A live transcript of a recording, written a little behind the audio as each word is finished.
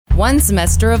1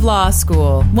 semester of law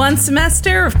school. 1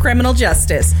 semester of criminal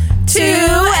justice. 2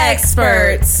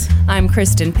 experts. I'm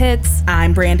Kristen Pitts.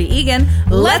 I'm Brandy Egan.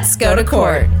 Let's go to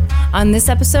court. On this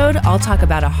episode, I'll talk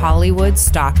about a Hollywood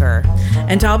stalker.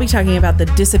 And I'll be talking about the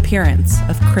disappearance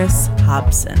of Chris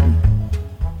Hobson.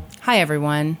 Hi,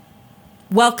 everyone.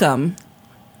 Welcome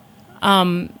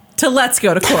to Let's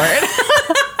Go to Court.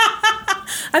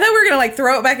 I thought we were going to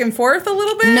throw it back and forth a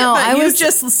little bit. No, but you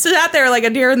just sat there like a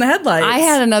deer in the headlights. I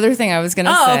had another thing I was going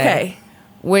to say. Oh, okay.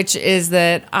 Which is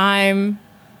that I'm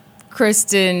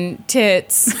Kristen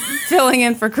Tits filling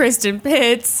in for Kristen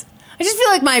Pitts. I just feel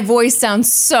like my voice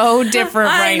sounds so different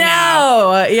right now.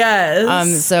 I know,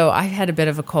 yes. So I had a bit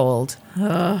of a cold.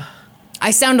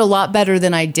 I sound a lot better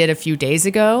than I did a few days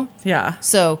ago. Yeah.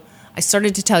 So I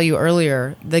started to tell you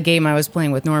earlier the game I was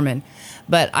playing with Norman,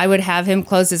 but I would have him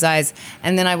close his eyes,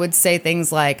 and then I would say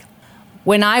things like,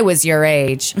 when I was your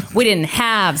age, we didn't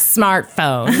have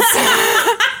smartphones.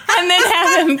 And then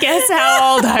have him guess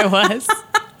how old I was.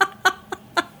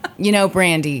 You know,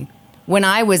 Brandy, when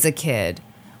I was a kid,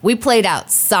 we played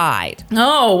outside.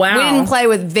 Oh, wow. We didn't play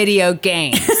with video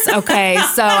games, okay?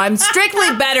 So I'm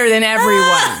strictly better than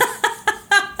everyone.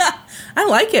 I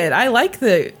like it. I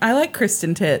like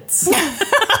Kristen Tits.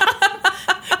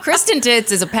 Kristen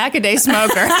Tits is a pack-a-day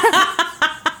smoker.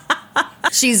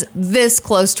 She's this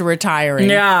close to retiring.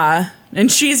 Yeah.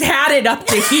 And she's had it up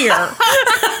to here.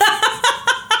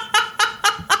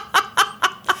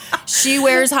 She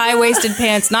wears high-waisted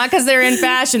pants, not because they're in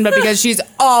fashion, but because she's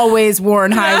always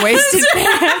worn high-waisted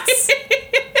pants.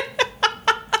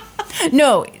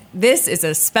 No, this is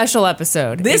a special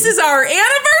episode. This is our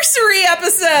anniversary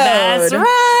episode. That's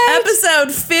right.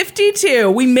 Episode 52.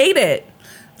 We made it.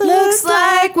 Looks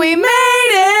like we made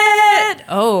it.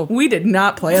 Oh. We did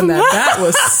not plan that. That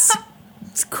was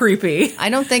creepy. I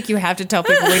don't think you have to tell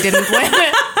people we didn't plan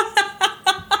it.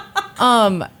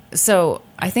 So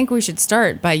I think we should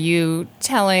start by you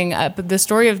telling the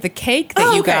story of the cake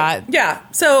that you got. Yeah.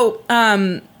 So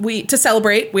to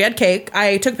celebrate, we had cake.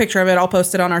 I took a picture of it. I'll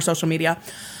post it on our social media.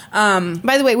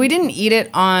 By the way, we didn't eat it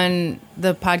on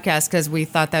the podcast because we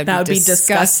thought that would be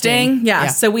disgusting. Yeah.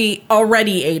 So we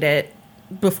already ate it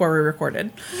before we recorded.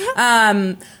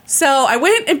 So I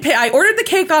went and I ordered the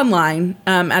cake online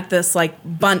at this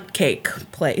Bundt cake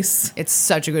place. It's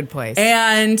such a good place.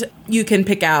 And you can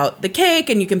pick out the cake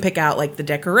and you can pick out the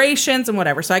decorations and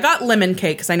whatever. So I got lemon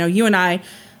cake because I know you and I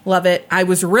love it. I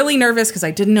was really nervous because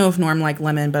I didn't know if Norm liked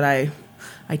lemon, but I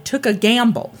took a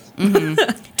gamble.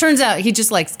 Mm-hmm. Turns out he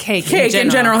just likes cake in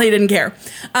general. He didn't care.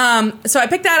 So I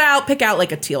picked that out, pick out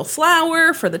a teal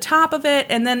flower for the top of it,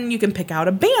 and then you can pick out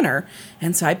a banner.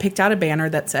 And so I picked out a banner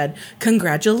that said,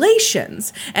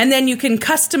 congratulations. And then you can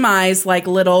customize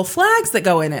little flags that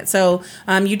go in it. So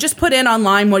you just put in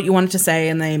online what you wanted to say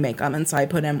and they make them. And so I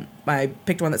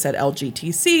picked one that said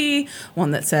LGTC,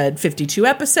 one that said 52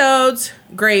 episodes.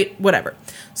 Great, whatever.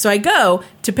 So I go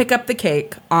to pick up the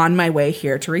cake on my way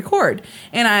here to record.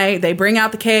 And they bring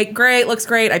out the cake. Great, looks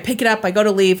great. I pick it up. I go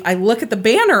to leave. I look at the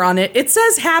banner on it. It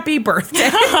says happy birthday.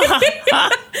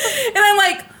 And I'm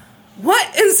like,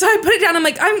 what? And so I put it down. I'm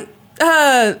like,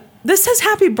 this says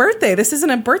happy birthday. This isn't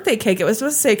a birthday cake. It was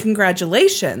supposed to say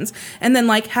congratulations. And then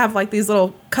have these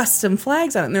little custom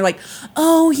flags on it. And they're like,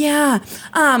 oh yeah.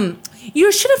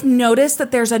 You should have noticed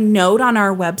that there's a note on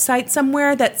our website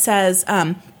somewhere that says,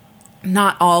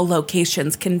 not all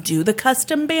locations can do the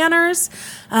custom banners.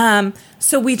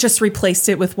 So we just replaced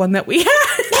it with one that we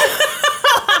had.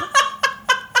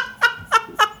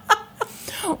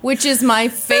 Which is my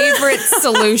favorite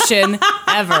solution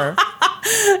ever.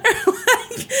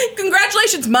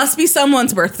 Congratulations, must be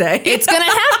someone's birthday. It's going to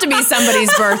have to be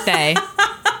somebody's birthday.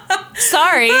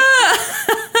 Sorry.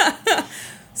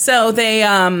 So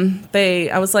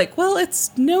I was like, well,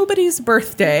 it's nobody's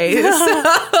birthday.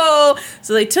 So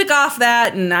they took off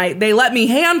that and they let me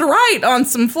handwrite on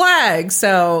some flags.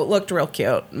 So it looked real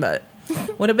cute, but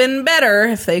would have been better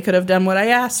if they could have done what I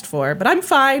asked for, but I'm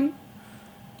fine.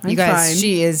 You guys, fine.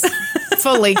 She is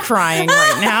fully crying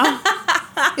right now.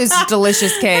 It's a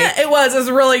delicious cake. It was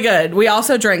really good. We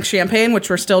also drank champagne, which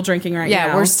we're still drinking right now.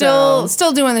 Yeah, we're still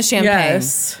doing the champagne.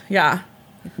 Yes. Yeah.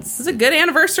 This is a good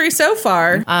anniversary so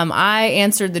far. I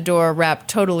answered the door wrapped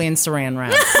totally in saran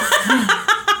wrap.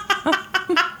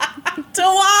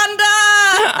 Tawanda!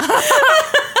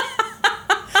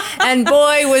 And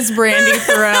boy, was Brandy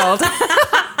thrilled.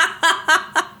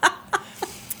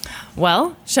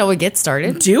 Well, shall we get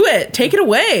started? Do it. Take it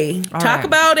away. All Talk right.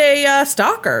 about a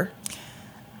stalker.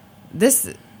 It's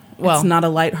not a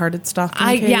lighthearted stalking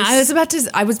case. Yeah, I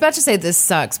was about to say this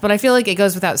sucks, but I feel like it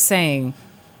goes without saying.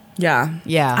 Yeah.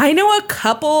 Yeah. I know a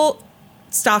couple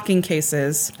stalking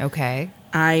cases. Okay.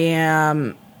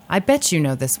 I bet you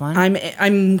know this one.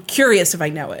 I'm curious if I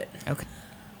know it. Okay.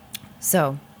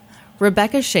 So,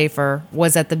 Rebecca Schaefer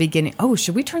was at the beginning. Oh,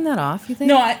 should we turn that off, you think?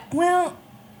 No, I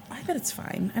bet it's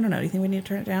fine. I don't know. Do you think we need to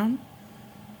turn it down?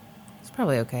 It's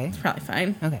probably okay. It's probably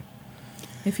fine. Okay.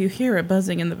 If you hear it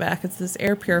buzzing in the back, it's this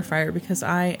air purifier because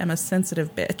I am a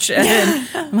sensitive bitch.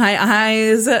 And my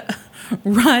eyes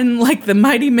run like the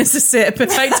mighty Mississippi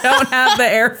if I don't have the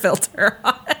air filter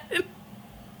on.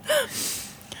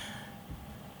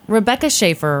 Rebecca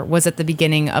Schaefer was at the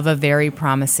beginning of a very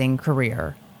promising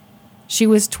career. She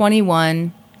was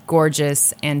 21,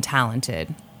 gorgeous, and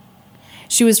talented.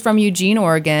 She was from Eugene,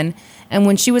 Oregon, and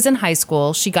when she was in high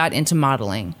school, she got into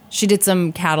modeling. She did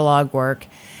some catalog work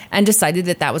and decided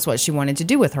that that was what she wanted to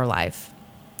do with her life.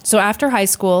 So after high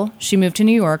school, she moved to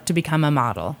New York to become a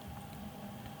model.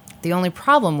 The only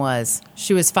problem was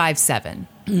she was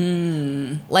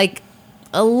 5'7". Like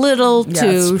a little too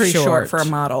it's pretty short for a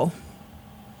model.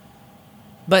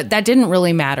 But that didn't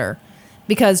really matter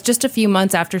because just a few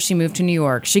months after she moved to New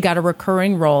York, she got a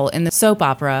recurring role in the soap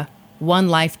opera One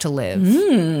Life to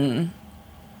Live.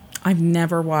 I've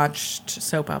never watched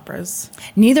soap operas.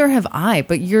 Neither have I,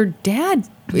 but your dad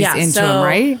is into them,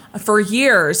 right? For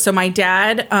years. So my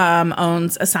dad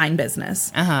owns a sign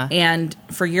business. And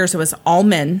for years it was all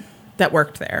men that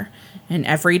worked there. And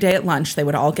every day at lunch, they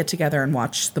would all get together and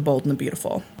watch The Bold and the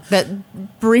Beautiful. That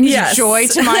brings joy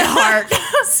to my heart.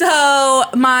 So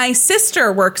my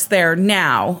sister works there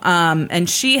now, and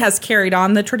she has carried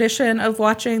on the tradition of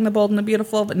watching The Bold and the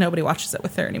Beautiful, but nobody watches it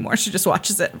with her anymore. She just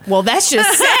watches it Well, that's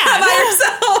just sad. by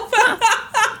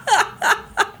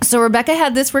herself. So Rebecca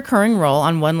had this recurring role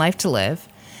on One Life to Live.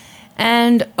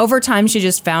 And over time, she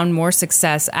just found more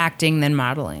success acting than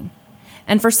modeling.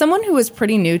 And for someone who was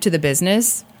pretty new to the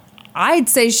business, I'd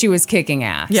say she was kicking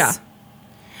ass. Yeah.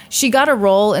 She got a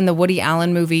role in the Woody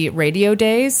Allen movie Radio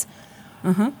Days.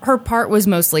 Her part was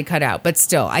mostly cut out, but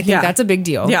still, I think that's a big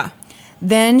deal. Yeah.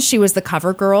 Then she was the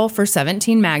cover girl for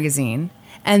 17 magazine.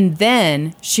 And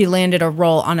then she landed a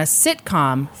role on a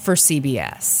sitcom for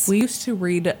CBS. We used to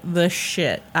read the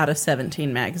shit out of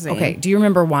 17 magazine. Okay, do you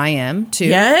remember YM too?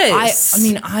 Yes.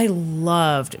 I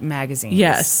loved magazines.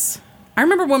 Yes. I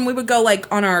remember when we would go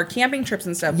like on our camping trips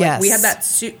and stuff. Yes. Like we had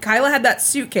that Kyla had that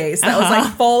suitcase that was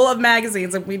like full of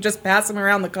magazines, and we'd just pass them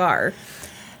around the car.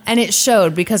 And it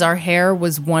showed because our hair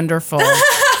was wonderful.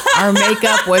 Our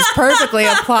makeup was perfectly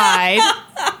applied.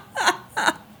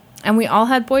 And we all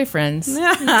had boyfriends.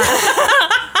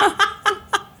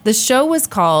 The show was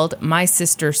called My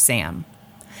Sister Sam.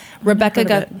 Rebecca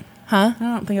got... Huh? I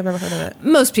don't think I've ever heard of it.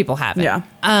 Most people haven't. Yeah.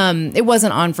 It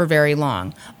wasn't on for very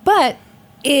long. But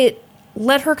it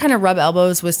let her kind of rub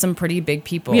elbows with some pretty big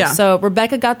people. Yeah. So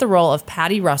Rebecca got the role of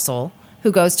Patty Russell,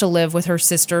 who goes to live with her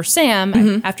sister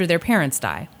Sam after their parents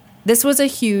die. This was a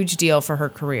huge deal for her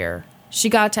career. She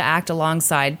got to act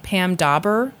alongside Pam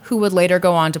Dauber, who would later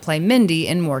go on to play Mindy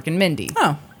in Mork and Mindy.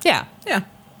 Oh. Yeah. Yeah.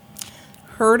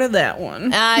 Heard of that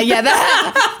one.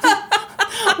 Yeah.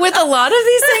 With a lot of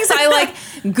these things, I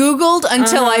Googled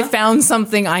until I found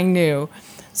something I knew.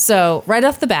 So right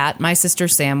off the bat, My Sister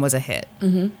Sam was a hit.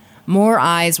 More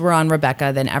eyes were on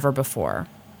Rebecca than ever before.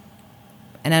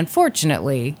 And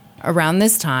unfortunately, around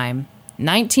this time,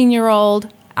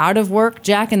 19-year-old, out-of-work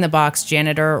Jack-in-the-Box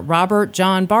janitor Robert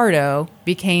John Bardo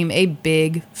became a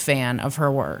big fan of her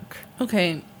work.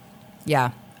 Okay.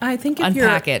 Yeah. I think if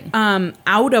Unpack you're it.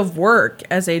 Out of work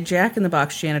as a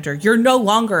Jack-in-the-Box janitor, you're no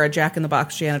longer a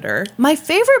Jack-in-the-Box janitor. My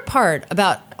favorite part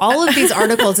about all of these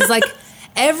articles is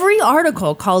every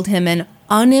article called him an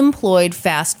unemployed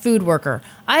fast food worker.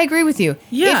 I agree with you.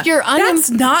 Yeah. If you're that's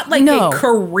not a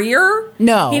career.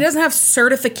 No. He doesn't have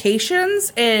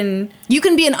certifications in... You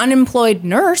can be an unemployed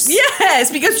nurse.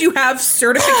 Yes, because you have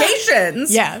certifications.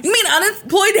 Yes. You mean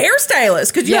unemployed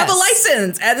hairstylist because you have a Yes.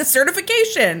 license and a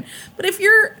certification. But if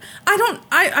you're...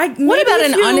 What about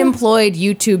an unemployed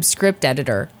YouTube script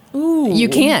editor? Ooh. You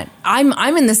can't.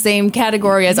 I'm in the same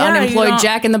category as unemployed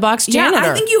Jack-in-the-Box janitor.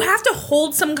 Yeah, I think you have to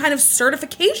hold some kind of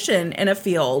certification in a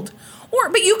field.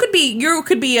 But you could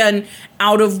be an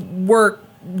out of work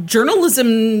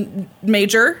journalism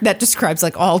major. That describes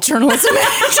all journalism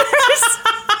majors.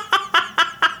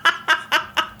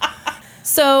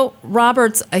 So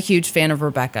Robert's a huge fan of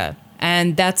Rebecca,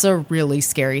 and that's a really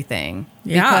scary thing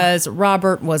because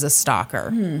Robert was a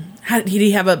stalker. Did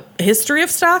he have a history of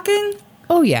stalking?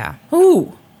 Oh yeah.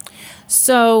 Ooh.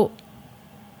 So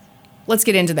let's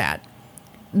get into that.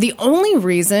 The only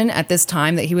reason at this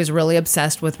time that he was really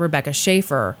obsessed with Rebecca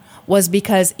Schaefer was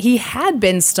because he had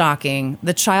been stalking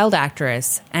the child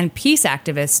actress and peace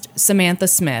activist Samantha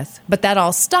Smith, but that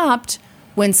all stopped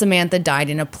when Samantha died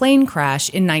in a plane crash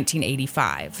in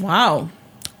 1985. Wow.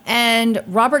 And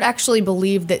Robert actually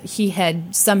believed that he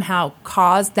had somehow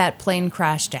caused that plane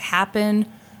crash to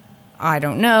happen. I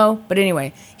don't know. But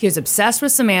anyway, he was obsessed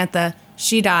with Samantha.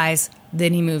 She dies.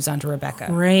 Then he moves on to Rebecca.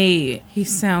 Great. He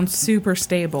sounds super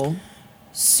stable.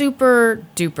 Super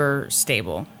duper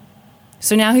stable.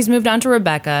 So now he's moved on to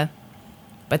Rebecca.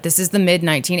 But this is the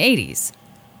mid-1980s.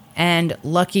 And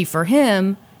lucky for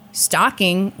him,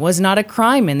 stalking was not a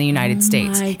crime in the United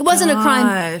States. It wasn't a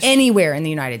crime anywhere in the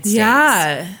United States.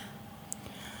 Yeah.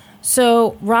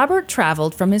 So Robert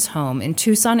traveled from his home in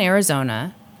Tucson,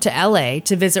 Arizona to LA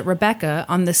to visit Rebecca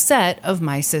on the set of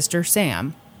My Sister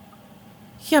Sam.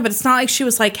 Yeah, but it's not like she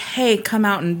was like, hey, come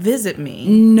out and visit me.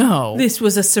 No. This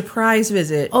was a surprise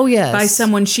visit. Oh, yes. By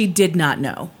someone she did not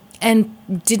know. And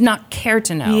did not care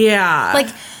to know. Yeah. Like,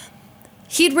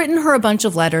 he'd written her a bunch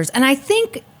of letters, and I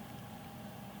think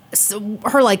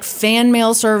her, like, fan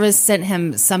mail service sent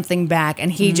him something back,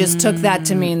 and he just took that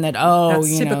to mean that,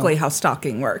 That's typically how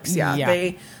stalking works. Yeah.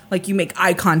 They, like, you make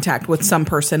eye contact with some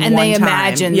person and one they time.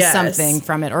 imagine Yes. something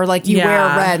from it. Or, like, you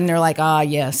wear red, and they're like,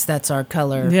 yes, that's our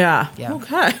color. Yeah. Yeah.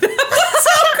 Okay. That's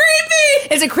so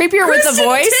creepy. Is it creepier with the Kristen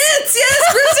voice? Titz. Yes,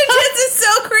 Kristen Titz is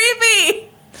so creepy.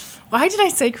 Why did I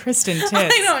say Kristen Titz? I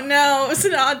don't know. It was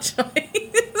an odd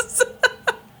choice.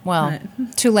 Well,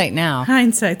 too late now.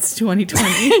 Hindsight's 20/20.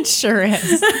 It sure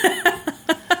is.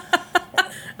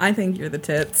 I think you're the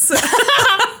tits.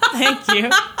 Thank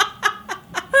you.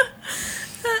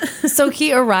 So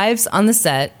he arrives on the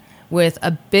set with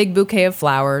a big bouquet of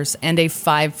flowers and a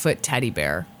 5-foot teddy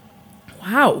bear.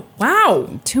 Wow.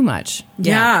 Wow. Too much.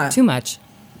 Yeah. Too much.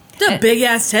 It's a big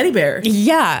ass teddy bear.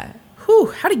 Yeah. Whew,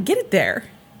 how'd he get it there?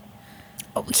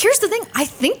 Oh, here's the thing. I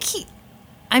think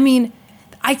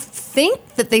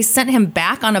that they sent him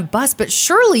back on a bus, but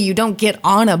surely you don't get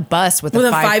on a bus with a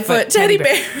 5-foot teddy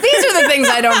bear. These are the things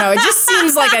I don't know. It just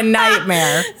seems like a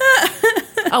nightmare.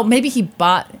 Oh, maybe he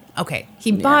bought... Okay,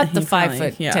 he bought the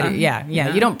 5-foot teddy. Yeah,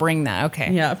 you don't bring that.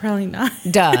 Okay. Yeah, probably not.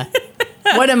 Duh.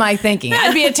 What am I thinking?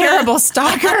 I'd be a terrible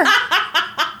stalker.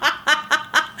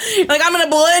 Like, I'm going to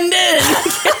blend in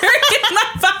carrying my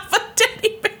 5-foot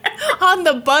teddy bear. On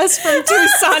the bus from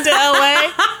Tucson to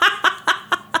LA.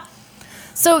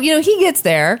 So, he gets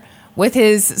there with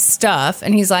his stuff,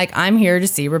 and he's like, I'm here to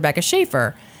see Rebecca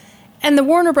Schaefer. And the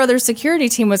Warner Brothers security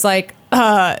team was like,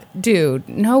 dude,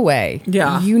 no way.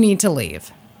 Yeah. You need to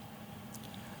leave.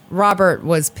 Robert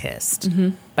was pissed. Mm-hmm.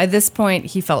 By this point,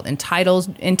 he felt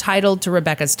entitled to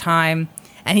Rebecca's time,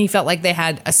 and he felt like they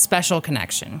had a special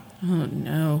connection. Oh,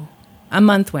 no. A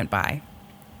month went by.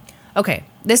 Okay,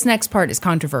 this next part is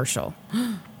controversial.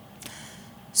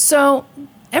 So,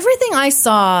 everything I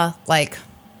saw, like...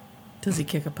 Does he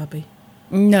kick a puppy?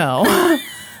 No.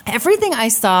 Everything I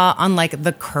saw on, like,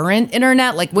 the current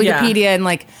internet, like Wikipedia and,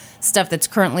 like, stuff that's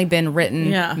currently been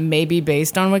written, maybe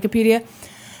based on Wikipedia,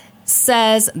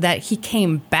 says that he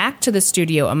came back to the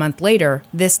studio a month later,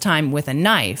 this time with a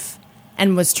knife,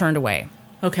 and was turned away.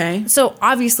 Okay. So,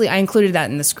 obviously, I included that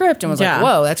in the script and was like,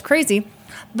 whoa, that's crazy.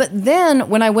 But then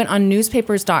when I went on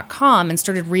newspapers.com and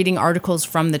started reading articles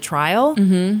from the trial,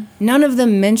 none of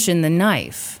them mentioned the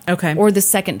knife. Okay. Or the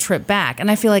second trip back.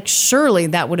 And I feel like surely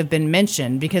that would have been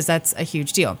mentioned because that's a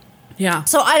huge deal. Yeah.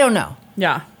 So I don't know.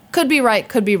 Yeah. Could be right,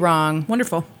 could be wrong.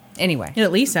 Wonderful. Anyway. It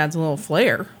at least adds a little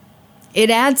flair. It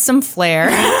adds some flair.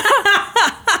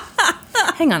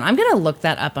 Hang on, I'm going to look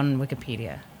that up on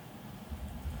Wikipedia.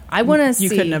 I want to see. You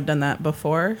couldn't have done that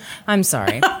before. I'm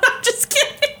sorry. I'm just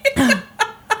kidding.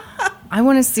 I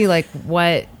want to see, like,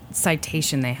 what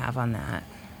citation they have on that.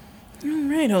 All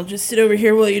right, I'll just sit over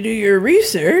here while you do your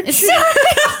research.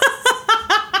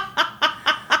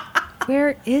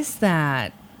 Where is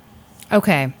that?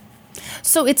 Okay.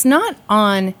 So it's not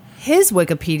on his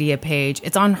Wikipedia page.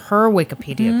 It's on her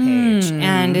Wikipedia page.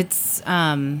 And it's...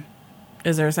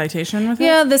 Is there a citation with it?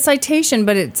 Yeah, the citation,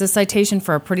 but it's a citation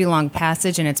for a pretty long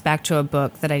passage, and it's back to a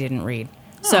book that I didn't read.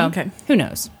 So, okay. Who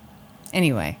knows?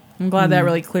 Anyway. I'm glad that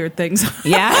really cleared things up.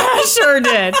 Yeah, sure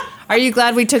did. Are you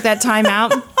glad we took that time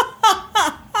out?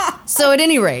 So at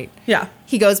any rate,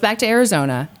 he goes back to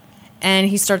Arizona, and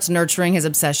he starts nurturing his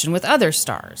obsession with other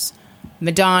stars.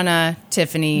 Madonna,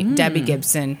 Tiffany, Debbie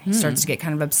Gibson. He starts to get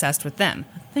kind of obsessed with them.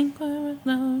 I think we're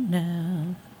alone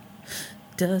now.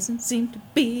 Doesn't seem to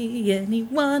be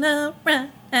anyone around.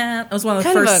 That was one of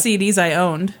the first CDs I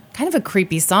owned. Kind of a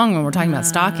creepy song when we're talking about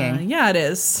stalking. Yeah, it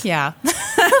is. Yeah.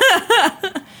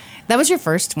 That was your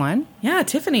first one? Yeah,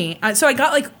 Tiffany. So I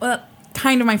got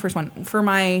kind of my first one. For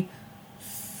my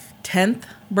 10th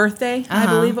birthday, I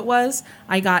believe it was,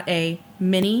 I got a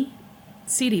mini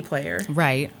CD player.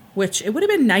 Right. which it would have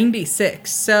been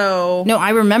 96. So No,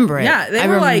 I remember it. yeah, they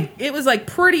were like, it was like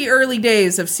pretty early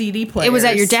days of CD players. It was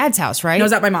at your dad's house, right? No, it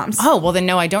was at my mom's. Oh, well then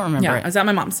no, I don't remember Yeah, it. I was at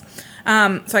my mom's.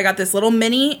 So I got this little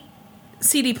mini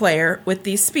CD player with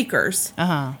these speakers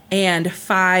and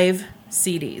 5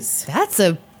 CDs. That's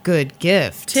a good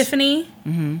gift. Tiffany,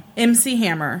 MC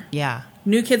Hammer, Yeah.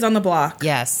 New Kids on the Block.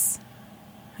 Yes.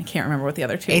 I can't remember what the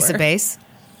other 2 Ace were. of Base.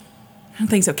 I don't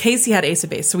think so. Casey had Ace of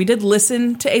Base. So we did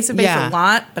listen to Ace of Base Yeah. a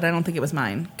lot, but I don't think it was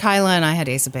mine. Kyla and I had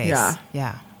Ace of Base. Yeah.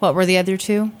 Yeah. What were the other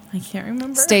 2? I can't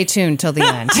remember. Stay tuned till the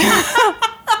end.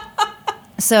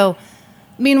 So,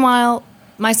 meanwhile,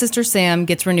 my sister Sam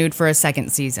gets renewed for a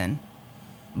second season.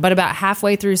 But about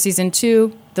halfway through season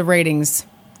 2, the ratings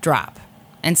drop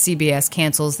and CBS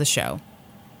cancels the show.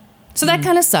 So that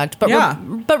kind of sucked, but Yeah.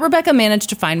 but Rebecca managed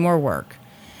to find more work.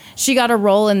 She got a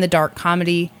role in the dark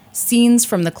comedy Scenes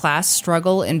from the Class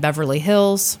Struggle in Beverly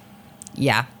Hills.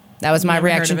 Yeah, that was my Never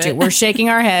heard reaction of to it. it. We're shaking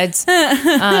our heads.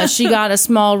 She got a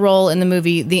small role in the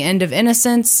movie The End of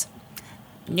Innocence.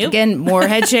 Nope. Again, more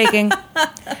head shaking.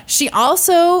 She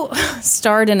also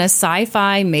starred in a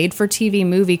sci-fi made-for-TV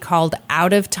movie called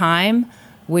Out of Time,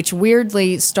 which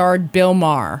weirdly starred Bill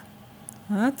Maher.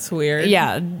 That's weird.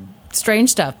 Yeah, strange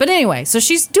stuff. But anyway, so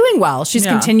she's doing well. She's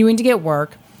Yeah. continuing to get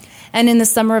work. And in the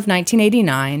summer of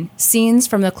 1989, Scenes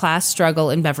from the Class Struggle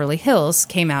in Beverly Hills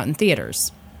came out in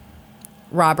theaters.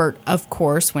 Robert, of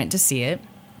course, went to see it.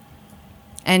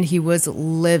 And he was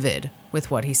livid with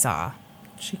what he saw.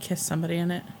 She kissed somebody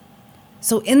in it.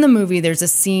 So in the movie, there's a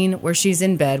scene where she's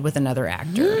in bed with another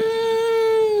actor.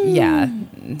 Yeah.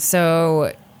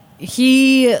 So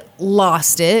he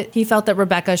lost it. He felt that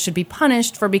Rebecca should be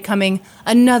punished for becoming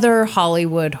another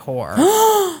Hollywood whore.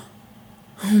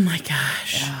 Oh my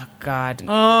gosh. Oh, God.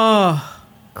 Oh.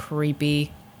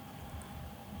 Creepy.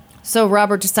 So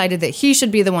Robert decided that he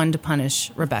should be the one to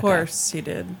punish Rebecca. Of course he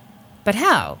did. But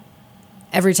how?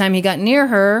 Every time he got near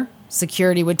her,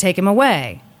 security would take him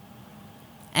away.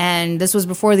 And this was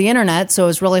before the internet, so it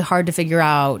was really hard to figure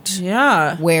out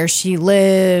Yeah. where she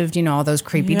lived, you know, all those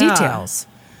creepy Yeah. details.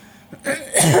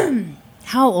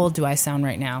 How old do I sound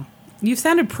right now? You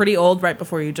sounded pretty old right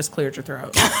before you just cleared your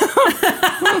throat.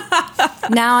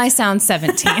 Now I sound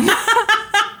 17.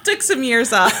 Took some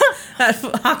years off.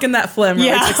 Hawking that phlegm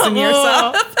really took some years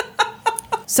off.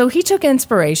 So he took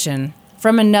inspiration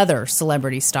from another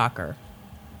celebrity stalker.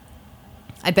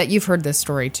 I bet you've heard this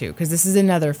story too, because this is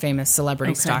another famous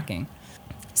celebrity stalking.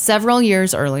 Several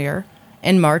years earlier,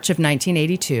 in March of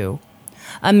 1982,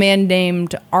 a man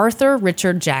named Arthur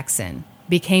Richard Jackson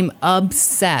became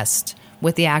obsessed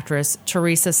with the actress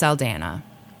Teresa Saldana.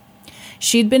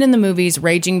 She'd been in the movies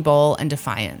Raging Bull and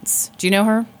Defiance. Do you know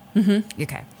her? Mm-hmm.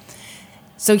 Okay.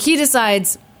 So he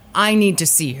decides, I need to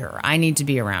see her. I need to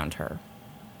be around her.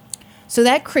 So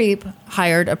that creep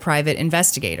hired a private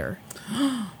investigator.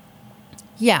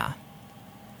 Yeah.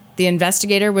 The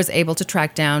investigator was able to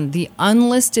track down the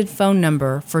unlisted phone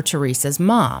number for Teresa's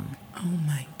mom. Oh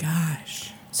my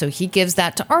gosh. So he gives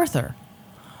that to Arthur.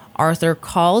 Arthur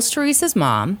calls Teresa's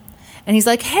mom, and he's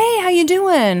like, hey, how you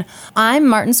doing? I'm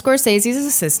Martin Scorsese's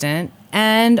assistant,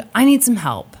 and I need some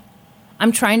help.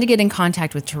 I'm trying to get in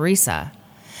contact with Teresa.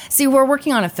 See, we're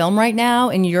working on a film right now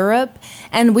in Europe,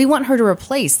 and we want her to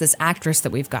replace this actress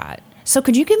that we've got. So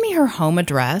could you give me her home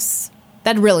address?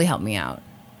 That'd really help me out.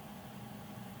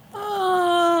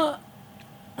 Oh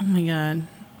my God.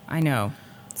 I know.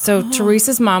 So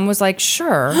Teresa's mom was like,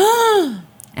 sure.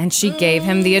 And she gave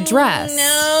him the address.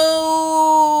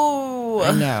 No.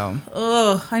 I know.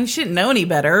 Ugh. I shouldn't know any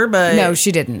better, but. No,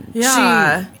 she didn't.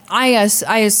 Yeah. I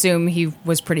assume he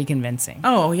was pretty convincing.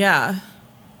 Oh, yeah.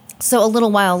 So a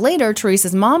little while later,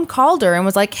 Teresa's mom called her and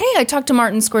was like, hey, I talked to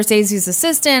Martin Scorsese's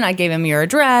assistant. I gave him your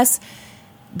address.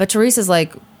 But Teresa's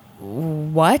like,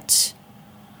 what?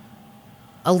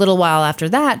 A little while after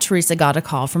that, Teresa got a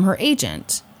call from her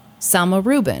agent, Selma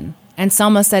Rubin. And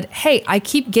Selma said, hey, I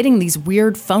keep getting these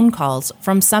weird phone calls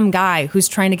from some guy who's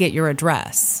trying to get your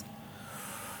address.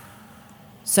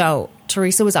 So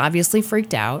Teresa was obviously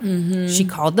freaked out. Mm-hmm. She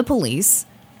called the police.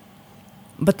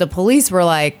 But the police were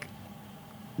like,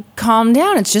 calm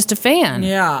down, it's just a fan.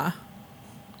 Yeah.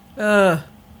 Ugh.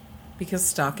 Because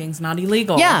stalking's not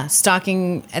illegal. Yeah,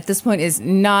 stalking at this point is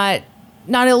not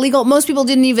illegal. Most people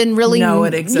didn't even really know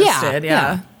it existed.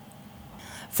 Yeah.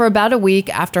 For about a week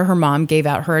after her mom gave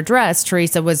out her address,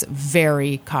 Teresa was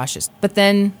very cautious. But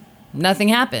then nothing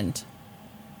happened.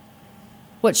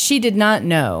 What she did not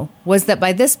know was that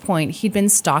by this point, he'd been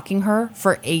stalking her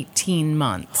for 18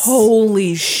 months.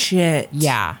 Holy shit.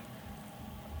 Yeah.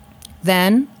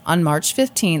 Then, on March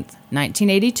 15th,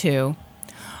 1982,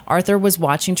 Arthur was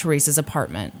watching Teresa's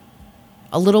apartment.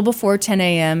 A little before 10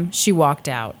 a.m., she walked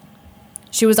out.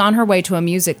 She was on her way to a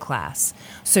music class.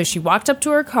 So she walked up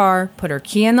to her car, put her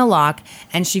key in the lock,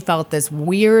 and she felt this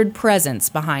weird presence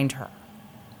behind her.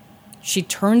 She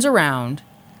turns around,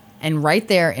 and right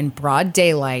there in broad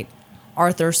daylight,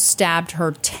 Arthur stabbed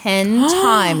her 10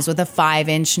 times with a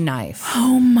 5-inch knife.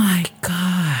 Oh my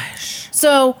gosh.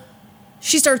 So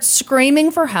she starts screaming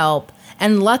for help,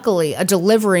 and luckily a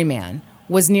delivery man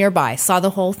was nearby, saw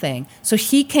the whole thing. So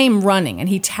he came running, and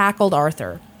he tackled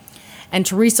Arthur. And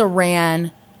Teresa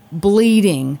ran,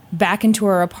 bleeding, back into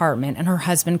her apartment, and her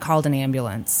husband called an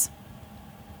ambulance.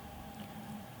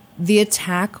 The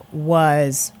attack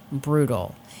was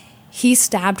brutal. He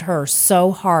stabbed her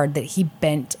so hard that he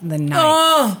bent the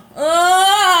knife.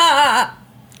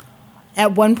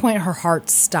 At one point, her heart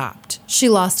stopped. She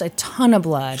lost a ton of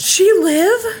blood. She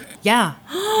live? Yeah.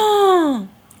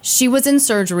 She was in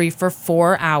surgery for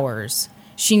 4 hours.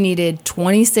 She needed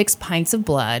 26 pints of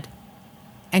blood,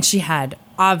 and she had,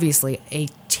 obviously, a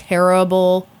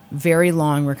terrible, very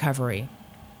long recovery.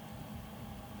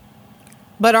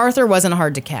 But Arthur wasn't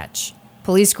hard to catch.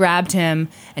 Police grabbed him,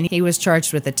 and he was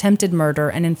charged with attempted murder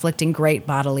and inflicting great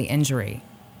bodily injury.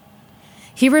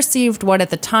 He received what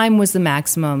at the time was the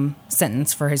maximum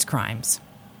sentence for his crimes,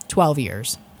 12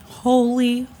 years.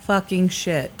 Holy fucking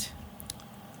shit.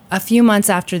 A few months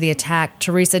after the attack,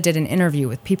 Teresa did an interview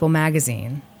with People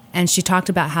magazine, and she talked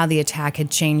about how the attack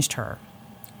had changed her.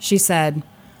 She said,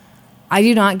 "I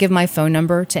do not give my phone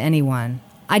number to anyone.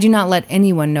 I do not let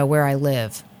anyone know where I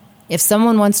live. If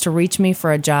someone wants to reach me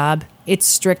for a job, it's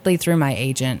strictly through my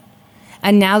agent.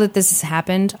 And now that this has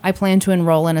happened, I plan to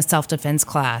enroll in a self-defense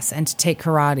class and to take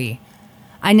karate.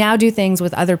 I now do things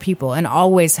with other people and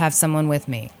always have someone with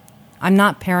me. I'm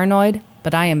not paranoid,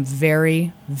 but I am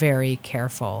very, very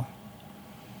careful."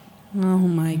 Oh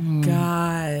my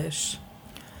gosh.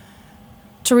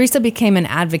 Teresa became an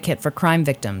advocate for crime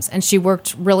victims, and she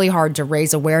worked really hard to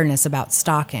raise awareness about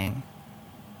stalking.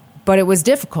 But it was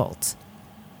difficult.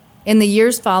 In the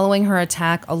years following her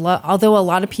attack, although a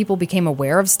lot of people became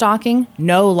aware of stalking,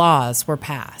 no laws were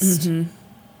passed.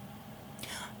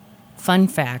 Fun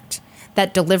fact,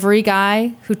 that delivery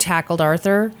guy who tackled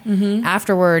Arthur,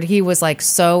 afterward, he was like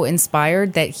so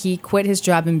inspired that he quit his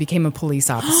job and became a police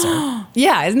officer.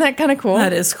 Yeah, isn't that kind of cool?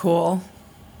 That is cool.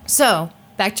 So,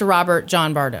 back to Robert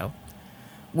John Bardo.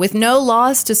 With no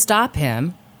laws to stop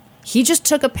him, he just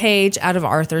took a page out of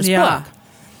Arthur's book.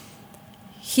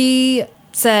 He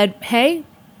said, hey,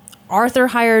 Arthur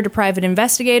hired a private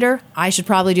investigator. I should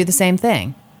probably do the same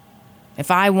thing.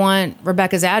 If I want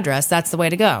Rebecca's address, that's the way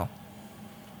to go.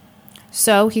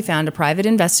 So he found a private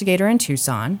investigator in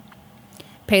Tucson,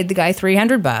 paid the guy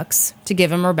 $300 to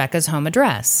give him Rebecca's home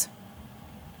address.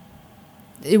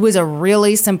 It was a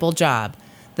really simple job.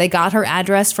 They got her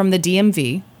address from the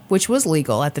DMV, which was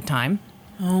legal at the time,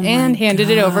 and handed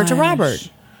it over to Robert.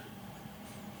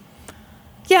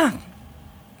 Yeah.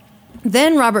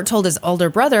 Then Robert told his older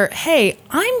brother, hey,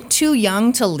 I'm too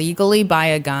young to legally buy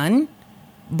a gun,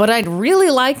 but I'd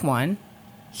really like one.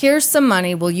 Here's some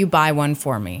money. Will you buy one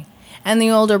for me? And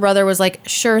the older brother was like,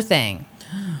 sure thing.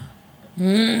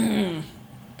 That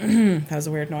was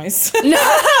a weird noise.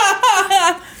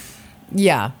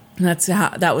 Yeah.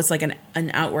 That was like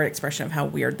an outward expression of how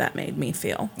weird that made me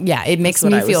feel. Yeah, it makes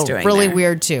me feel really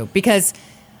weird too, because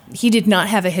he did not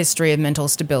have a history of mental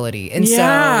stability. And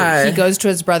so he goes to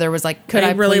his brother, was like, could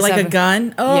I really please like have a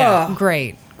gun? Oh, yeah,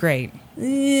 great.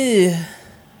 Ugh.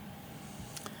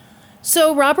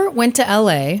 So Robert went to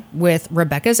LA with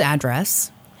Rebecca's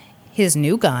address, his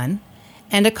new gun,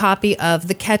 and a copy of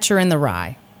The Catcher in the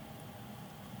Rye,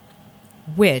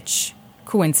 which,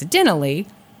 coincidentally,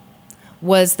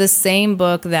 was the same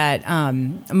book that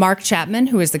Mark Chapman,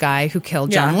 who is the guy who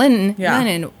killed John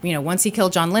Lennon, once he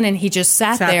killed John Lennon, he just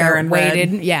sat there and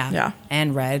waited,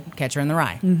 and read Catcher in the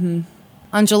Rye. Mm-hmm.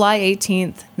 On July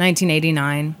 18th,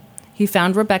 1989, he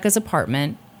found Rebecca's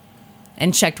apartment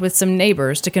and checked with some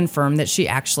neighbors to confirm that she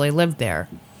actually lived there.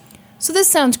 So this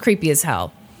sounds creepy as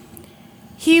hell.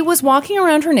 He was walking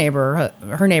around her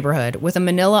neighborhood with a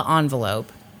manila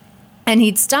envelope, and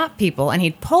he'd stop people and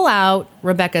he'd pull out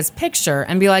Rebecca's picture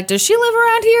and be like, does she live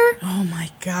around here? Oh my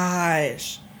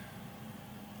gosh.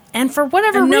 And for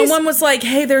whatever reason, no one was like,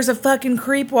 hey, there's a fucking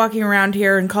creep walking around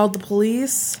here, and called the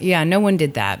police. Yeah, no one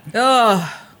did that. Ugh.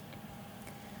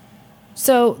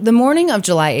 So the morning of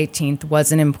July 18th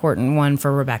was an important one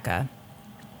for Rebecca.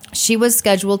 She was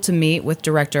scheduled to meet with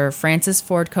director Francis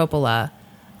Ford Coppola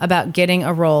about getting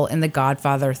a role in The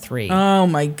Godfather 3. Oh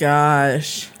my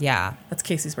gosh. Yeah. That's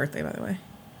Casey's birthday, by the way.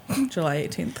 July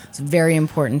 18th. It's very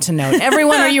important to note.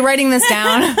 Everyone, are you writing this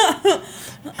down? What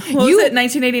was it,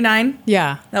 1989?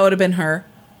 Yeah. That would have been her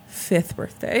 5th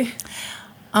birthday.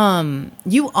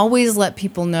 You always let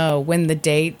people know when the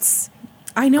dates...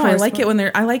 I know. I like it when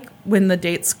I like when the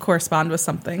dates correspond with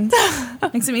something.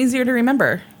 Makes them easier to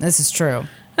remember. This is true.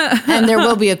 And there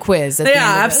will be a quiz at the end of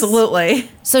this. Absolutely.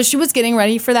 So she was getting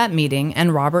ready for that meeting,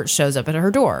 and Robert shows up at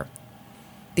her door.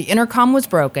 The intercom was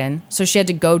broken, so she had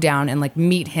to go down and like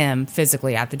meet him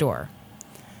physically at the door.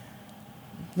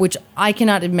 Which I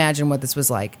cannot imagine what this was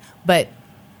like. But,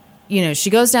 you know, she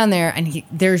goes down there, and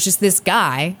there's just this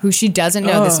guy who she doesn't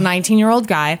know, this 19-year-old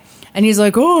guy. And he's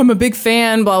like, oh, I'm a big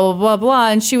fan, blah, blah, blah, blah.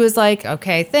 And she was like,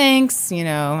 okay, thanks, you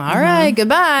know, all right,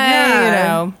 goodbye, you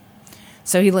know.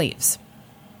 So he leaves.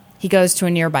 He goes to a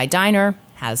nearby diner,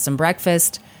 has some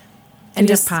breakfast. And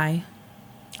just pie.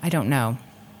 I don't know.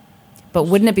 But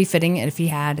wouldn't it be fitting if he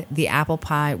had the apple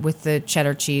pie with the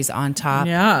cheddar cheese on top?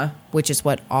 Yeah. Which is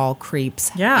what all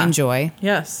creeps Yeah. enjoy.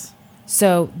 Yes.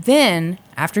 So then,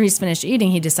 after he's finished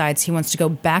eating, he decides he wants to go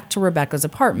back to Rebecca's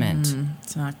apartment.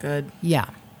 It's not good. Yeah.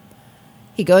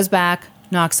 He goes back,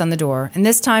 knocks on the door, and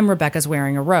this time Rebecca's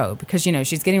wearing a robe because, you know,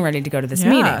 she's getting ready to go to this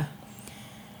meeting.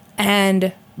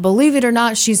 And believe it or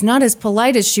not, she's not as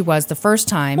polite as she was the first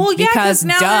time. Well, yeah, because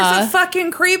now duh. there's a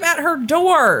fucking creep at her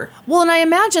door. Well, and I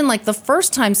imagine, like, the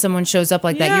first time someone shows up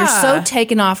like that, you're Yeah. so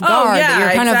taken off guard that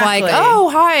you're kind of like, oh,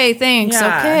 hi, thanks,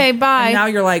 okay, bye. And now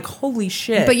you're like, holy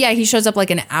shit. But yeah, he shows up like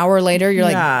an hour later. You're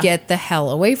Yeah. like, get the hell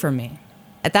away from me.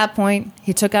 At that point,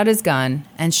 he took out his gun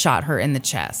and shot her in the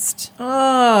chest.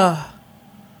 Ugh.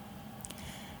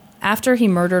 After he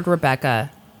murdered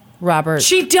Rebecca, Robert...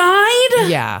 She died?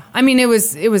 Yeah. I mean, it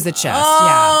was the chest,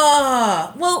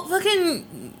 yeah. Well,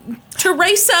 fucking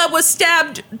Teresa was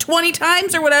stabbed 20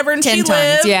 times or whatever, and 10 she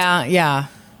times. lived. Yeah, yeah.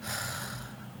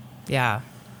 Yeah.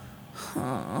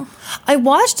 I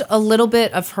watched a little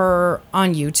bit of her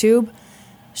on YouTube.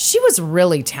 She was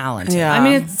really talented. Yeah. I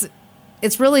mean,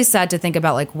 it's really sad to think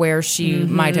about, like, where she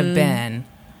might have been.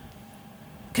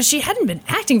 Because she hadn't been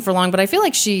acting for long, but I feel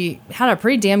like she had a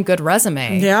pretty damn good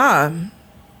resume. Yeah.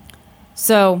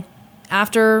 So,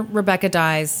 after Rebecca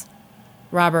dies,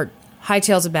 Robert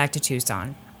hightails it back to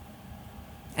Tucson.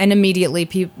 And immediately,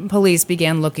 police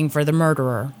began looking for the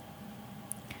murderer.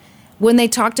 When they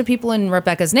talked to people in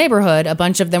Rebecca's neighborhood, a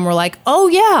bunch of them were like, oh,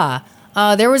 yeah,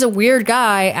 there was a weird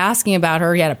guy asking about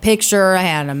her. He had a picture, I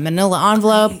had a manila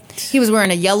envelope. Right. He was wearing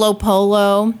a yellow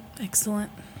polo.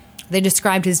 Excellent. They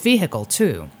described his vehicle,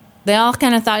 too. They all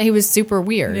kind of thought he was super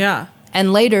weird. Yeah.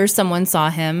 And later, someone saw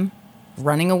him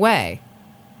running away.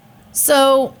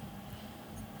 So,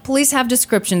 police have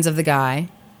descriptions of the guy,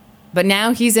 but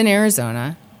now he's in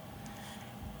Arizona.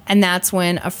 And that's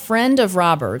when a friend of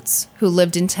Robert's, who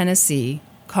lived in Tennessee,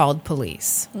 called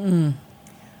police.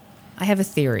 I have a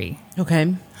theory.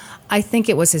 Okay. I think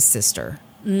it was his sister.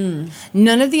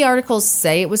 None of the articles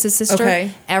say it was his sister.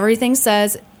 Okay. Everything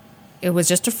says it was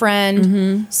just a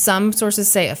friend. Some sources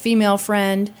say a female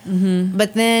friend.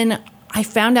 But then I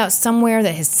found out somewhere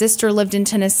that his sister lived in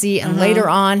Tennessee, and later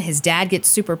on, his dad gets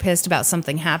super pissed about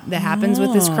something that happens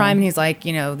with this crime, and he's like,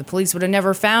 you know, the police would have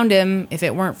never found him if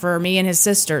it weren't for me and his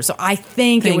sister. So I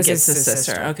think it was his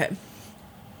sister. Okay.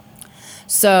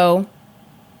 So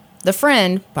the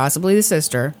friend, possibly the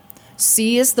sister,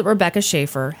 sees that Rebecca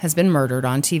Schaefer has been murdered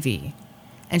on TV,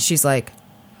 and she's like,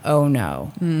 oh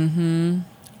no.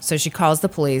 So she calls the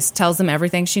police, tells them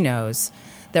everything she knows,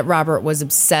 that Robert was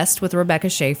obsessed with Rebecca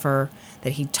Schaefer,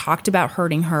 that he talked about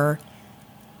hurting her.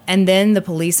 And then the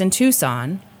police in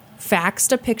Tucson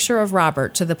faxed a picture of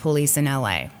Robert to the police in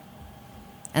L.A.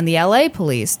 And the L.A.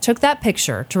 police took that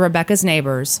picture to Rebecca's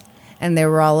neighbors, and they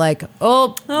were all like,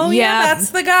 oh yeah, that's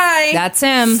the guy. That's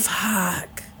him.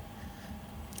 Fuck.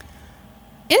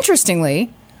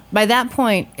 Interestingly, by that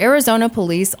point, Arizona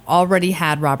police already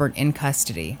had Robert in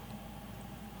custody.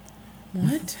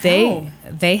 What?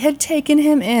 They had taken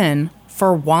him in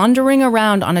for wandering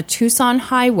around on a Tucson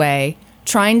highway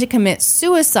trying to commit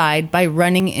suicide by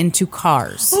running into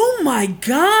cars. Oh my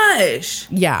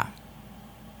gosh. Yeah.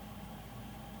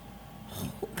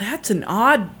 That's an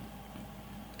odd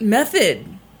method.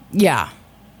 Yeah.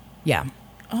 Yeah.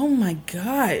 Oh my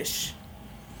gosh.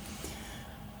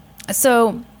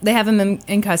 So they have him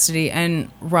in custody,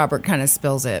 and Robert kind of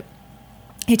spills it.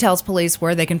 He tells police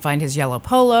where they can find his yellow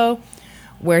polo,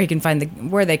 where they can find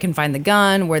the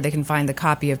gun, where they can find the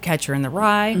copy of Catcher in the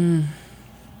Rye.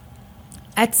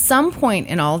 At some point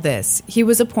in all this, he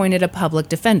was appointed a public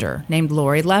defender named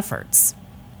Lori Lefferts.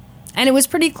 And it was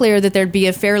pretty clear that there'd be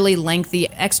a fairly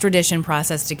lengthy extradition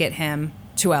process to get him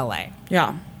to L.A.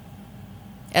 Yeah.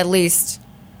 At least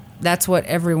That's what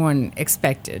everyone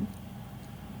expected.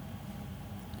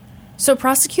 So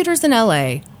prosecutors in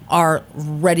LA are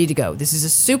ready to go. This is a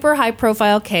super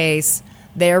high-profile case.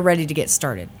 They're ready to get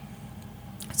started.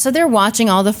 So they're watching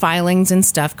all the filings and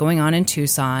stuff going on in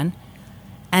Tucson,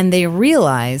 and they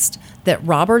realized that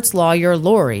Robert's lawyer,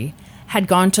 Lori, had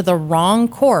gone to the wrong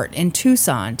court in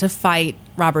Tucson to fight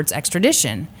Robert's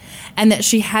extradition, and that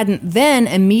she hadn't then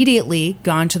immediately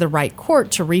gone to the right court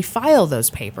to refile those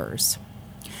papers.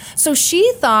 So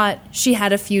she thought she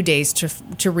had a few days to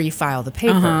refile the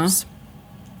papers.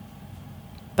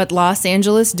 But Los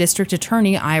Angeles District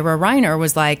Attorney Ira Reiner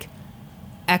was like,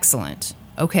 excellent.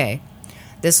 Okay,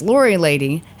 this Lori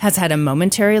lady has had a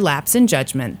momentary lapse in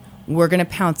judgment. We're going to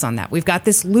pounce on that. We've got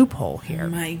this loophole here. Oh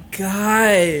my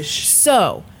gosh.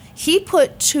 So he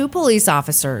put 2 police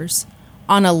officers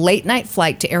on a late night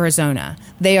flight to Arizona.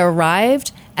 They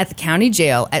arrived at the county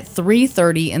jail at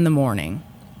 3:30 in the morning,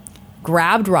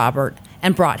 grabbed Robert,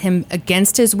 and brought him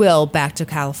against his will back to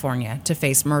California to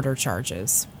face murder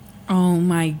charges. Oh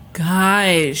my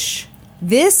gosh.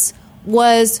 This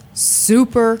was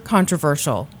super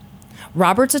controversial.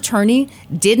 Robert's attorney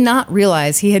did not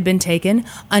realize he had been taken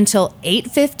until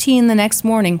 8:15 the next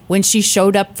morning when she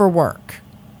showed up for work.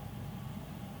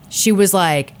 She was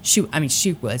like, she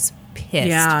was pissed.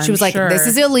 Yeah, she was like, sure. This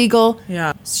is illegal.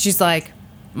 Yeah. She's like,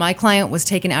 my client was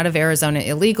taken out of Arizona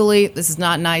illegally. This is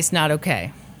not nice, not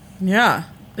okay. Yeah.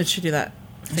 Did she do that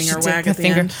finger She wag did at the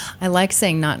end? I like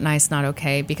saying not nice, not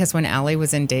okay, because when Allie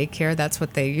was in daycare, that's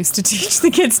what they used to teach the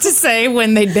kids to say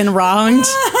when they'd been wronged.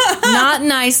 Not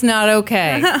nice, not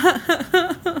okay.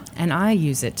 And I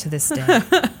use it to this day.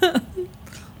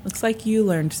 Looks like you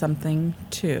learned something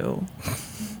too.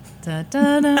 Da,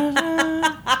 da, da,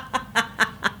 da.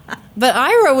 But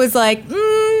Ira was like,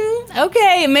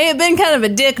 okay, it may have been kind of a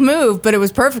dick move, but it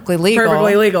was perfectly legal.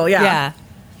 Perfectly legal, yeah. Yeah.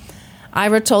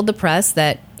 Ira told the press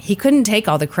that he couldn't take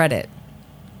all the credit.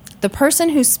 The person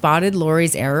who spotted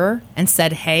Lori's error and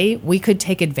said, hey, we could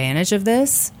take advantage of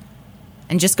this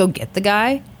and just go get the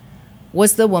guy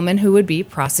was the woman who would be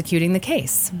prosecuting the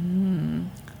case.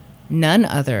 None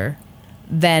other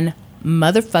than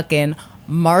motherfucking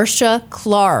Marcia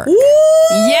Clark. Ooh!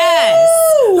 Yes!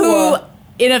 Who,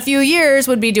 in a few years,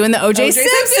 would be doing the O.J.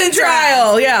 Simpson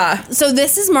trial. Yeah. So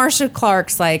this is Marcia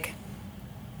Clark's, like,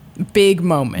 big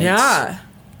moment. Yeah.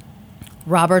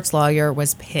 Robert's lawyer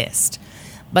was pissed.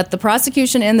 But the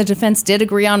prosecution and the defense did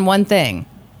agree on one thing.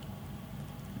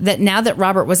 That now that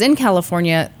Robert was in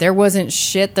California, there wasn't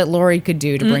shit that Lori could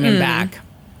do to bring him back.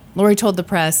 Lori told the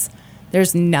press,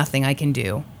 there's nothing I can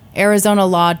do. Arizona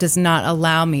law does not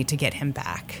allow me to get him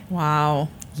back. Wow.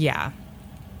 Yeah.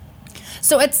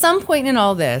 So at some point in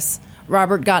all this,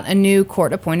 Robert got a new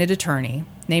court-appointed attorney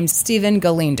named Stephen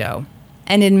Galindo.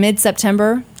 And in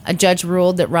mid-September, a judge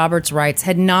ruled that Robert's rights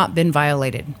had not been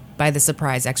violated by the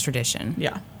surprise extradition.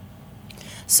 Yeah.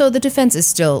 So the defense is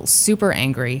still super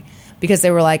angry because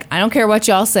they were like, I don't care what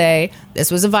y'all say.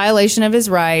 This was a violation of his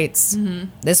rights.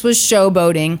 This was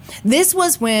showboating. This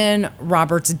was when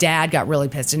Robert's dad got really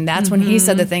pissed. And that's when he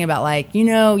said the thing about, like, you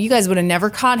know, you guys would have never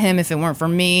caught him if it weren't for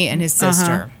me and his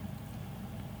sister.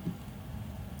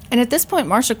 And at this point,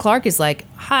 Marcia Clark is like,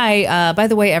 hi, by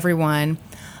the way, everyone,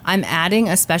 I'm adding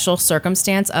a special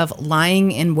circumstance of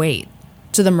lying in wait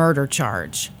to the murder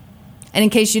charge. And in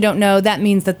case you don't know, that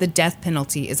means that the death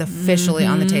penalty is officially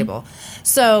on the table.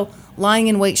 So lying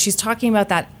in wait, she's talking about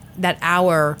that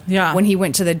hour when he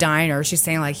went to the diner. She's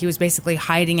saying, like, he was basically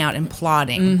hiding out and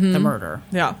plotting the murder.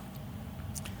 Yeah.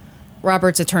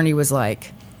 Robert's attorney was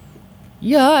like,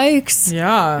 yikes.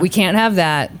 Yeah. We can't have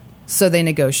that. So they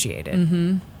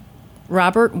negotiated.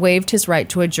 Robert waived his right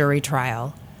to a jury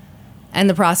trial. And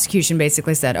the prosecution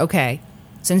basically said, okay,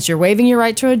 since you're waiving your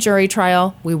right to a jury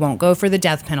trial, we won't go for the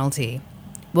death penalty.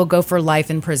 We'll go for life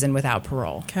in prison without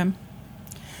parole. Okay.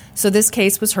 So this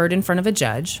case was heard in front of a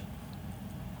judge.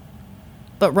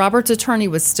 But Robert's attorney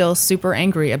was still super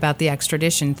angry about the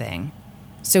extradition thing.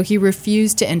 So he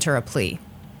refused to enter a plea.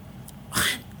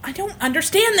 I don't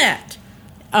understand that.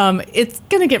 It's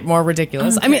going to get more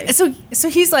ridiculous. Okay. I mean, so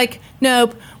he's like,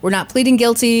 nope, we're not pleading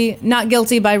guilty, not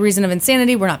guilty by reason of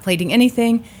insanity. We're not pleading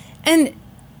anything. And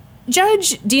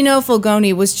Judge Dino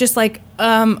Fulgoni was just like,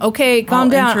 okay, calm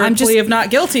down. I'm just plea of not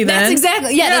guilty then. That's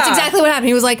exactly what happened.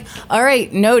 He was like, all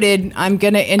right, noted. I'm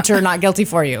going to enter not guilty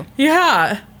for you.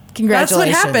 Yeah.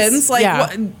 Congratulations. That's what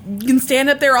happens. Like, you can stand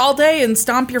up there all day and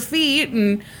stomp your feet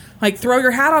and, like, throw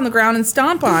your hat on the ground and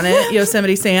stomp on it,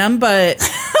 Yosemite Sam, but,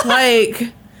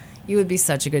 like... You would be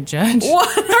such a good judge.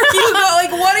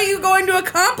 What are you going to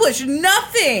accomplish?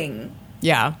 Nothing.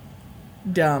 Yeah.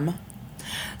 Dumb.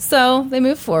 So they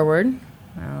move forward.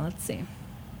 Let's see.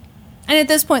 And at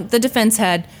this point, the defense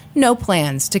had no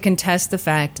plans to contest the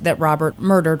fact that Robert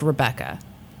murdered Rebecca.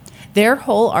 Their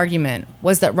whole argument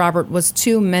was that Robert was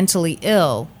too mentally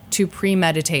ill to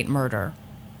premeditate murder.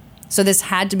 So this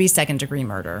had to be second-degree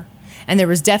murder. And there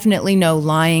was definitely no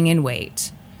lying in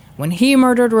wait. When he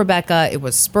murdered Rebecca, it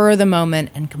was spur of the moment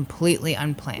and completely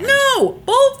unplanned. No!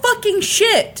 Bull fucking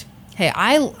shit! Hey,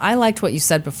 I liked what you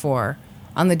said before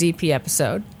on the DP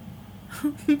episode.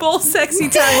 Bull sexy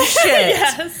time shit.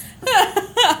 Yes.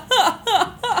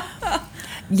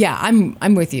 Yeah,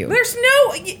 I'm with you. There's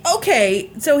no...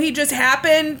 Okay, so he just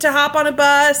happened to hop on a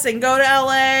bus and go to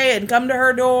LA and come to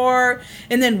her door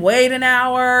and then wait an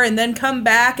hour and then come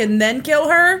back and then kill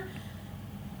her?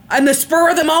 On the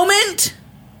spur of the moment?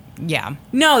 Yeah.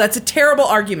 No, that's a terrible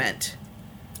argument.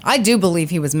 I do believe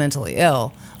he was mentally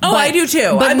ill. Oh, I do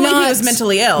too. I believe he was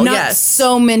mentally ill, Not yes.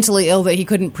 so mentally ill that he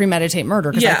couldn't premeditate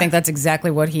murder, because I Yeah. think that's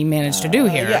exactly what he managed to do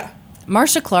here. yeah.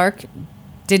 Marcia Clark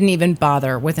didn't even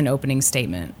bother with an opening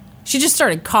statement. She just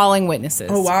started calling witnesses.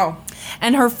 Oh, wow.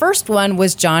 And her first one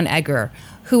was John Egger,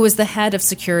 who was the head of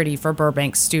security for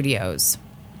Burbank Studios.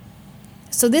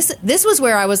 So this was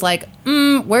where I was like,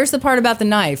 where's the part about the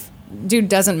knife? Dude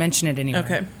doesn't mention it anymore.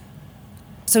 Okay.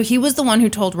 So he was the one who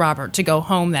told Robert to go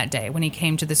home that day when he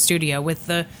came to the studio with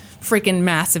the freaking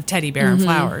massive teddy bear and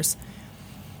flowers.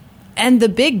 And the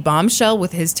big bombshell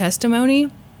with his testimony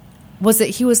was that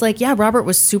he was like, yeah, Robert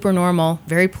was super normal,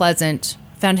 very pleasant,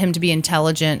 found him to be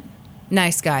intelligent,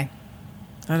 nice guy.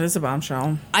 That is a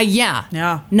bombshell. Yeah.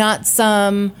 Yeah. Not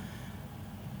some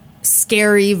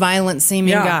scary,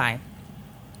 violent-seeming Yeah. guy.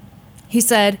 He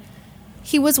said,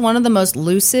 he was one of the most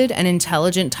lucid and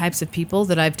intelligent types of people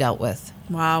that I've dealt with.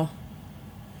 Wow.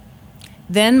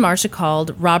 Then Marcia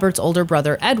called Robert's older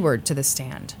brother, Edward, to the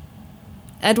stand.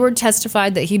 Edward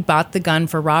testified that he'd bought the gun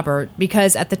for Robert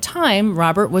because at the time,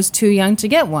 Robert was too young to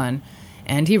get one,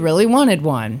 and he really wanted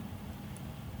one.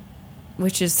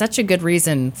 Which is such a good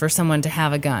reason for someone to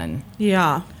have a gun.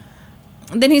 Yeah.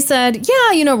 Then he said,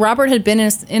 yeah, Robert had been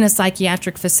in a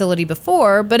psychiatric facility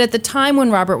before, but at the time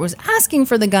when Robert was asking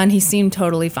for the gun, he seemed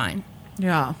totally fine.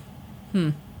 Yeah.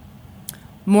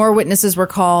 More witnesses were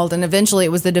called, and eventually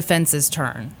it was the defense's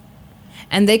turn.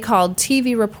 And they called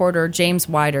TV reporter James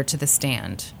Wider to the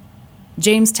stand.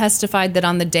 James testified that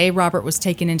on the day Robert was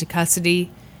taken into custody,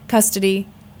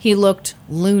 he looked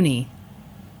loony.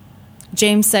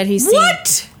 James said he seemed...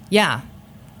 What? Yeah.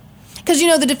 Because,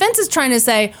 the defense is trying to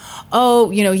say,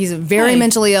 he's very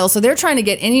mentally ill. So they're trying to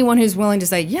get anyone who's willing to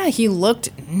say, yeah, he looked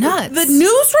nuts. The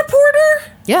news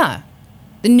reporter? Yeah.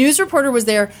 The news reporter was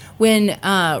there when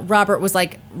Robert was,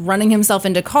 running himself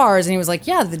into cars. And he was like,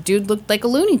 yeah, the dude looked like a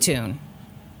Looney Tune.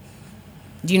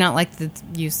 Do you not like the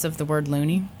use of the word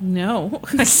loony? No,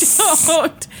 I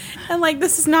don't. And,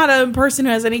 this is not a person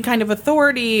who has any kind of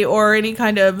authority or any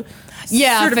kind of...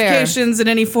 certifications in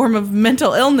any form of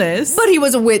mental illness. But he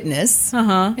was a witness.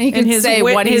 Uh-huh. And he could say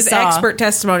what he his saw. expert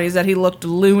testimony is that he looked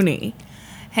loony.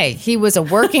 Hey, he was a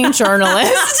working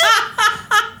journalist.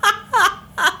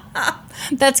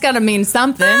 That's got to mean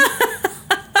something.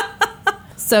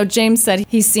 So James said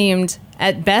he seemed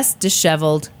at best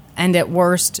disheveled and at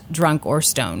worst drunk or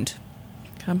stoned.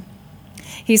 Okay.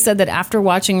 He said that after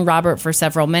watching Robert for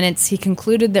several minutes, he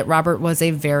concluded that Robert was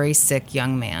a very sick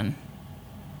young man.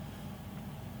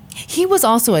 He was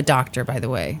also a doctor, by the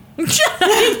way. He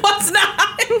was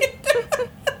not.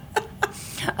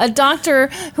 A doctor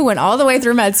who went all the way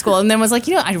through med school and then was like,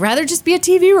 I'd rather just be a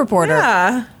TV reporter.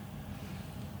 Yeah.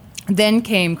 Then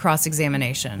came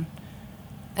cross-examination.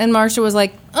 And Marcia was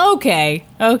like, okay.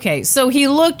 So he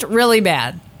looked really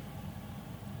bad.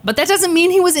 But that doesn't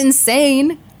mean he was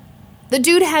insane. The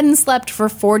dude hadn't slept for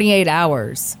 48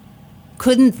 hours.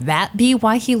 Couldn't that be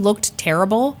why he looked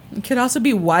terrible? It could also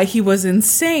be why he was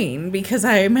insane, because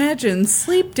I imagine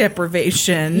sleep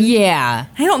deprivation. Yeah.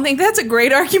 I don't think that's a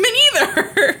great argument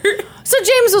either. So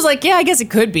James was like, yeah, I guess it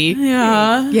could be.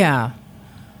 Yeah. Yeah.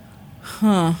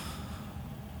 Huh.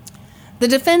 The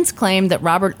defense claimed that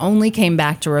Robert only came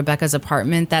back to Rebecca's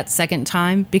apartment that second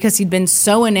time because he'd been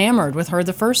so enamored with her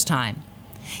the first time.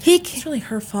 It's really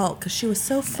her fault, because she was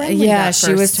so friendly Yeah, that she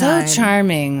first was time. so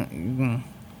charming.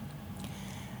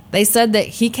 They said that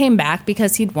he came back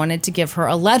because he'd wanted to give her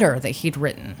a letter that he'd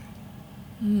written.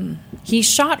 He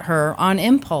shot her on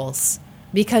impulse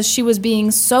because she was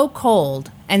being so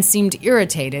cold and seemed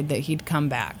irritated that he'd come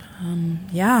back.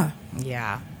 Yeah.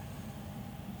 Yeah.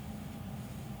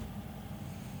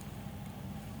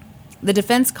 The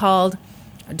defense called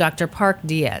Dr. Park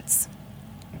Dietz,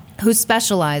 who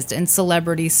specialized in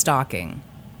celebrity stalking.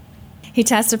 He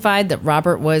testified that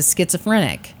Robert was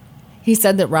schizophrenic. He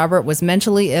said that Robert was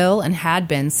mentally ill and had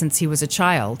been since he was a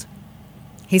child.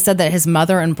 He said that his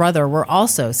mother and brother were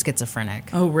also schizophrenic.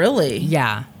 Oh, really?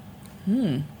 Yeah.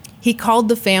 He called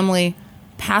the family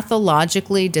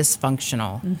pathologically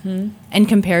dysfunctional and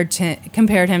compared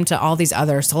him to all these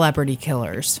other celebrity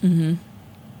killers. You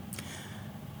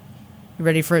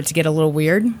ready for it to get a little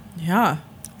weird? Yeah.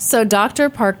 So Dr.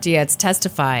 Park Dietz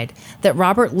testified that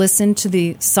Robert listened to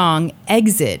the song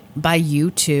Exit by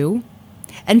U2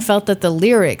 and felt that the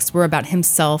lyrics were about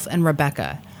himself and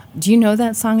Rebecca. Do you know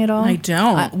that song at all? I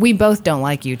don't. We both don't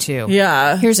like U2.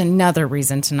 Yeah. Here's another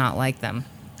reason to not like them.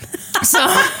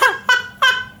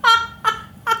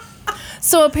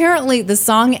 So apparently the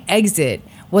song Exit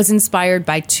was inspired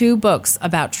by 2 books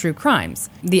about true crimes.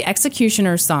 The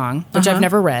Executioner's Song, which I've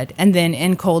never read, and then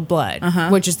In Cold Blood,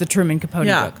 which is the Truman Capote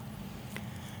book.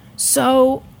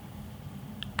 So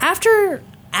after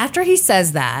he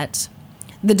says that,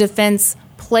 the defense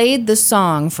played the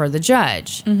song for the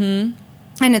judge.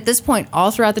 And at this point, all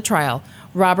throughout the trial,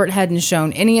 Robert hadn't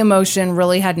shown any emotion,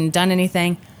 really hadn't done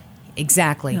anything.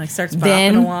 Exactly. He like starts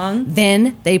bopping along.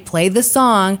 Then they play the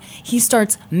song. He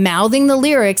starts mouthing the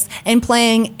lyrics and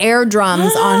playing air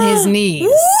drums on his knees.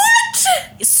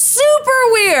 What?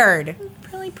 Super weird.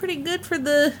 Probably pretty good for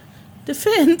the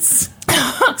defense.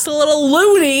 Looks a little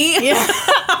loony. Yeah.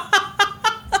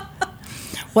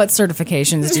 What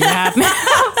certifications do you have?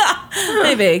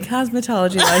 Maybe a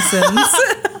cosmetology license.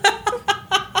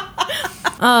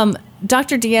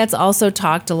 Dr. Dietz also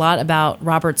talked a lot about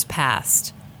Robert's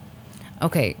past.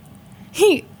 Okay,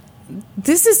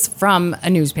 this is from a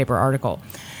newspaper article.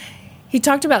 He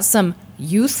talked about some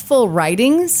youthful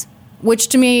writings, which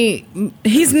to me...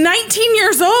 He's 19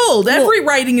 years old. Every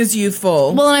writing is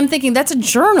youthful. Well, and I'm thinking, that's a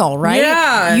journal, right?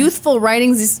 Yeah. Youthful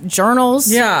writings is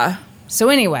journals. Yeah. So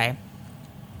anyway,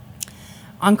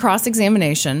 on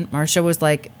cross-examination, Marcia was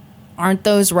like, aren't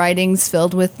those writings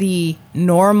filled with the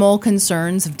normal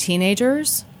concerns of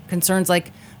teenagers? Concerns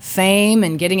like fame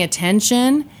and getting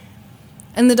attention?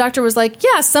 And the doctor was like,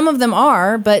 yeah, some of them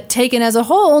are, but taken as a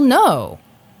whole, no.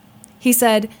 He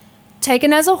said,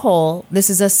 taken as a whole, this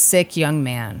is a sick young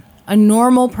man. A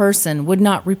normal person would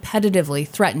not repetitively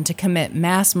threaten to commit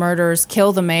mass murders,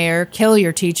 kill the mayor, kill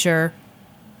your teacher.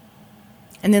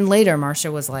 And then later, Marcia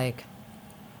was like,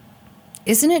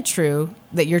 isn't it true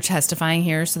that you're testifying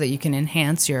here so that you can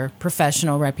enhance your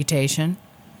professional reputation?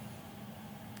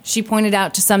 She pointed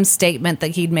out to some statement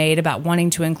that he'd made about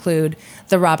wanting to include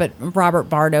the Robert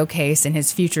Bardo case in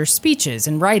his future speeches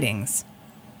and writings.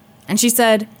 And she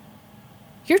said,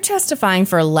 you're testifying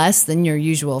for less than your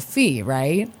usual fee,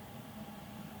 right?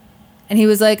 And he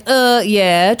was like,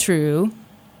 yeah, true.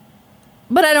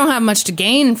 But I don't have much to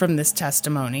gain from this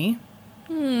testimony.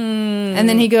 And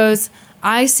then he goes,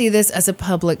 I see this as a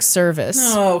public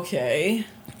service. Okay.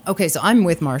 Okay, so I'm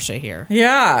with Marcia here.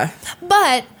 Yeah.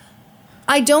 But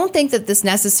I don't think that this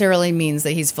necessarily means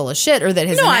that he's full of shit or that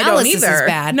his analysis is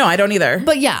bad. No, I don't either.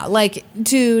 But yeah, like,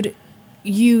 dude,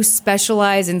 you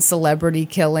specialize in celebrity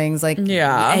killings, like,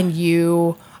 yeah, and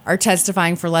you are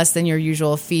testifying for less than your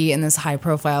usual fee in this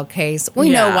high-profile case.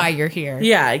 We know why you're here.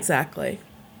 Yeah, exactly.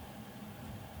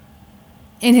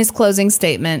 In his closing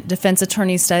statement, defense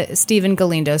attorney Stephen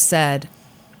Galindo said,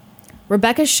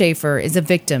 Rebecca Schaefer is a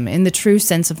victim in the true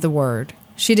sense of the word.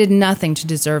 She did nothing to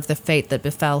deserve the fate that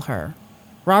befell her.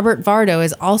 Robert Vardo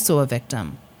is also a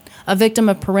victim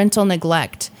of parental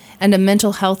neglect and a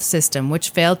mental health system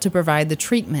which failed to provide the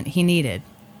treatment he needed.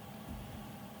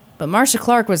 But Marcia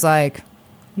Clark was like,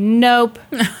 nope.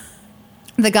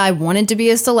 The guy wanted to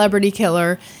be a celebrity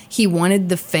killer. He wanted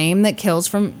the fame that comes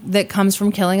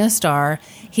from killing a star.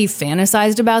 He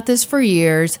fantasized about this for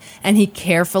years, and he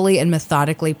carefully and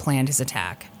methodically planned his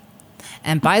attack.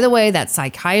 And by the way, that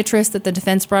psychiatrist that the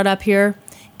defense brought up here,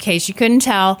 in case you couldn't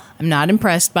tell, I'm not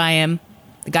impressed by him.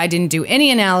 The guy didn't do any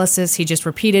analysis. He just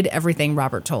repeated everything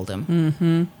Robert told him.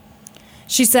 Mm-hmm.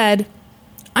 She said,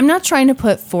 I'm not trying to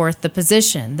put forth the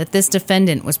position that this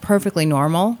defendant was perfectly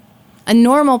normal. A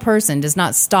normal person does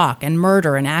not stalk and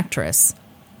murder an actress.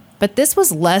 But this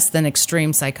was less than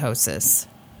extreme psychosis.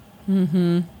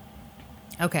 Mm-hmm.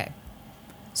 Okay.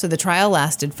 So the trial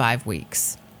lasted 5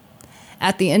 weeks.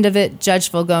 At the end of it,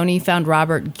 Judge Fulgoni found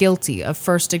Robert guilty of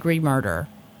first-degree murder.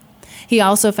 He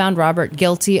also found Robert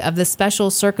guilty of the special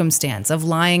circumstance of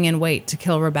lying in wait to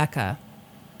kill Rebecca.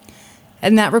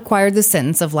 And that required the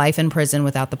sentence of life in prison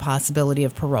without the possibility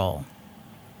of parole.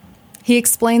 He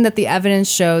explained that the evidence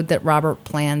showed that Robert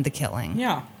planned the killing.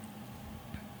 Yeah.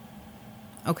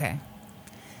 Okay.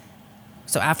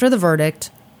 So after the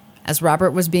verdict, as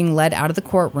Robert was being led out of the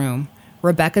courtroom,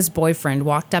 Rebecca's boyfriend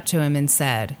walked up to him and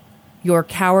said, Your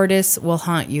cowardice will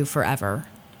haunt you forever.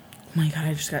 Oh my God,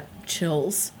 I just got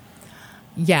chills.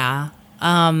 Yeah.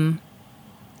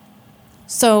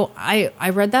 So I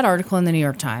read that article in the New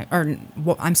York Times,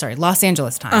 Los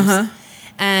Angeles Times.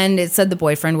 And it said the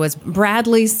boyfriend was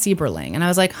Bradley Sieberling. And I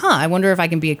was like, I wonder if I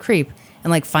can be a creep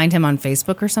and like find him on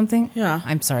Facebook or something. Yeah.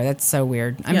 I'm sorry, that's so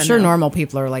weird. I'm sure normal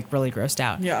people are like really grossed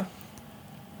out. Yeah.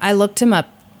 I looked him up.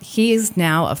 He is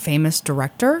now a famous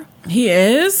director. He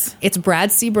is? It's Brad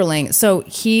Sieberling. So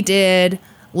he did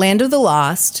Land of the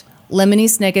Lost, Lemony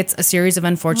Snicket's A Series of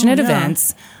Unfortunate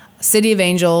Events, City of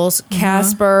Angels,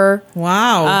 Casper.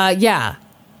 Wow. Yeah.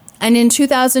 And in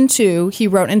 2002, he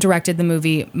wrote and directed the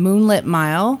movie Moonlit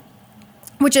Mile,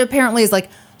 which apparently is like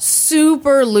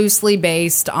super loosely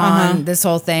based on this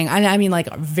whole thing. I mean,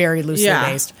 like very loosely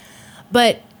based.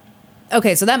 But,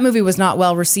 okay, so that movie was not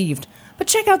well received. But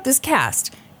check out this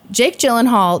cast. Jake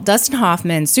Gyllenhaal, Dustin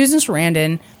Hoffman, Susan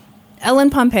Sarandon,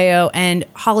 Ellen Pompeo, and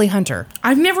Holly Hunter.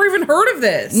 I've never even heard of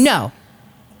this. No.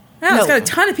 Yeah, it's got a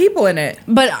ton of people in it.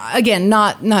 But again,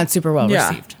 not super well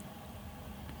received.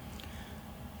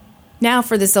 Now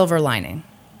for the silver lining.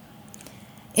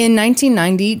 In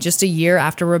 1990, just a year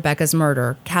after Rebecca's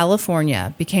murder,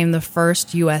 California became the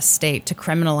first U.S. state to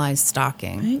criminalize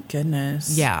stalking. Thank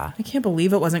goodness. Yeah. I can't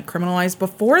believe it wasn't criminalized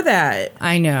before that.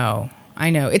 I know.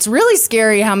 It's really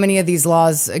scary how many of these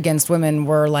laws against women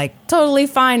were like totally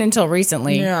fine until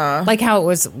recently. Yeah. Like how it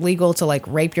was legal to like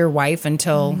rape your wife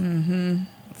until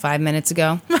 5 minutes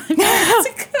ago.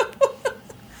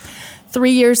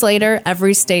 3 years later,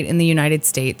 every state in the United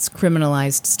States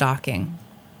criminalized stalking.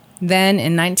 Then,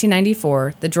 in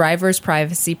 1994, the Driver's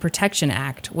Privacy Protection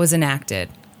Act was enacted.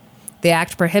 The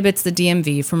act prohibits the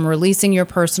DMV from releasing your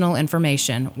personal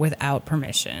information without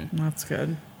permission. That's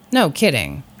good. No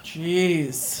kidding.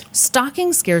 Jeez.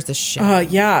 Stalking scares the shit.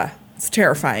 Yeah. It's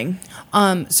terrifying.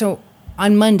 So,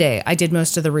 on Monday, I did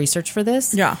most of the research for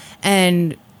this. Yeah.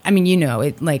 And, I mean,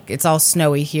 it's all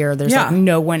snowy here. There's like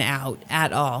no one out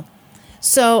at all.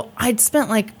 So I'd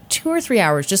spent like 2 or 3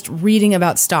 hours just reading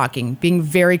about stalking, being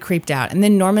very creeped out. And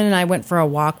then Norman and I went for a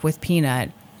walk with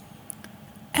Peanut.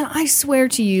 And I swear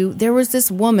to you, there was this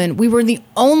woman. We were the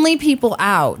only people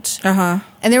out. And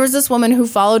there was this woman who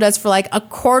followed us for like a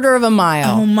quarter of a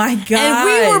mile. Oh my God. And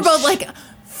we were both like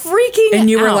freaking out. And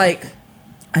you were like,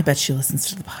 I bet she listens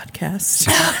to the podcast.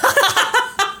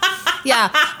 Yeah,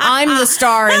 I'm the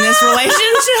star in this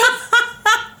relationship.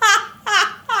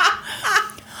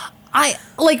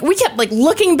 We kept like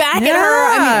looking back at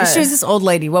her. I mean, she was this old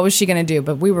lady. What was she going to do?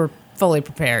 But we were fully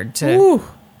prepared to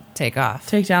take off.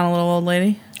 Take down a little old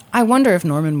lady. I wonder if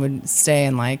Norman would stay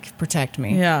and like protect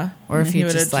me. Yeah. Or if he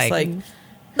would just like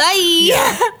bye.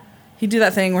 Yeah. He'd do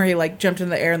that thing where he like jumped in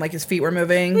the air and like his feet were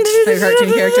moving. Like a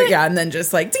cartoon character. Yeah. And then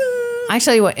just like ding. I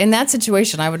tell you what, in that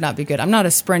situation, I would not be good. I'm not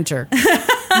a sprinter.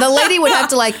 The lady would have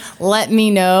to like let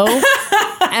me know.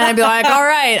 And I'd be like, all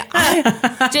right,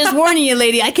 just warning you,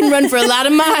 lady, I can run for a lot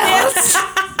of miles.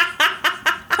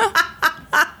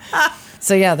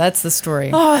 So, yeah, that's the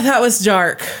story. Oh, that was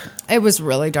dark. It was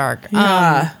really dark.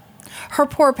 Yeah. Her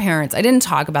poor parents, I didn't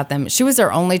talk about them. She was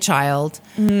their only child.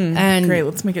 And Great,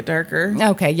 let's make it darker.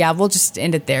 Okay, yeah, we'll just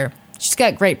end it there. She's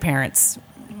got great parents.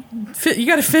 You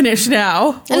got to finish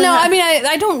now. No, I mean,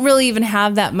 I don't really even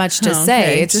have that much to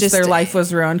say. It's just their life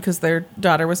was ruined because their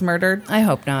daughter was murdered. I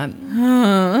hope not.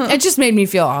 It just made me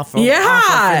feel awful. Yeah.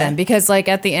 Awful for them because, like,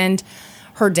 at the end,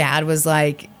 her dad was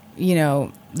like,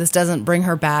 this doesn't bring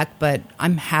her back, but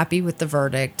I'm happy with the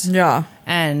verdict. Yeah.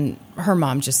 And her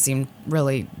mom just seemed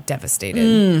really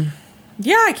devastated.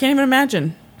 Yeah, I can't even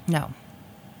imagine. No.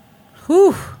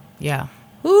 Whew. Yeah.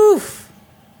 Oof.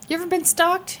 You ever been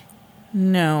stalked?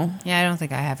 No. Yeah, I don't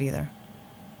think I have either.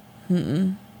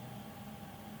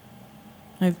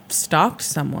 I've stalked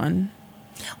someone.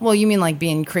 Well, you mean like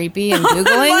being creepy and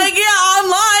Googling? Like, yeah,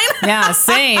 online. Yeah,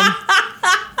 same.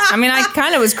 I mean, I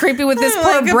kind of was creepy with this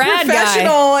poor like Brad a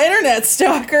professional internet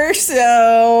stalker,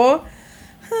 so...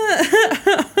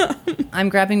 I'm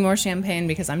grabbing more champagne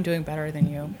because I'm doing better than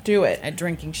you. Do it. At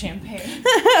drinking champagne.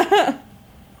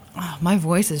 Oh, my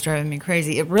voice is driving me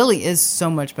crazy. It really is so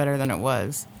much better than it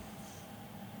was.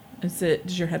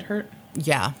 Does your head hurt?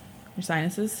 Yeah. Your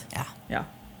sinuses? Yeah. Yeah.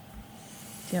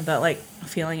 Do you have that, like,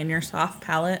 feeling in your soft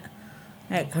palate?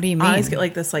 What do you mean? I always get,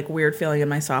 like, this, like, weird feeling in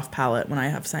my soft palate when I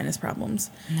have sinus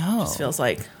problems. No. It just feels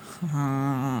like...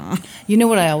 You know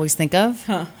what I always think of?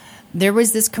 Huh. There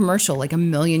was this commercial, like, a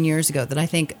million years ago that I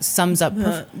think sums up...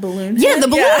 The balloon Yeah, head? the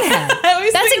balloon head.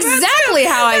 That's exactly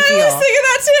how I feel. I was thinking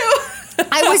that, too.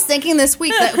 I was thinking this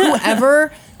week that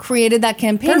whoever created that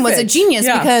campaign was a genius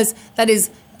because that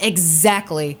is...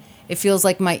 Exactly. It feels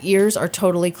like my ears are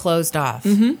totally closed off.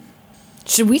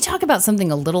 Should we talk about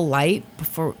something a little light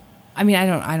before... I mean, I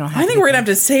don't have I think we're going to have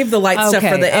to save the light stuff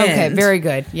for the end. Okay, very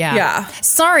good. Yeah. Yeah.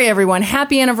 Sorry, everyone.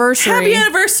 Happy anniversary. Happy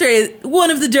anniversary. One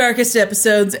of the darkest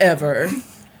episodes ever.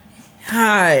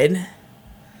 God.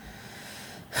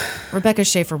 Rebecca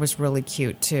Schaefer was really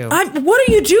cute, too. What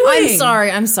are you doing?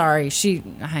 I'm sorry.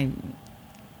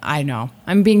 I know.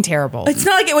 I'm being terrible. It's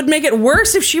not like it would make it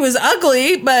worse if she was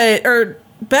ugly, or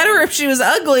better if she was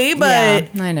ugly,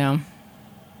 but... Yeah, I know.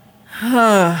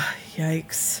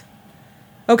 Yikes.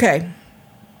 Okay.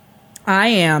 I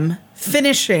am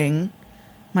finishing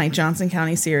my Johnson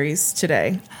County series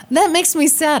today. That makes me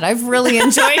sad. I've really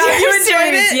enjoyed your You enjoyed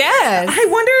series. it? Yes. I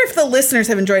wonder if the listeners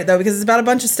have enjoyed it, though, because it's about a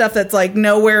bunch of stuff that's, like,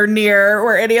 nowhere near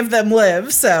where any of them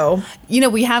live, so... You know,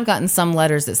 we have gotten some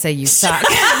letters that say you suck.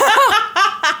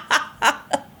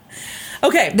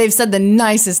 Okay. They've said the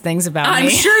nicest things about me. I'm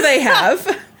sure they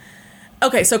have.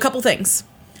 Okay, so a couple things.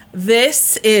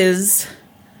 This is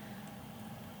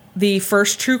the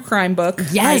first true crime book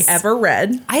Yes. I ever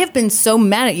read. I have been so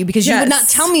mad at you because you would not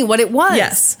tell me what it was.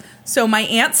 Yes. So my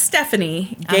Aunt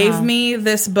Stephanie gave me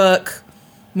this book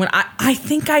when I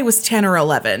think I was 10 or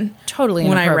 11. Totally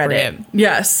when I read inappropriate. it.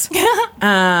 Yes.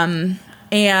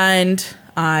 And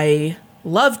I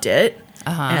loved it.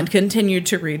 And continued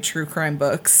to read true crime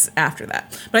books after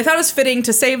that. But I thought it was fitting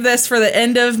to save this for the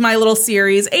end of my little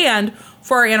series and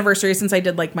for our anniversary, since I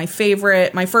did like my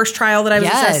first trial that I was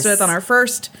obsessed with on our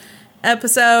first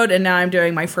episode, and now I'm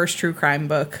doing my first true crime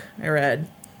book I read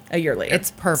a year later.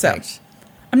 It's perfect. So,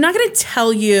 I'm not going to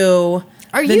tell you.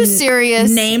 Are you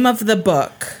serious? Name of the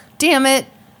book. Damn it.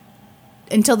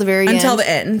 Until the very end? Until the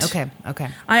end. Okay.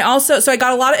 I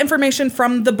got a lot of information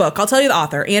from the book. I'll tell you the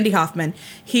author, Andy Hoffman.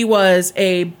 He was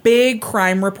a big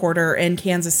crime reporter in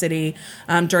Kansas City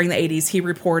during the 80s. He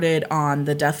reported on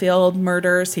the Duffield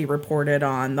murders. He reported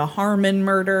on the Harmon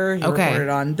murder. He reported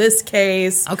on this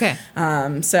case. Okay.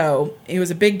 So it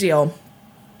was a big deal.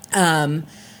 And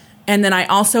then I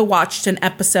also watched an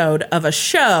episode of a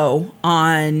show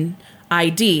on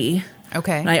ID.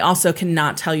 Okay. And I also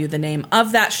cannot tell you the name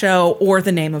of that show or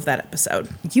the name of that episode.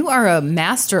 You are a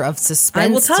master of suspense.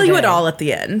 I will tell you it all at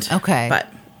the end. Okay. But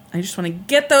I just want to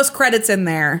get those credits in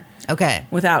there. Okay.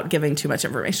 Without giving too much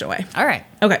information away. All right.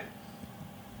 Okay.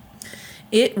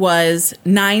 It was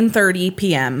 9:30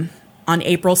 p.m. on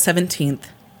April 17th,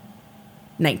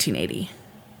 1980.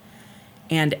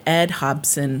 And Ed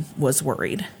Hobson was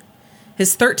worried.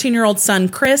 His 13-year-old son,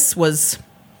 Chris, was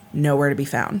nowhere to be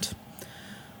found.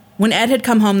 When Ed had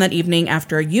come home that evening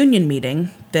after a union meeting,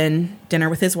 then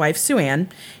dinner with his wife, Sue Ann,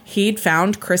 he'd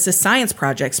found Chris's science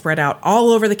project spread out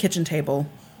all over the kitchen table,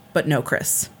 but no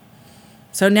Chris.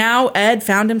 So now Ed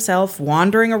found himself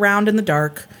wandering around in the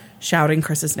dark, shouting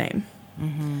Chris's name.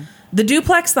 Mm-hmm. The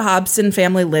duplex the Hobson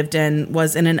family lived in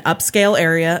was in an upscale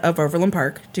area of Overland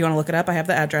Park. Do you want to look it up? I have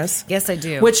the address. Yes, I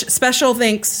do. Which special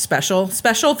thanks.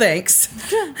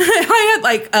 I had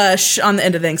like a on the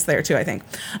end of thanks there too, I think.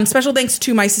 Special thanks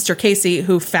to my sister Casey,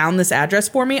 who found this address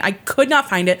for me. I could not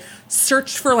find it.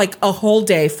 Searched for like a whole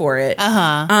day for it.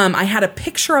 I had a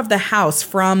picture of the house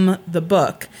from the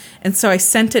book. And so I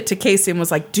sent it to Casey and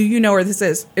was like, do you know where this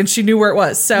is? And she knew where it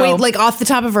was. So wait, like off the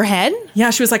top of her head?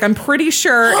 Yeah, she was like, I'm pretty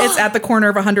sure it's at the corner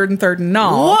of 103rd and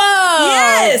Knoll. Whoa!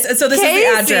 Yes! And so this Casey.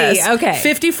 is the address. Okay.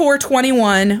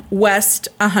 5421 West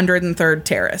 103rd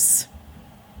Terrace.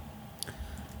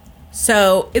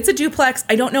 So it's a duplex.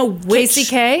 I don't know which...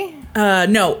 KCK?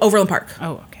 No, Overland Park.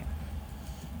 Oh, okay.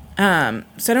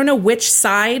 So I don't know which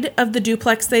side of the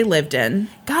duplex they lived in.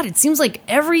 God, it seems like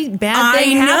every bad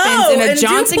thing happens in a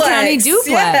Johnson County duplex.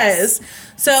 Yes.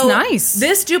 So nice.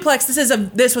 This duplex,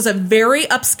 this was a very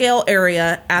upscale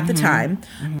area at the time.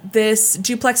 Mm-hmm. This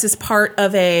duplex is part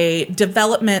of a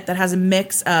development that has a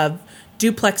mix of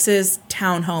duplexes,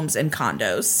 townhomes, and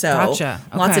condos. So gotcha.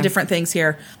 Okay. Lots of different things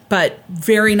here, but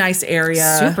very nice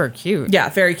area. Super cute. Yeah,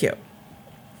 very cute.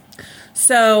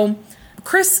 So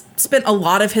Chris spent a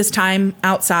lot of his time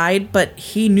outside, but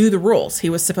he knew the rules. He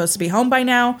was supposed to be home by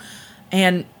now,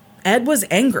 and Ed was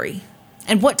angry.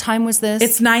 And what time was this?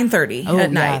 It's 9:30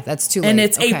 at night. Yeah, that's too late. And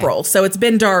it's April, so it's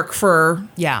been dark for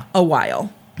a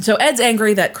while. So Ed's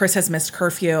angry that Chris has missed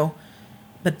curfew,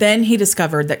 but then he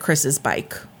discovered that Chris's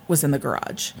bike was in the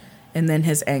garage, and then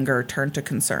his anger turned to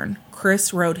concern.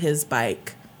 Chris rode his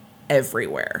bike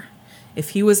everywhere. If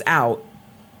he was out,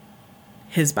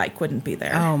 his bike wouldn't be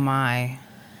there. Oh, my.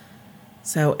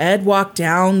 So Ed walked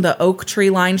down the oak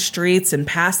tree-lined streets and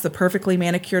past the perfectly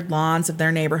manicured lawns of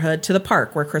their neighborhood to the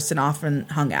park where Kristen often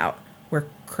hung out.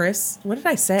 What did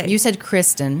I say? You said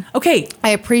Kristen. Okay. I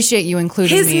appreciate you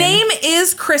including His me. name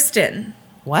is Kristen.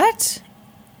 What?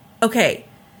 Okay.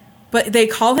 But they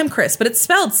call him Chris, but it's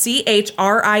spelled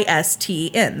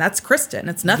Christn. That's Kristen.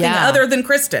 It's nothing Yeah. other than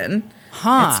Kristen.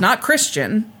 Huh. It's not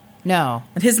Christian. No.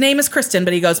 And his name is Kristen,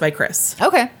 but he goes by Chris.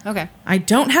 Okay. Okay. I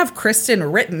don't have Kristen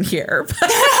written here.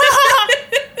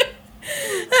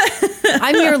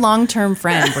 I'm your long-term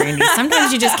friend, Brandy.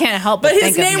 Sometimes you just can't help but But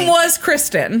his think of name me. was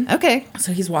Kristen. Okay.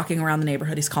 So he's walking around the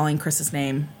neighborhood. He's calling Chris's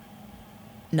name.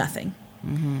 Nothing.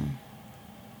 Mm-hmm.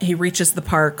 He reaches the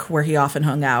park where he often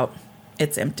hung out.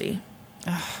 It's empty.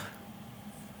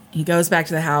 He goes back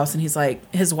to the house and he's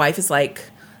like, his wife is like,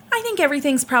 I think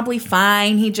everything's probably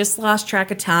fine. He just lost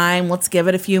track of time. Let's give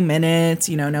it a few minutes.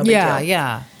 You know, no big Yeah. deal.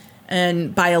 Yeah.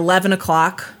 And by 11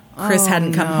 o'clock, Chris Oh,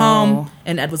 hadn't come no. home.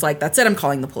 And Ed was like, that's it. I'm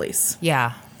calling the police.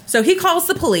 Yeah. So he calls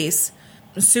the police.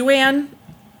 Sue Ann,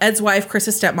 Ed's wife,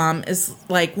 Chris's stepmom, is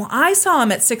like, well, I saw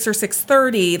him at 6 or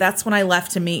 6:30. That's when I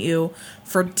left to meet you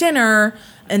for dinner.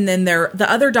 And then the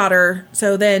other daughter.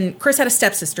 So then Chris had a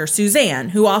stepsister, Suzanne,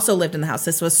 who also lived in the house.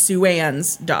 This was Sue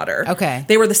Ann's daughter. Okay.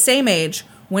 They were the same age,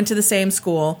 went to the same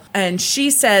school. And she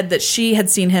said that she had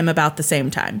seen him about the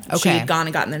same time. She Okay. had gone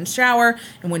and gotten in the shower.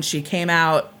 And when she came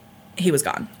out, he was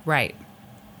gone. Right.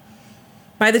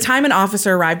 By the time an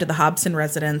officer arrived at the Hobson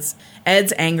residence,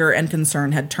 Ed's anger and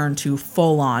concern had turned to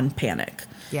full-on panic.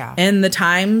 Yeah. In the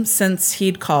time since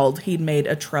he'd called, he'd made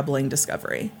a troubling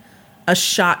discovery. A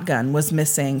shotgun was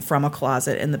missing from a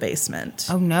closet in the basement.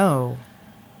 Oh no.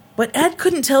 But Ed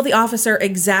couldn't tell the officer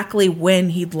exactly when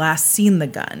he'd last seen the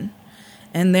gun.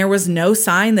 And there was no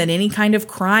sign that any kind of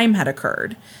crime had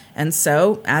occurred. And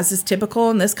so, as is typical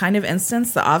in this kind of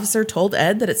instance, the officer told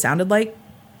Ed that it sounded like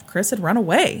Chris had run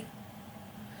away.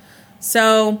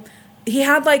 So he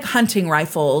had like hunting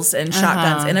rifles and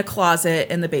shotguns in a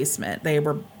closet in the basement.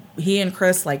 He and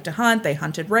Chris liked to hunt. They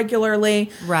hunted regularly.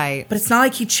 Right. But it's not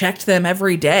like he checked them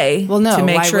every day Well, no, to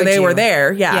make why sure would they you? were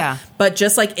there. Yeah. Yeah. But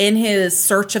just like in his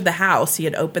search of the house, he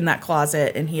had opened that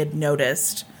closet and he had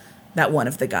noticed that one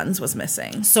of the guns was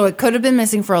missing. So it could have been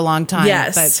missing for a long time.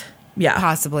 Yes. But Yeah.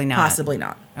 possibly not. Possibly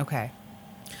not. Okay.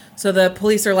 So the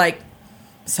police are like,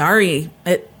 sorry,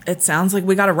 it sounds like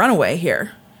we got a runaway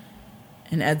here.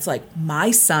 And Ed's like,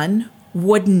 my son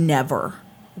would never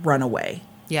run away.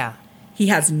 Yeah. He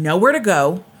has nowhere to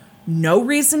go, no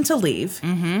reason to leave.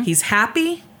 Mm-hmm. He's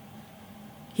happy.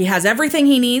 He has everything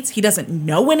he needs. He doesn't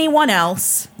know anyone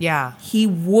else. Yeah. He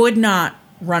would not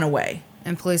run away.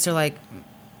 And police are like,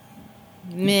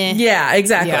 meh. Yeah,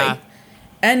 exactly. Yeah.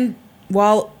 And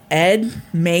while Ed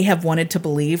may have wanted to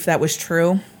believe that was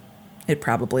true, it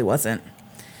probably wasn't.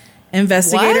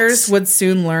 Investigators What? would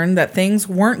soon learn that things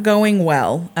weren't going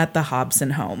well at the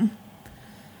Hobson home.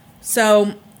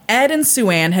 So Ed and Sue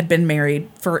Ann had been married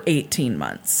for 18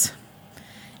 months.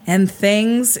 And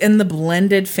things in the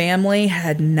blended family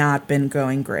had not been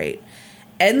going great.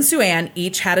 Ed and Sue Ann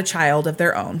each had a child of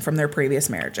their own from their previous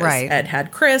marriages. Right. Ed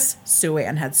had Chris, Sue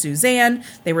Ann had Suzanne.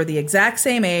 They were the exact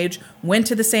same age, went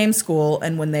to the same school,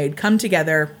 and when they'd come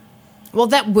together, Well,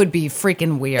 that would be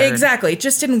freaking weird. exactly, it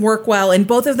just didn't work well, and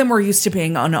both of them were used to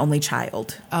being an only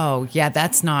child. Oh, yeah,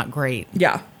 that's not great.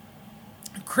 Yeah.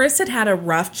 Chris had a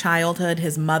rough childhood.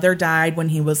 His mother died when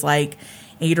he was like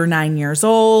 8 or 9 years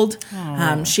old.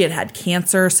 She had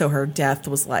cancer, so her death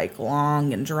was like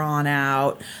long and drawn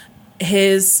out.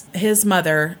 His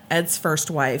mother, Ed's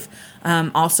first wife,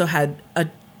 also had a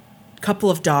couple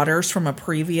of daughters from a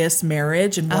previous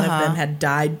marriage, and one of them had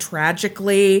died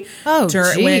tragically Oh,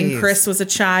 when geez. Chris was a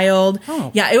child.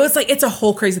 Oh. Yeah, it was like, it's a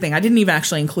whole crazy thing. I didn't even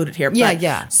actually include it here. But,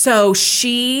 Yeah. So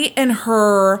she and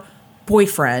her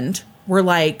boyfriend were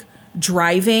like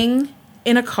driving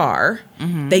in a car.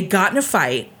 Mm-hmm. They got in a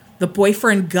fight. The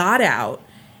boyfriend got out.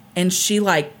 And she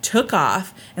like took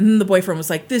off, and then the boyfriend was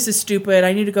like, "This is stupid.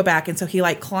 I need to go back." And so he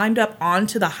like climbed up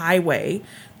onto the highway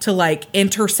to like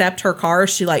intercept her car.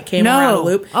 She like came No. around a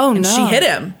loop, Oh, and no. she hit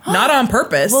him, not on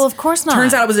purpose. Well, of course not.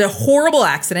 Turns out it was a horrible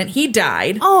accident. He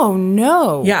died. Oh,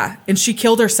 no. Yeah, and she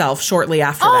killed herself shortly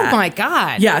after Oh, that. my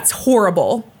God. Yeah, it's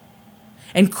horrible.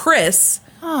 And Chris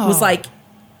was like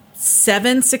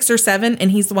 6 or 7,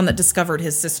 and he's the one that discovered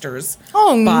his sister's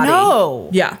Oh, body. no.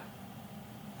 Yeah,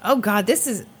 Oh, God, this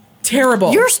is...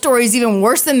 terrible. Your story's even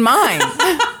worse than mine.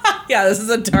 Yeah, this is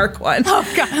a dark one. Oh,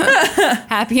 God.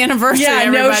 Happy anniversary, Yeah,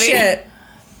 everybody. no shit.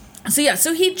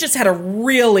 So he just had a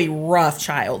really rough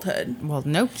childhood. Well,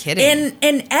 no kidding.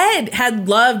 And Ed had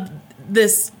loved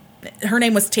this. Her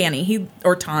name was Tani,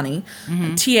 Tani,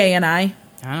 Tani. I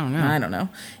don't know. I don't know.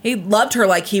 He loved her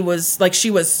like she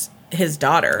was his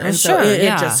daughter. And so sure, it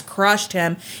yeah. just crushed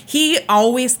him. He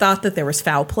always thought that there was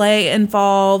foul play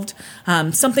involved.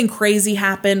 Something crazy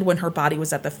happened when her body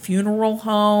was at the funeral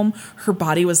home. Her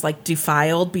body was like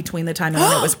defiled between the time and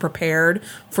when it was prepared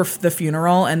for the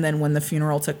funeral and then when the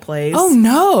funeral took place. Oh,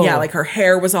 no. Yeah, like her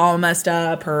hair was all messed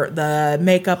up. The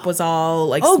makeup was all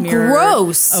like smeared.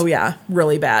 Gross. Oh yeah,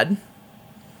 really bad.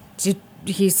 Did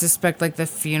he suspect like the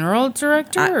funeral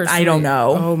director? Or I don't somebody?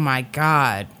 know. Oh my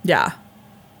God. Yeah.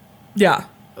 Yeah.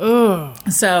 Ugh.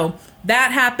 So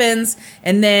that happens.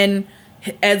 And then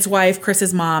Ed's wife,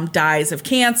 Chris's mom, dies of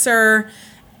cancer.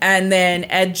 And then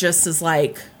Ed just is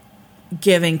like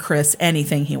giving Chris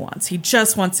anything he wants. He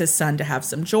just wants his son to have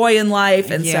some joy in life.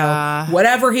 And Yeah. so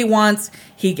whatever he wants,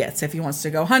 he gets. If he wants to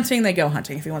go hunting, they go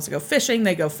hunting. If he wants to go fishing,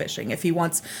 they go fishing. If he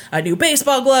wants a new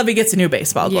baseball glove, he gets a new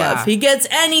baseball glove. Yeah. He gets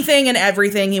anything and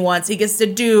everything he wants. He gets to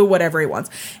do whatever he wants.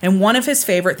 And one of his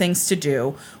favorite things to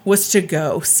do was to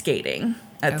go skating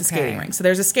at the skating rink. So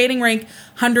there's a skating rink,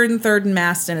 103rd and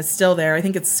Maston. It's still there. I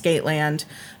think it's Skateland.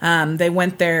 They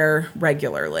went there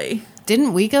regularly.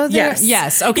 Didn't we go there?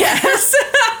 Yes. Okay. Yes.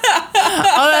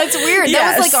 Oh, that's weird.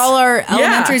 That was like all our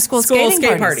elementary school skating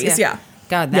skate parties. Yeah.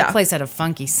 God, that Yeah. place had a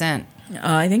funky scent.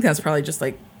 I think that's probably just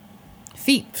like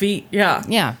Feet. Yeah.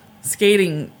 Yeah.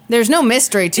 Skating. There's no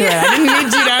mystery to it. I didn't need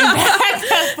you to unpack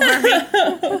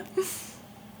that for me.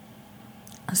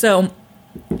 So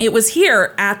it was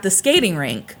here at the skating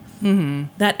rink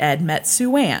that Ed met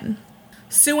Sue Ann.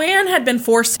 Sue Ann had been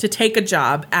forced to take a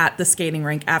job at the skating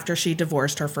rink after she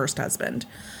divorced her first husband.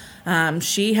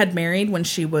 She had married when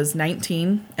she was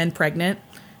 19 and pregnant.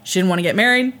 She didn't want to get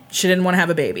married. She didn't want to have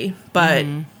a baby, but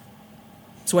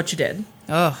it's what you did.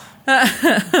 Ugh.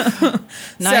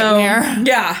 Nightmare. So,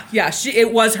 yeah.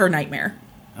 It was her nightmare.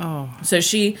 Oh. So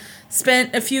she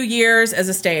spent a few years as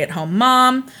a stay-at-home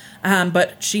mom,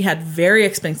 but she had very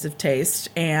expensive taste,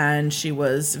 and she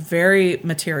was very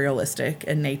materialistic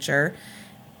in nature.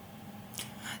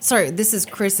 Sorry, this is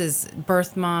Chris's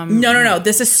birth mom. No.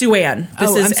 This is Sue Ann. This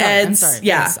is I'm sorry, Ed's. I'm sorry.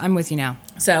 Yeah. Yes, I'm with you now.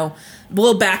 So a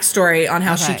little backstory on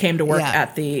how she Okay, came to work yeah.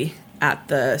 at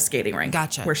the skating rink.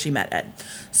 Gotcha. Where she met Ed.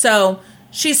 So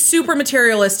she's super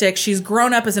materialistic. She's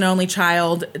grown up as an only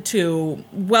child to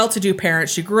well-to-do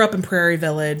parents. She grew up in Prairie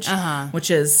Village, which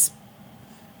is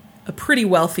a pretty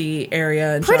wealthy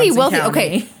area in Pretty Johnson wealthy.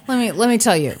 County. Okay, let me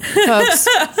tell you, folks.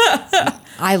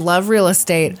 I love real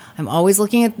estate. I'm always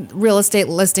looking at real estate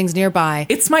listings nearby.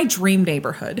 It's my dream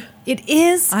neighborhood. It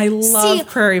is. I love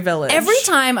Prairie Village. Every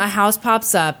time a house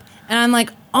pops up, and I'm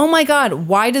like, oh my God,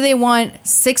 why do they want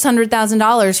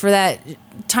 $600,000 for that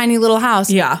tiny little house?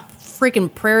 Yeah.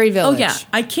 Freaking Prairie Village. Oh, yeah.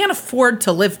 I can't afford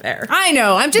to live there. I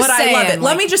know. I'm just but saying. I love it.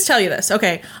 Let like- me just tell you this.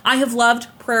 Okay. I have loved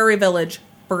Prairie Village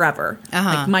forever.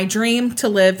 Like my dream to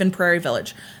live in Prairie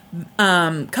Village.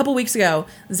 A couple weeks ago,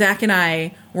 Zach and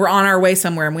I were on our way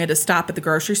somewhere, and we had to stop at the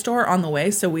grocery store on the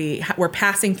way. So we were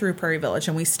passing through Prairie Village,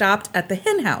 and we stopped at the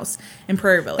Hen House in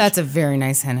Prairie Village. That's a very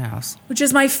nice hen house. which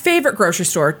is my favorite grocery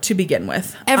store to begin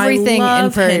with. Everything I in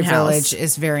love Prairie Hen House. Village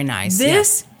is very nice.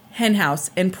 This Hen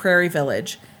House in Prairie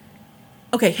Village.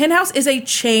 Okay, Hen House is a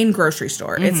chain grocery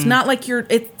store. It's not like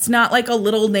it's not like a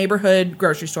little neighborhood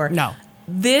grocery store. No.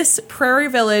 This Prairie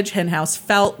Village Hen House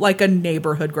felt like a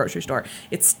neighborhood grocery store.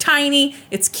 It's tiny,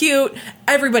 it's cute,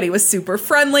 everybody was super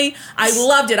friendly. I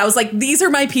loved it. I was like, these are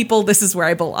my people, this is where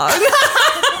I belong.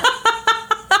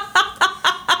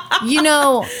 You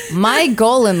know, my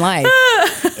goal in life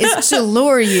is to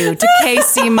lure you to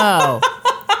KC Mo.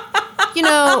 You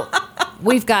know,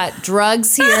 we've got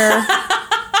drugs here.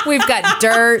 We've got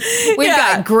dirt. We've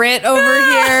got grit over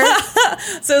here.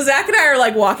 So Zach and I are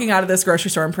like walking out of this grocery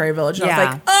store in Prairie Village, and I was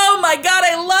Yeah. like, oh my God,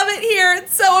 I love it here.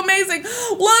 It's so amazing.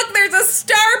 Look, there's a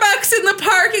Starbucks in the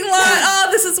parking lot. Oh,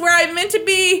 this is where I'm meant to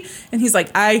be. And he's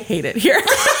like, I hate it here.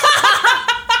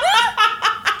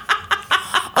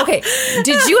 Okay,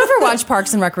 did you ever watch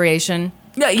Parks and Recreation?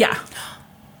 Yeah.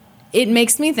 It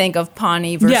makes me think of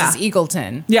Pawnee versus Yeah.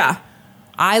 Eagleton. Yeah.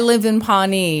 I live in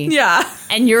Pawnee. Yeah.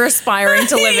 And you're aspiring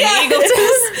to live Yes. in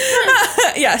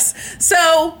Eagleton. Yes.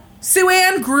 So Sue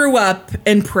Ann grew up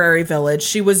in Prairie Village.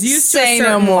 She was used Say to a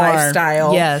no certain more.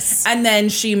 lifestyle. Yes. And then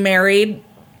she married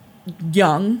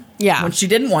young, Yeah. when she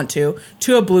didn't want to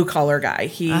a blue collar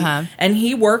guy. And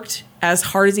he worked as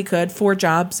hard as he could, 4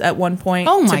 jobs at one point.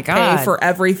 Oh, my to God. pay for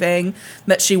everything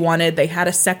that she wanted. They had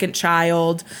a second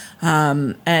child,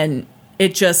 and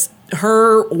it just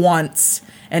her wants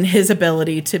and his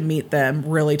ability to meet them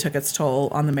really took its toll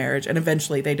on the marriage, and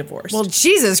eventually they divorced. Well,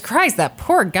 Jesus Christ, that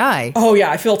poor guy. Oh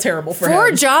yeah, I feel terrible for 4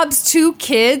 him. jobs, 2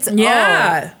 kids.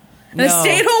 Yeah, and a no.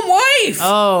 stay-at-home wife.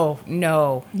 哦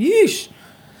no. Yeesh.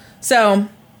 So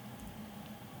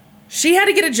She had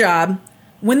to get a job.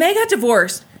 When they got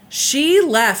divorced, she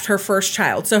left her first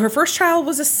child. So her first child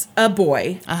was a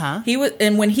boy. Uh-huh.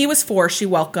 And when he was 4, she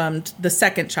welcomed the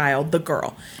second child, the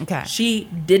girl. Okay. She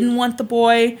didn't want the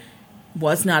boy,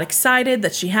 was not excited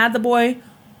that she had the boy.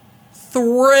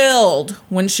 Thrilled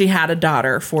when she had a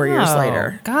daughter 4 years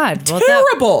later. God. Well,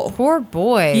 Terrible. Poor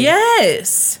boy.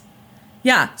 Yes.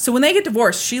 Yeah. So when they get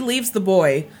divorced, she leaves the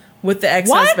boy with the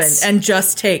ex-husband What? and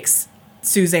just takes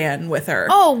Suzanne with her.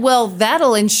 Oh, well,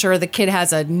 that'll ensure the kid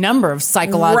has a number of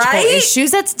psychological Right?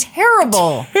 issues. That's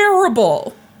terrible.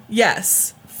 Terrible.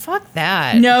 Yes. Fuck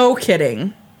that. No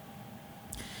kidding.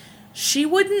 She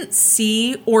wouldn't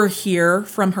see or hear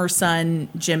from her son,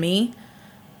 Jimmy,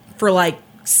 for like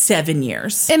 7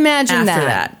 years. Imagine after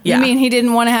that. Yeah. You mean he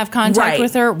didn't want to have contact Right.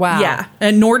 with her? Wow. Yeah.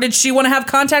 And nor did she want to have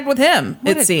contact with him,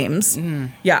 it seems.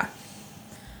 Yeah.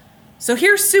 So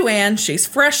here's Sue Ann. She's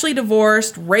freshly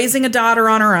divorced, raising a daughter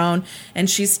on her own, and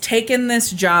she's taken this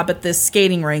job at this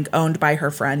skating rink owned by her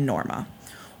friend Norma.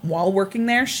 While working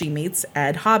there, she meets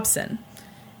Ed Hobson,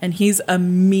 and he's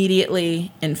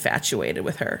immediately infatuated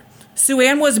with her. Sue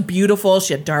Ann was beautiful.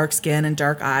 She had dark skin and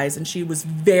dark eyes, and she was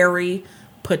very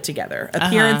put together.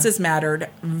 Appearances mattered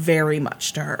very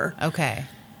much to her. Okay.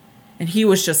 And he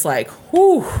was just like,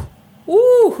 whoo,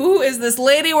 who is this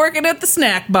lady working at the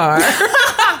snack bar?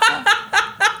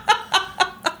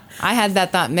 I had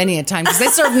that thought many a time because they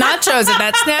serve nachos at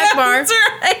that snack bar. That's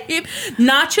right.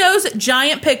 Nachos,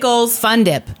 giant pickles. Fun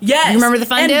dip. Yes. You remember the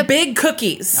fun and dip? Big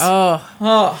cookies.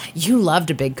 Oh, you loved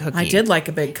a big cookie. I did like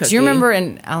a big cookie. Do you remember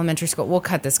in elementary school? We'll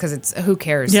cut this because it's who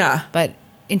cares. Yeah. But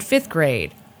in 5th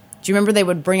grade, do you remember they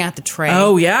would bring out the tray?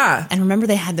 Oh, yeah. And remember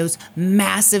they had those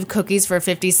massive cookies for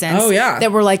 50 cents? Oh, yeah.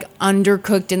 That were like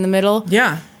undercooked in the middle?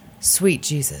 Yeah. Sweet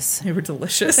Jesus. They were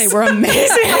delicious. They were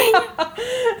amazing.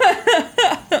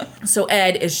 So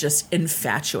Ed is just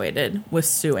infatuated with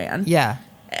Sue Ann. Yeah.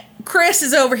 Chris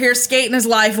is over here skating his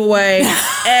life away.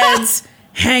 Ed's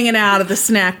hanging out at the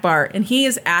snack bar, and he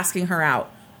is asking her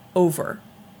out over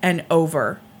and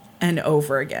over and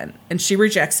over again. And she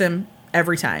rejects him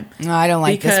every time. No, I don't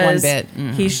like this one bit.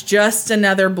 He's just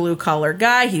another blue-collar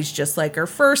guy. He's just like her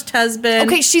first husband.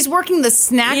 Okay, she's working the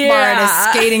snack bar at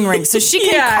a skating rink, so she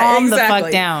can calm the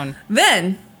fuck down.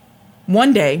 Then,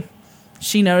 one day,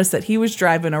 she noticed that he was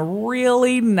driving a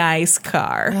really nice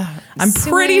car. I'm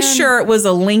pretty sure it was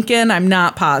a Lincoln. I'm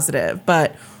not positive,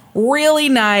 but really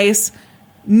nice,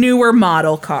 newer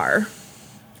model car.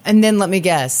 And then let me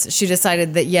guess, she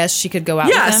decided that yes, she could go out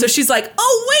with him? So she's like,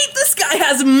 oh, wait, this guy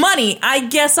has money. I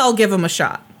guess I'll give him a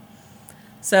shot.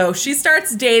 So she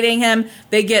starts dating him.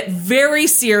 They get very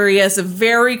serious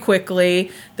very quickly.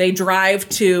 They drive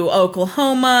to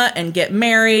Oklahoma and get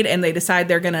married, and they decide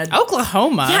they're going to...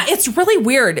 Oklahoma? Yeah, it's really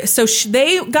weird. So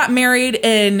they got married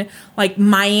in, like,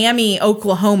 Miami,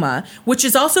 Oklahoma, which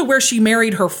is also where she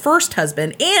married her first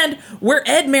husband and where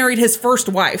Ed married his first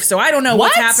wife. So I don't know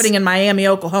what's happening in Miami,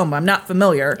 Oklahoma. I'm not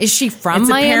familiar. Is she from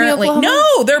Miami, Oklahoma?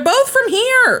 No, they're both from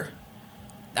here.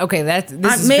 Okay, this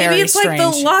is maybe very it's strange.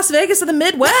 like the Las Vegas of the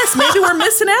Midwest. Maybe we're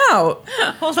missing out.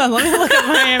 Hold on, let me look at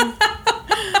Miami.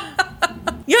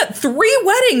 Yeah, 3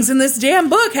 weddings in this damn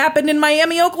book happened in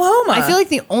Miami, Oklahoma. I feel like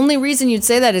the only reason you'd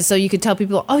say that is so you could tell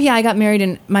people, oh yeah, I got married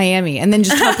in Miami, and then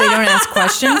just hope they don't ask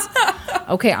questions.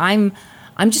 Okay, I'm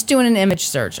just doing an image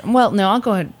search. Well, no, I'll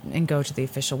go ahead and go to the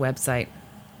official website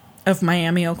of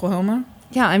Miami, Oklahoma.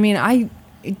 Yeah, I mean,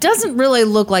 it doesn't really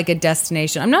look like a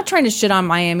destination. I'm not trying to shit on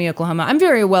Miami, Oklahoma. I'm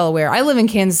very well aware. I live in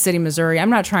Kansas City, Missouri.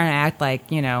 I'm not trying to act like,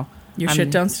 your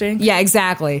shit don't stink? Yeah,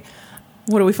 exactly.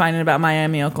 What are we finding about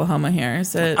Miami, Oklahoma here?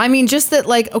 Is it? I mean, just that,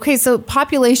 like, okay, so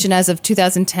population as of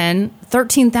 2010,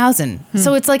 13,000.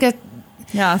 So it's like a...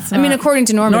 Yeah. I mean, according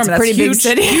to Norman, it's a pretty big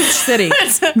city. Huge city.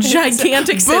 It's a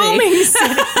gigantic city. Booming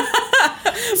city.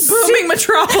 Booming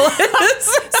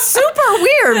metropolis. Super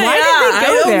weird. Why did they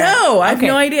go I don't there? know. I have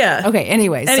no idea. Okay,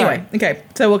 anyway. Okay.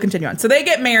 So we'll continue on. So they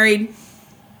get married,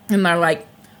 and they're like,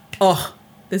 oh,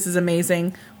 this is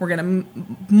amazing. We're going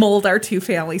to mold our 2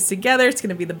 families together. It's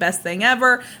going to be the best thing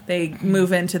ever. They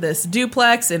move into this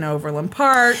duplex in Overland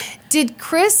Park. Did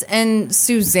Chris and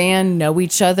Suzanne know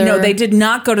each other? No, they did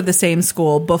not go to the same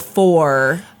school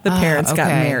before the parents got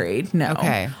married. No.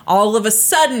 Okay. All of a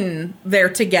sudden, they're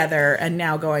together and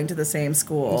now going to the same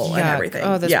school and everything.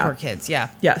 Oh, those poor kids. Yeah.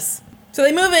 Yes. So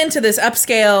they move into this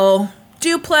upscale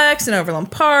duplex in Overland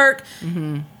Park.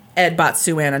 Mm-hmm. Ed bought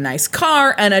Sue Ann a nice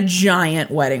car and a giant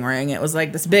wedding ring. It was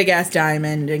like this big-ass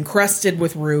diamond encrusted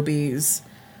with rubies.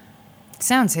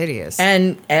 Sounds hideous.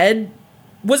 And Ed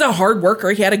was a hard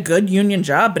worker. He had a good union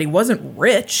job, but he wasn't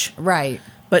rich. Right.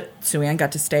 But Sue Ann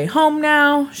got to stay home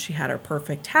now. She had her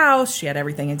perfect house. She had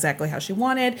everything exactly how she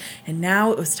wanted. And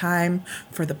now it was time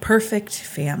for the perfect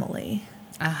family.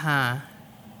 Uh-huh.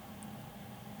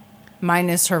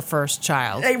 Minus her first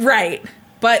child. Right.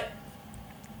 But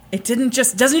it doesn't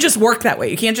just work that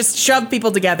way. You can't just shove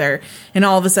people together and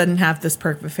all of a sudden have this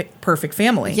perfect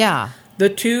family. Yeah. The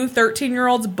two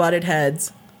 13-year-olds butted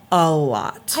heads a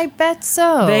lot. I bet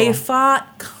so. They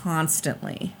fought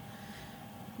constantly.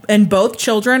 And both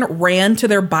children ran to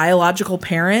their biological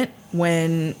parent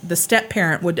when the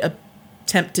step-parent would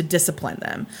attempt to discipline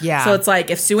them. Yeah. So it's like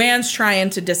if Sue Ann's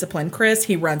trying to discipline Chris,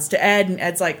 he runs to Ed, and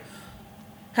Ed's like,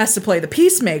 has to play the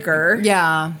peacemaker.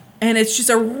 Yeah. And it's just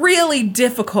a really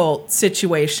difficult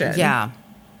situation. Yeah.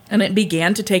 And it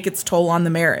began to take its toll on the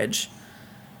marriage.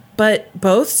 But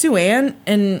both Sue Ann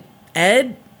and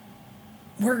Ed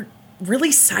were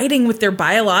really siding with their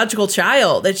biological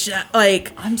child. It's just,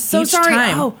 like, I'm so each sorry.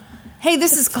 time. Oh, hey,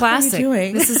 this is classic. What are you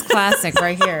doing? This is classic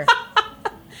right here.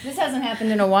 This hasn't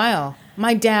happened in a while.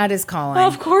 My dad is calling.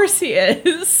 Of course he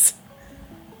is.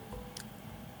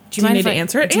 Do you mind need if to I-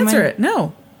 answer it? do you Answer mind- it.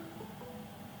 No.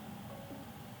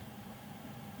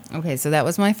 Okay, so that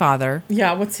was my father.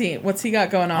 Yeah, what's he got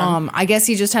going on? I guess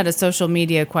he just had a social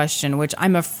media question, which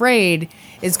I'm afraid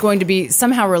is going to be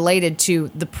somehow related to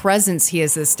the presence he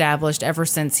has established ever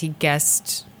since he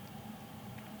guested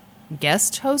on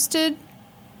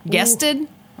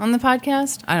the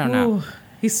podcast. I don't know. Ooh,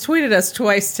 he's tweeted us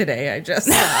twice today, I just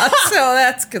saw. So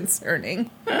that's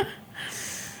concerning.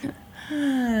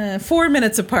 4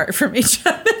 minutes apart from each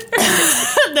other.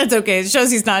 That's okay. It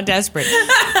shows he's not desperate.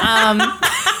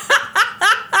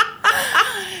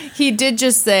 He did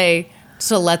just say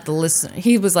to let the listener.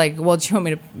 He was like, "Well,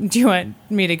 do you want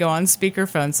me to go on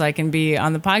speakerphone so I can be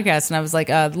on the podcast?" And I was like,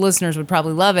 "The listeners would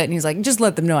probably love it." And he's like, "Just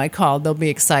let them know I called. They'll be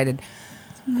excited."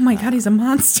 Oh my God, he's a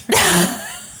monster.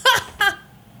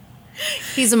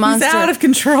 He's a monster. He's out of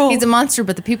control. He's a monster,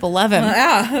 but the people love him.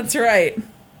 Yeah, that's right.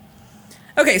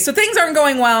 Okay, so things aren't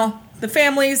going well. The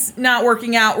family's not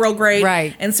working out real great.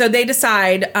 Right. And so they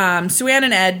decide, Sue Ann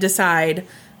and Ed decide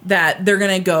that they're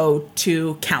going to go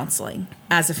to counseling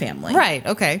as a family. Right.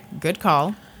 Okay. Good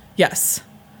call. Yes.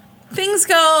 Things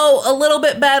go a little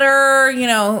bit better. You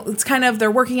know, it's kind of, they're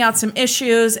working out some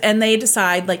issues, and they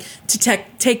decide, like, to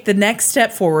take the next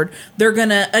step forward. They're going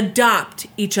to adopt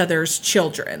each other's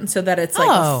children so that it's like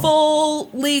a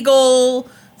full legal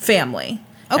family.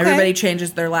 Okay. Everybody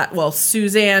changes their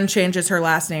Suzanne changes her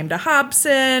last name to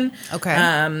Hobson.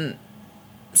 Okay.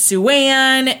 Sue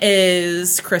Ann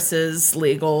is Chris's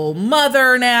legal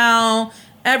mother now.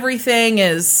 Everything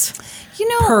is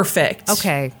perfect.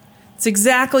 Okay. It's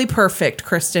exactly perfect,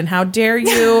 Kristen. How dare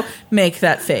you make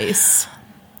that face?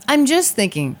 I'm just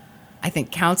thinking, I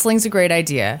think counseling's a great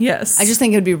idea. Yes. I just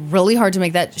think it would be really hard to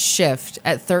make that shift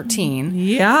at 13.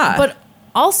 Yeah. But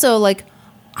also, like,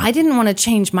 I didn't want to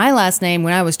change my last name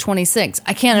when I was 26.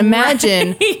 I can't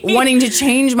imagine wanting to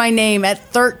change my name at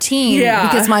 13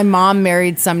 because my mom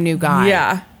married some new guy.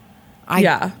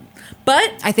 Yeah.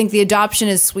 But I think the adoption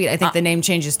is sweet. I think the name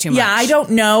changes too much. Yeah, I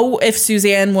don't know if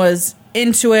Suzanne was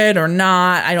into it or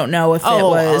not. I don't know if it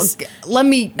was. Let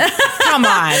me. Come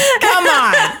on.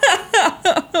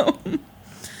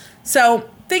 So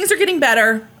things are getting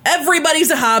better. Everybody's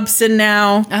a Hobson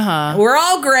now. Uh-huh. We're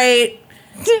all great.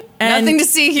 Nothing to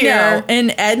see here. No.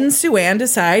 And Ed and Sue Ann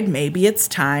decide maybe it's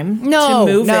time to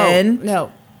move in.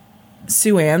 No.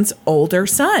 Sue Ann's older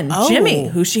son, Jimmy,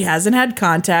 who she hasn't had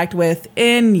contact with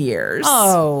in years.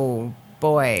 Oh,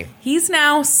 boy. He's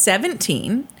now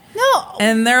 17. No.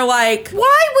 And they're like,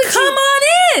 Why would come you? on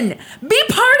in. Be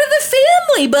part of the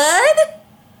family, bud.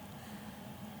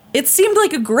 It seemed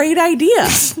like a great idea.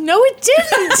 No, it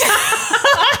didn't.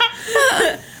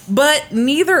 But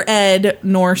neither Ed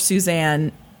nor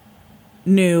Suzanne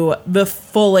knew the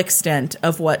full extent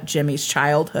of what Jimmy's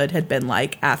childhood had been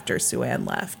like after Sue Ann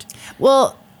left.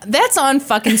 Well, that's on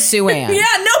fucking Sue Ann. Yeah,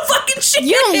 no fucking shit.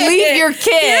 You don't leave your kid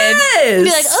Yes. and be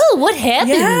like, oh, what happened?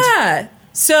 Yeah.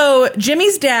 So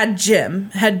Jimmy's dad, Jim,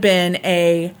 had been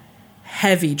a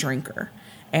heavy drinker,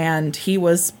 and he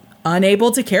was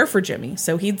unable to care for Jimmy.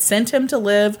 So he'd sent him to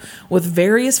live with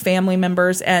various family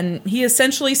members, and he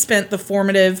essentially spent the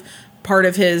formative part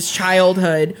of his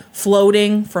childhood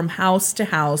floating from house to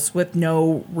house with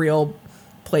no real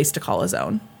place to call his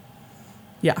own.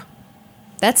 Yeah.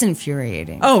 That's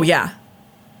infuriating. Oh, yeah.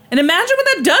 And imagine what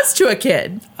that does to a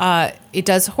kid. It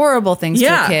does horrible things to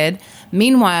Yeah. a kid.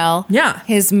 Meanwhile, Yeah.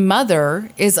 his mother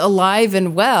is alive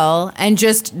and well and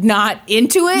just not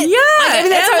into it. Yeah, Like, I mean,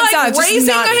 that's and how it like sounds. Just raising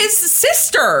not- his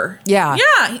sister. Yeah.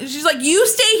 Yeah. She's like, you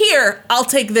stay here. I'll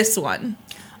take this one.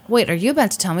 Wait, are you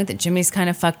about to tell me that Jimmy's kind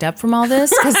of fucked up from all this?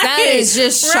 Because that is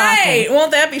just shocking. Right.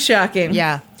 Won't that be shocking?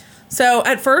 Yeah. So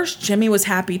at first, Jimmy was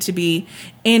happy to be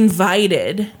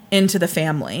invited into the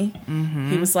family.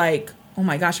 He was like, oh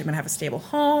my gosh, I'm going to have a stable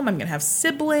home. I'm going to have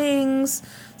siblings.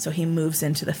 So he moves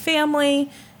into the family.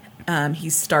 He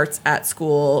starts at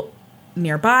school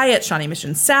nearby at Shawnee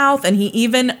Mission South, and he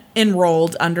even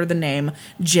enrolled under the name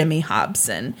Jimmy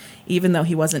Hobson, even though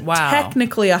he wasn't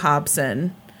technically a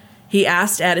Hobson. He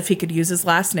asked Ed if he could use his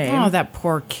last name. Oh, that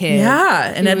poor kid.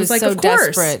 Yeah, and Ed was like, so of course.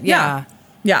 Desperate.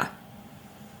 Yeah.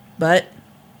 But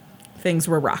things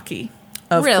were rocky.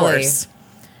 Of course.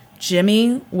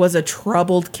 Jimmy was a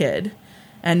troubled kid,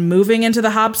 and moving into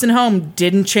the Hobson home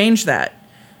didn't change that.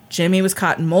 Jimmy was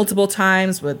caught multiple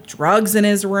times with drugs in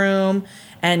his room,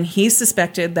 and he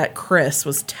suspected that Chris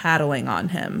was tattling on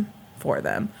him for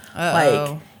them.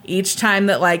 Uh-oh. Like, each time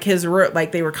that, like,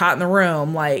 they were caught in the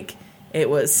room, like, it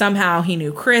was somehow he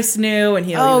knew Chris knew, and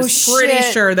he was pretty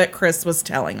sure that Chris was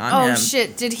telling on him. Oh,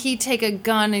 shit. Did he take a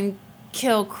gun and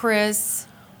kill Chris?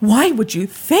 Why would you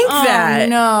think that?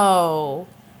 No.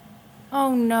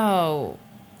 Oh, no.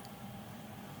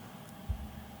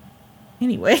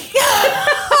 Anyway.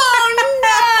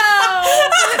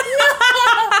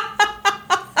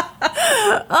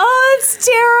 Oh, it's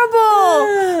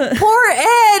terrible. Poor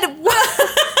Ed.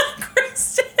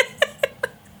 Kristen.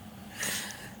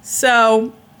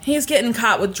 So he's getting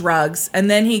caught with drugs, and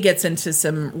then he gets into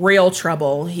some real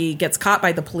trouble. He gets caught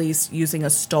by the police using a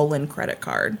stolen credit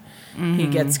card. He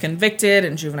gets convicted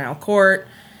in juvenile court,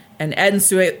 and Ed and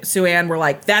Sue Ann were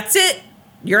like, that's it.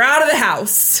 You're out of the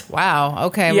house. Wow.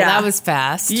 Okay. Yeah. Well, that was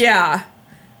fast. Yeah.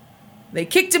 They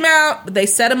kicked him out, but they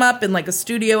set him up in like a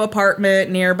studio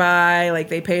apartment nearby. Like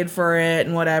they paid for it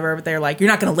and whatever. But they're like, you're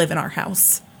not going to live in our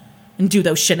house and do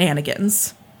those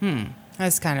shenanigans.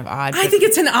 That's kind of odd. I think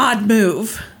it's an odd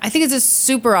move. I think it's a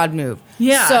super odd move.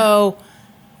 Yeah. So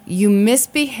you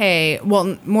misbehave.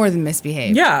 Well, more than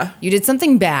misbehave. Yeah. You did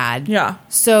something bad. Yeah.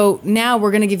 So now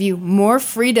we're going to give you more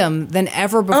freedom than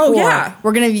ever before. Oh, yeah.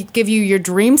 We're going to give you your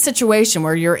dream situation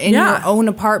where you're in your own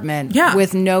apartment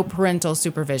with no parental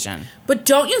supervision. But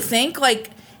don't you think, like,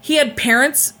 he had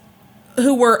parents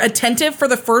who were attentive for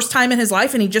the first time in his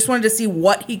life and he just wanted to see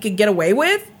what he could get away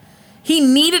with? He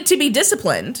needed to be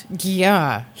disciplined.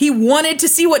 Yeah. He wanted to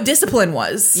see what discipline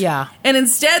was. Yeah. And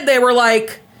instead they were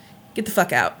like, get the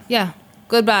fuck out. Yeah.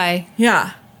 Goodbye.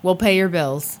 Yeah. We'll pay your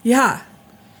bills. Yeah.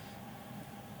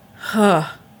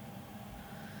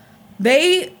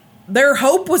 Their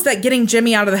hope was that getting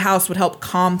Jimmy out of the house would help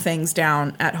calm things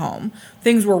down at home.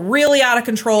 Things were really out of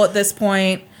control at this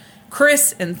point.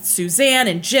 Chris and Suzanne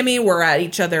and Jimmy were at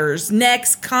each other's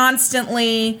necks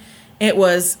constantly. It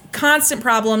was constant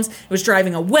problems. It was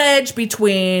driving a wedge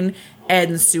between Ed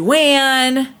and Sue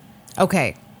Ann.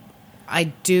 Okay. I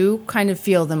do kind of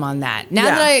feel them on that. Now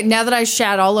that I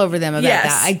shat all over them about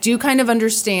that, I do kind of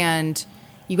understand.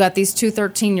 You got these two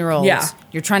 13-year-olds. Yeah.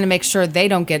 You're trying to make sure they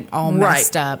don't get all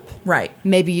messed up. Right.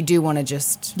 Maybe you do want to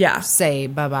just say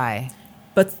bye-bye.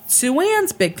 But Sue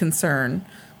Ann's big concern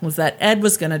was that Ed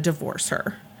was going to divorce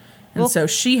her. And so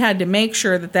she had to make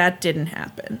sure that didn't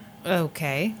happen.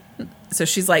 Okay. So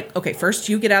she's like, okay, first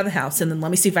you get out of the house, and then let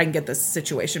me see if I can get this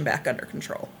situation back under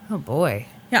control. Oh, boy.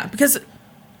 Yeah, because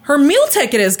her meal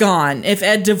ticket is gone if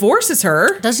Ed divorces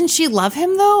her. Doesn't she love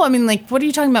him, though? I mean, like, what are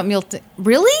you talking about meal ticket?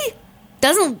 Really?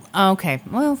 Doesn't... Oh, okay.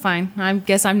 Well, fine. I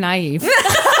guess I'm naive.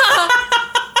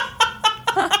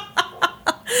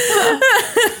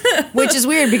 Which is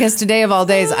weird because today of all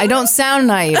days, I don't sound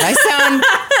naive.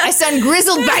 I sound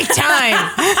grizzled by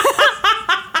time.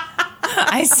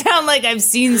 I sound like I've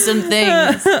seen some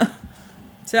things.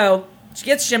 So she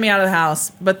gets Jimmy out of the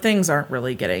house, but things aren't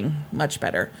really getting much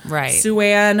better. Right. Sue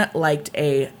Ann liked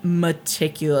a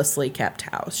meticulously kept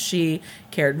house. She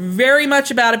cared very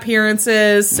much about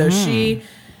appearances, so she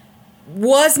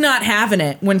was not having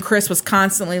it when Chris was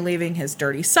constantly leaving his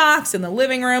dirty socks in the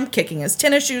living room, kicking his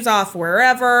tennis shoes off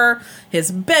wherever.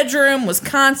 His bedroom was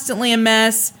constantly a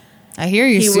mess. I hear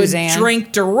you, Suzanne. He would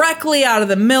drink directly out of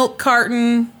the milk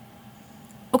carton.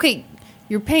 Okay,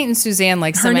 you're painting Suzanne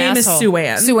like some asshole. Her name is Sue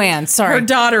Ann. Sue Ann, sorry. Her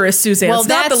daughter is Suzanne. Well, it's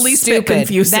not the least bit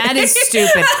confusing. That is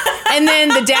stupid. And then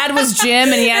the dad was Jim,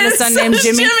 and he had a son named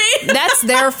Jimmy. That's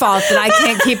their fault that I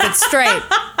can't keep it straight.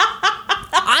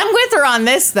 I'm with her on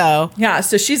this, though. Yeah,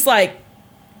 so she's like,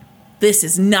 this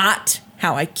is not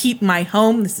how I keep my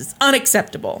home. This is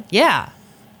unacceptable. Yeah.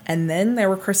 And then there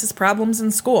were Chris's problems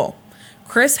in school.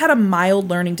 Chris had a mild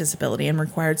learning disability and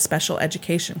required special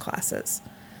education classes.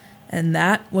 And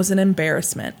that was an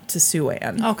embarrassment to Sue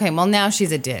Ann. Okay, well, now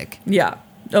she's a dick. Yeah.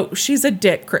 Oh, she's a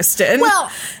dick, Kristen.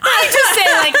 Well, I just say,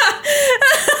 like...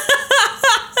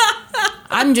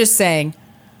 I'm just saying.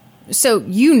 So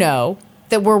you know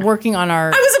that we're working on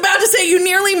our. I was about to say you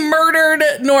nearly murdered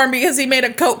Norm because he made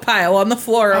a coat pile on the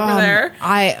floor over there.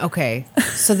 Okay.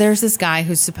 So there's this guy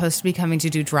who's supposed to be coming to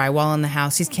do drywall in the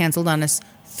house. He's canceled on us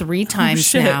 3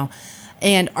 times now.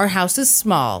 And our house is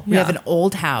small. We have an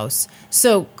old house.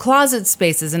 So closet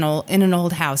spaces in an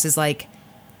old house is like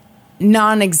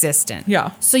non-existent.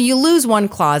 Yeah. So you lose one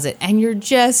closet and you're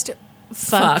just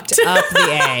fucked up the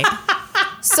A.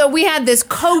 So we had this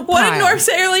coat What pile. did Norm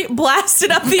say earlier? Blasted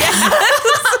up the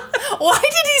ass. Why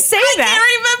did he say that?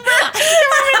 I can't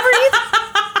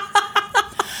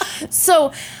remember.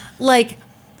 So, like,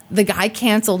 the guy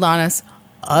canceled on us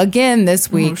again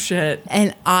this week. Oh, shit.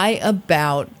 And I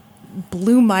about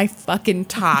blew my fucking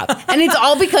top. And it's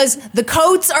all because the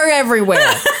coats are everywhere.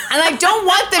 And I don't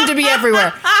want them to be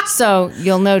everywhere. So,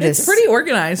 you'll notice. It's pretty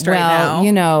organized right now. Well,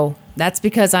 you know, that's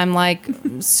because I'm like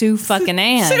Sue fucking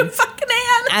Ann. Sue fucking Ann.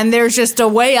 And there's just a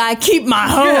way I keep my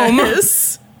home.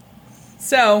 Yes.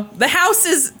 So, the house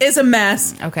is a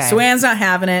mess. Okay. Sue Ann's not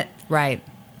having it. Right.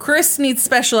 Chris needs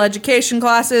special education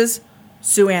classes.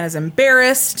 Sue Ann is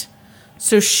embarrassed.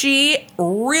 So she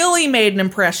really made an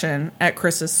impression at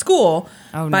Chris's school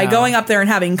by going up there and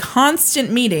having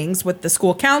constant meetings with the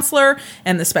school counselor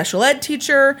and the special ed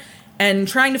teacher and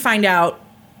trying to find out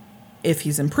if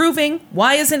he's improving,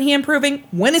 why isn't he improving,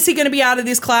 when is he going to be out of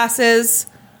these classes.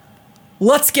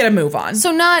 Let's get a move on.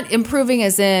 So not improving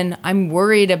as in I'm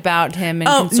worried about him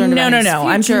and concerned about his future.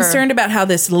 I'm concerned about how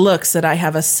this looks that I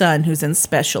have a son who's in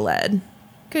special ed.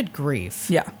 Good grief.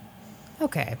 Yeah.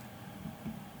 Okay.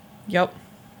 Yep.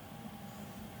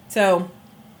 So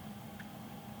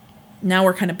now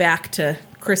we're kind of back to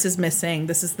Chris is missing.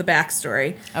 This is the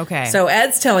backstory. Okay. So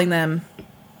Ed's telling them,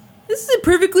 this is a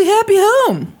perfectly happy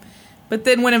home. But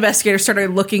then when investigators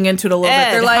started looking into it a little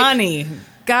bit, they're like, honey,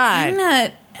 God.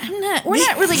 we're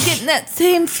not really getting that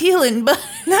same feeling, but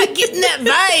not getting that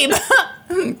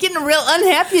vibe. Getting a real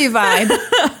unhappy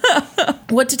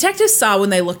vibe. What detectives saw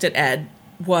when they looked at Ed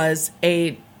was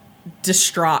a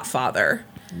distraught father.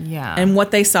 Yeah. And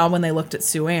what they saw when they looked at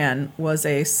Sue Ann was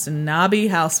a snobby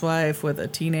housewife with a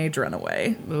teenage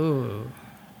runaway. Ooh.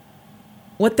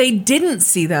 What they didn't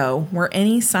see, though, were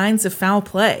any signs of foul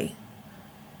play.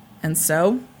 And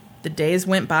so the days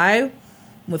went by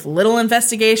with little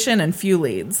investigation and few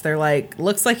leads. They're like,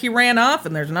 looks like he ran off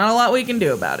and there's not a lot we can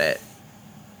do about it.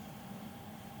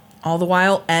 All the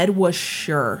while, Ed was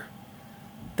sure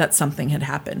that something had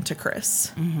happened to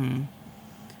Chris. Mm-hmm.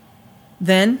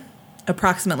 Then,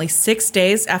 approximately 6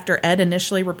 days after Ed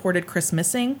initially reported Chris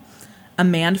missing, a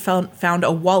man found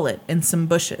a wallet in some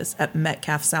bushes at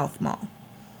Metcalf South Mall.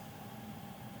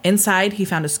 Inside, he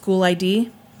found a school ID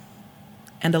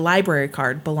and a library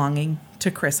card belonging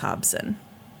to Chris Hobson.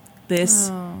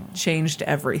 This changed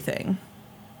everything.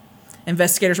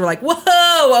 Investigators were like,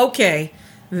 whoa, okay.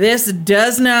 This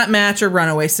does not match a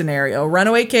runaway scenario.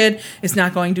 Runaway kid is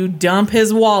not going to dump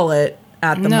his wallet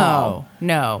at the mall.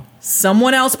 No.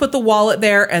 Someone else put the wallet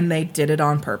there, and they did it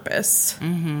on purpose.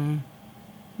 Mm-hmm.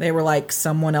 They were like,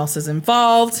 someone else is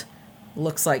involved.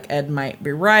 Looks like Ed might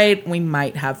be right. We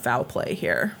might have foul play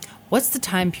here. What's the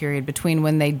time period between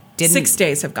when they didn't... 6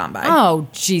 days have gone by. Oh,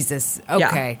 Jesus.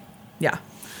 Okay. Yeah.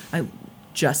 I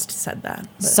just said that.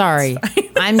 Sorry.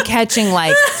 I'm catching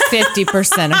like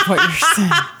 50% of what you're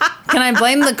saying. Can I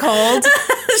blame the cold?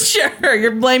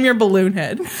 Sure. Blame your balloon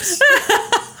head.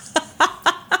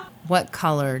 What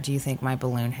color do you think my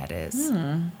balloon head is?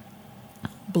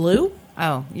 Blue?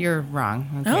 Oh, you're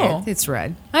wrong. Okay. Oh. It's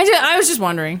red. I was just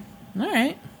wondering. All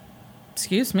right.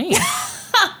 Excuse me.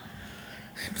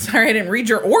 I'm sorry I didn't read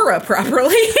your aura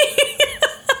properly.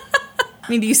 I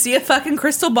mean, do you see a fucking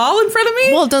crystal ball in front of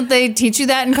me? Well, don't they teach you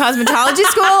that in cosmetology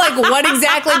school? Like, what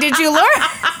exactly did you learn?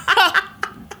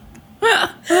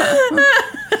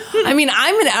 I mean,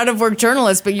 I'm an out-of-work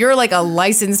journalist, but you're like a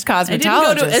licensed cosmetologist. I didn't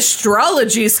go to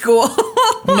astrology school.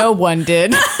 No one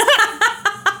did.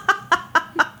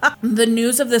 The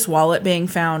news of this wallet being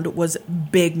found was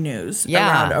big news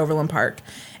around Overland Park.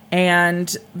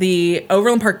 And the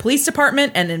Overland Park Police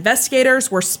Department and investigators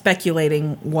were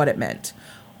speculating what it meant.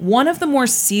 One of the more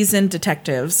seasoned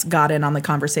detectives got in on the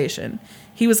conversation.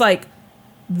 He was like,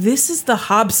 this is the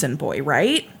Hobson boy,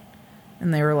 right?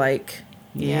 And they were like,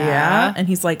 yeah. And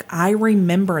he's like, I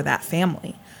remember that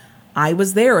family. I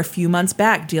was there a few months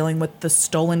back dealing with the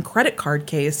stolen credit card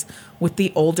case with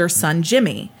the older son,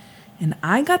 Jimmy. And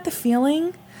I got the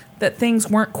feeling that things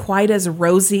weren't quite as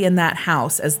rosy in that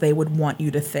house as they would want you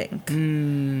to think.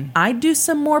 I'd do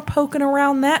some more poking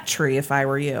around that tree if I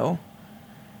were you.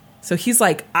 So he's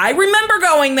like, I remember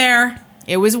going there.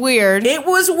 It was weird. It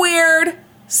was weird.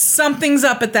 Something's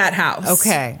up at that house.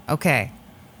 Okay.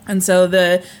 And so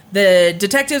the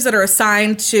detectives that are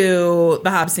assigned to the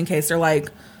Hobson case are like,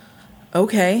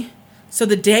 okay. So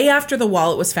the day after the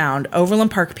wallet was found,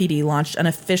 Overland Park PD launched an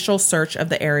official search of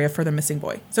the area for the missing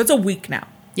boy. So it's a week now.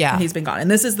 Yeah. And he's been gone.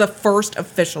 And this is the first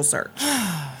official search.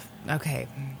 Okay.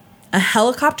 A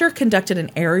helicopter conducted an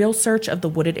aerial search of the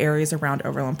wooded areas around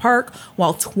Overland Park,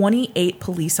 while 28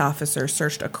 police officers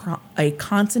searched a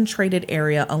concentrated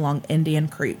area along Indian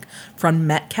Creek from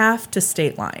Metcalf to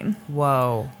State Line.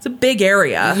 Whoa. It's a big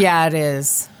area. Yeah, it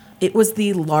is. It was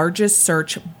the largest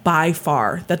search by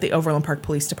far that the Overland Park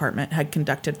Police Department had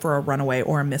conducted for a runaway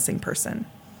or a missing person.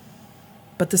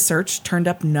 But the search turned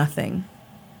up nothing.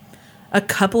 A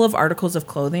couple of articles of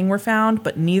clothing were found,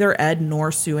 but neither Ed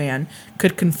nor Sue Ann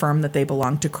could confirm that they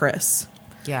belonged to Chris.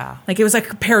 Yeah. Like, it was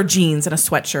like a pair of jeans and a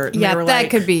sweatshirt. And Yeah, they were that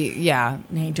like, could be, yeah.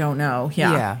 I don't know.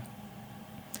 Yeah.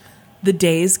 The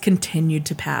days continued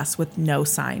to pass with no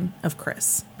sign of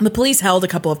Chris. The police held a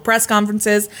couple of press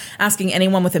conferences asking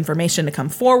anyone with information to come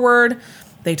forward.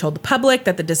 They told the public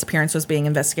that the disappearance was being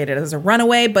investigated as a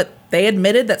runaway, but they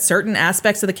admitted that certain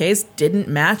aspects of the case didn't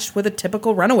match with a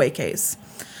typical runaway case.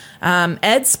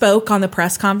 Ed spoke on the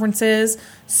press conferences.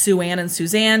 Sue Ann and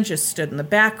Suzanne just stood in the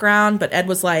background, but Ed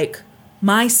was like,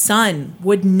 my son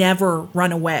would never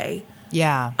run away.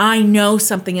 Yeah. I know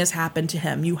something has happened to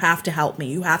him. You have to help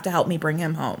me. You have to help me bring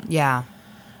him home. Yeah.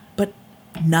 But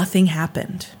nothing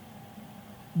happened.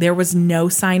 There was no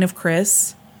sign of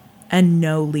Chris and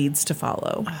no leads to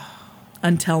follow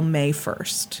until May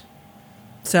 1st.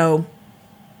 So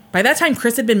by that time,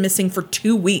 Chris had been missing for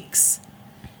 2 weeks.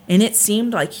 And it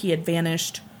seemed like he had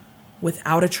vanished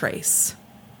without a trace.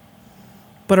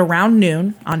 But around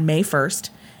noon on May 1st,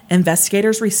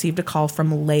 investigators received a call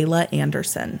from Layla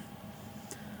Anderson.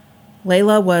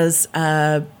 Layla was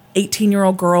a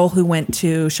 18-year-old girl who went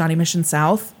to Shawnee Mission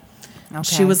South. Okay.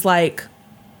 She was like,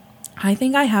 I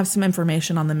think I have some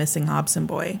information on the missing Hobson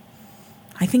boy.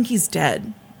 I think he's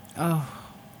dead. Oh.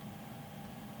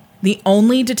 The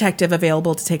only detective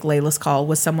available to take Layla's call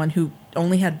was someone who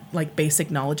only had like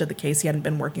basic knowledge of the case. He hadn't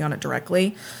been working on it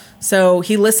directly. So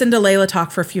he listened to Layla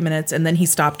talk for a few minutes and then he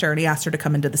stopped her and he asked her to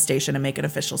come into the station and make an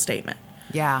official statement.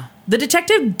 Yeah. The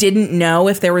detective didn't know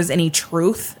if there was any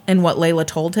truth in what Layla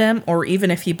told him or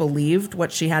even if he believed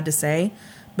what she had to say,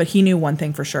 but he knew one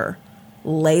thing for sure.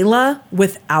 Layla,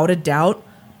 without a doubt,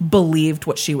 believed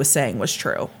what she was saying was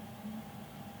true.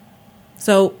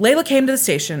 So Layla came to the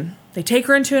station. They take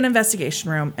her into an investigation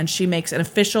room, and she makes an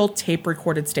official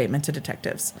tape-recorded statement to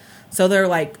detectives. So they're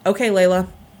like, okay, Layla,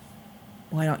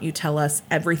 why don't you tell us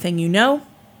everything you know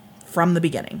from the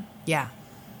beginning? Yeah.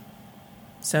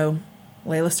 So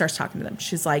Layla starts talking to them.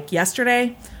 She's like,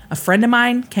 yesterday, a friend of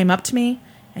mine came up to me,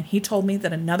 and he told me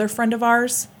that another friend of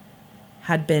ours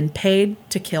had been paid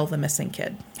to kill the missing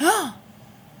kid.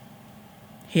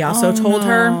 He also told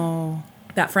her,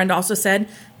 that friend also said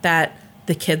that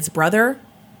the kid's brother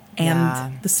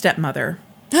and the stepmother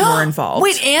were involved.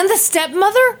 Wait, and the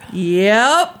stepmother?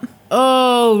 Yep.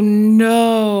 Oh,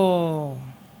 no.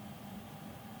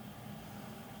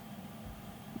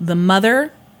 The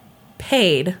mother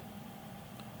paid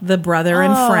the brother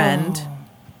and friend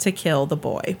to kill the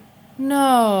boy.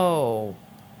 No.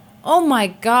 Oh, my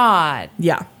God.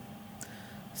 Yeah.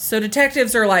 So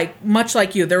detectives are like, much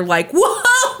like you, they're like,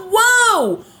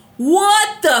 whoa,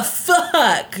 what the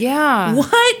fuck? Yeah.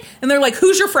 What? And they're like,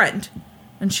 who's your friend?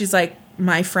 And she's like,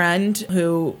 my friend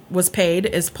who was paid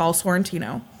is Paul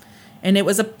Sorrentino. And it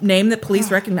was a name that police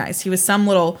recognized. He was some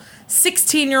little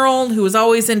 16-year-old who was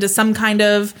always into some kind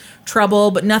of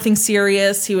trouble, but nothing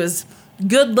serious. He was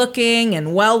good looking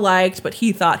and well liked, but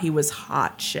he thought he was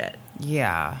hot shit.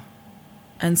 Yeah.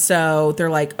 And so they're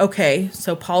like, okay,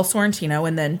 so Paul Sorrentino,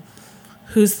 and then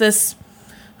who's this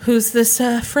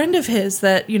friend of his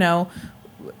that, you know,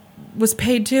 was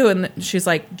paid too? And she's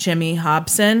like, Jimmy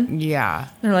Hobson. Yeah. And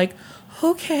they're like,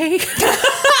 okay.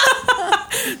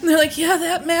 And they're like, yeah,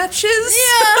 that matches.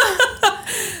 Yeah.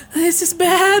 This is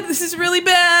bad. This is really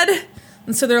bad.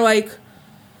 And so they're like,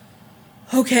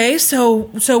 okay, so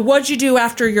what'd you do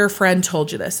after your friend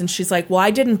told you this? And she's like, well,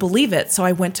 I didn't believe it, so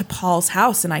I went to Paul's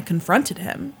house and I confronted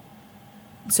him.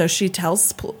 So she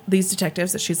tells these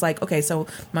detectives that she's like, okay, so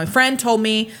my friend told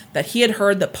me that he had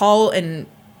heard that Paul and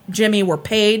Jimmy were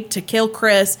paid to kill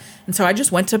Chris, and so I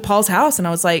just went to Paul's house and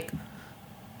I was like,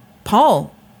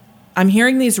 Paul, I'm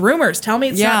hearing these rumors. Tell me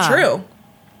it's not true.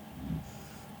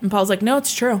 And Paul's like, no,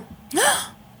 it's true.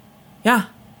 Yeah,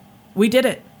 we did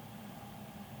it.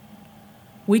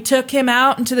 We took him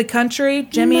out into the country.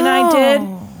 Jimmy and I did.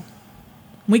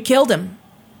 We killed him.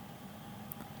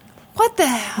 What the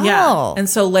hell? Yeah. And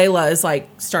so Layla is like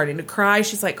starting to cry.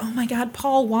 She's like, oh my God,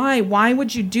 Paul, why? Why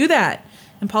would you do that?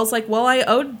 And Paul's like, well, I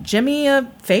owed Jimmy a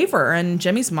favor, and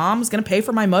Jimmy's mom was going to pay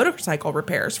for my motorcycle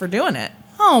repairs for doing it.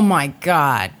 Oh, my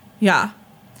God. Yeah.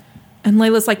 And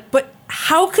Layla's like, but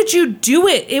how could you do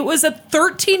it? It was a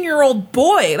 13-year-old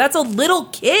boy. That's a little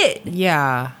kid.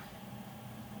 Yeah.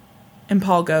 And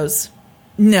Paul goes,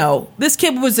 no, this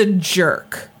kid was a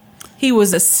jerk. He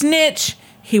was a snitch.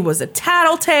 He was a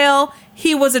tattletale.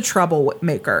 He was a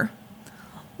troublemaker.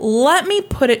 Let me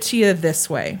put it to you this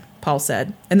way, Paul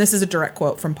said. And this is a direct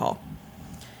quote from Paul.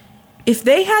 If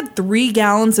they had 3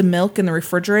 gallons of milk in the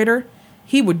refrigerator,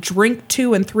 he would drink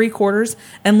 2 3/4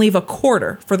 and leave a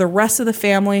quarter for the rest of the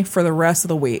family for the rest of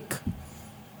the week.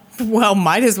 Well,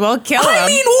 might as well kill him. I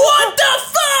mean, what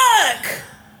the fuck?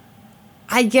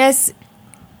 I guess,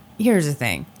 here's the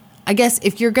thing. I guess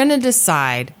if you're going to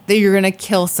decide that you're going to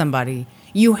kill somebody,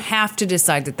 you have to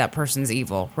decide that that person's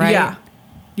evil, right? Yeah.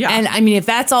 Yeah. And I mean, if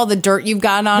that's all the dirt you've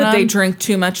got on that them, they drink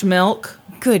too much milk.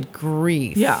 good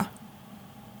grief. Yeah.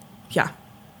 Yeah.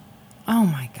 Oh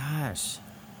my gosh.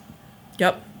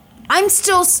 Yep. I'm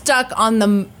still stuck on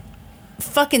the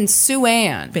fucking Sue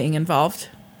Ann. Being involved.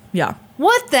 Yeah.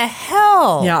 What the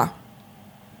hell? Yeah.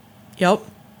 Yep.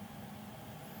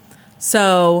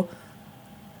 So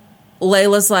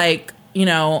Layla's like, you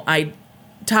know, I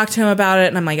talked to him about it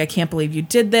and I'm like, I can't believe you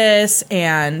did this.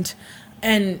 And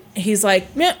he's like,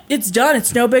 yeah, it's done.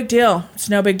 It's no big deal. It's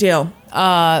no big deal.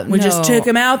 We just took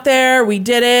him out there. We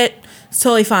did it. It's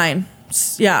totally fine.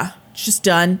 It's just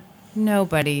done.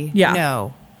 Nobody. Yeah.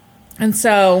 No. And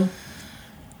so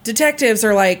detectives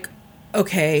are like,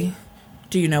 okay,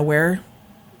 do you know where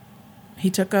he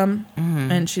took him?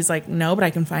 Mm-hmm. And she's like, no, but I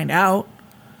can find out.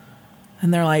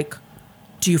 And they're like,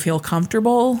 do you feel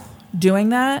comfortable doing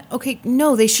that? Okay,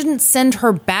 no, they shouldn't send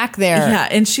her back there. Yeah,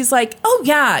 and she's like, oh,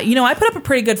 yeah, you know, I put up a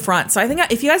pretty good front, so I think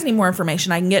if you guys need more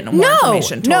information, I can get more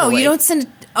information. No, totally. you don't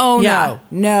send... Oh, yeah.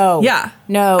 No. Yeah.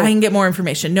 No. I can get more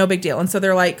information. No big deal. And so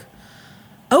they're like,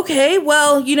 okay,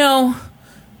 well, you know,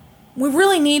 we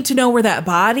really need to know where that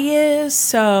body is,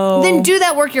 so... Then do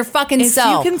that work your fucking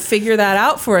self. If you can figure that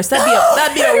out for us,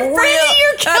 that'd be a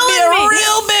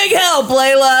real big help,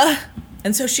 Layla.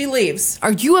 And so she leaves.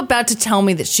 Are you about to tell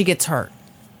me that she gets hurt?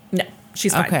 No,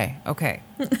 she's fine. Okay.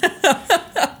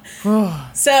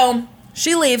 So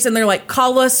she leaves, and they're like,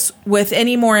 call us with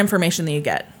any more information that you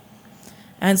get.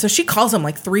 And so she calls him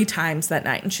like 3 times that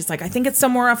night. And she's like, I think it's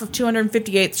somewhere off of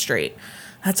 258th Street.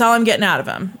 That's all I'm getting out of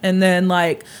him. And then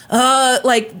like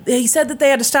he said that they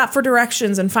had to stop for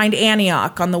directions and find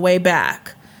Antioch on the way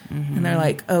back. Mm-hmm. And they're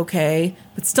like, okay,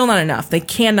 but still not enough. They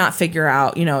cannot figure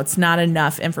out, you know, it's not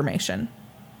enough information.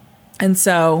 And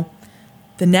so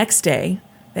the next day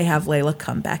they have Layla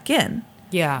come back in.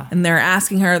 Yeah. And they're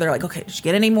asking her, they're like, okay, did you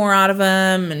get any more out of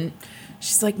him? And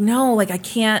she's like, no, like I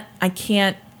can't.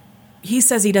 He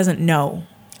says he doesn't know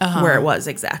where it was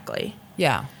exactly.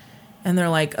 Yeah. And they're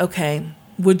like, okay,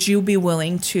 would you be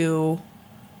willing to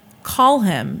call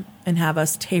him and have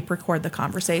us tape record the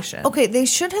conversation? Okay, they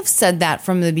should have said that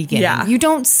from the beginning. Yeah. You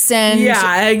don't send...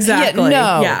 Yeah, exactly.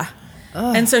 No. Yeah.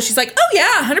 Ugh. And so she's like, oh,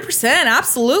 yeah, 100%.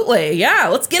 Absolutely. Yeah,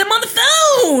 let's get him on the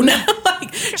phone.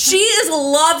 Like, she is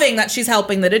loving that she's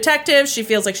helping the detective. She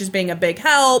feels like she's being a big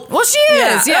help. Well, she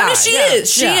is. Yeah. I mean, she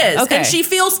is. She is. Okay. And she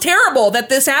feels terrible that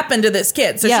this happened to this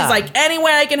kid. So she's like, any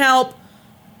way I can help,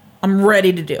 I'm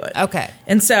ready to do it. Okay.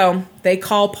 And so they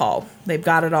call Paul. They've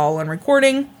got it all on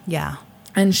recording. Yeah.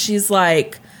 And she's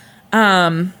like,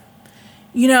 you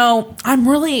know,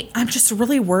 I'm just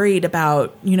really worried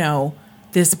about, you know,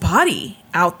 this body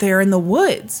out there in the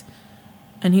woods.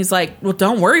 And he's like, well,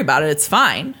 don't worry about it. It's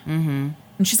fine. Mm-hmm.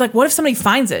 And she's like, what if somebody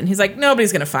finds it? And he's like,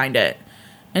 nobody's going to find it.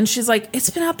 And she's like, it's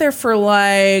been out there for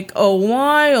like a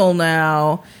while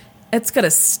now. It's going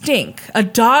to stink. A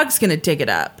dog's going to dig it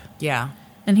up. Yeah.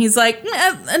 And he's like,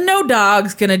 no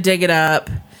dog's going to dig it up.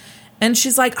 And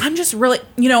she's like, I'm just really,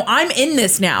 you know, I'm in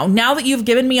this now. Now that you've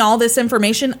given me all this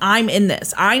information, I'm in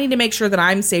this. I need to make sure that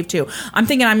I'm safe too. I'm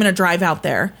thinking I'm going to drive out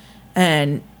there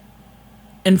and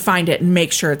find it and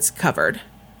make sure it's covered.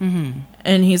 Mm-hmm.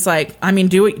 And he's like, I mean,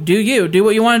 do what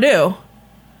you want to do.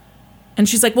 And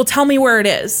she's like, well, tell me where it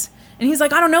is. And he's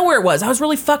like, I don't know where it was. I was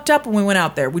really fucked up when we went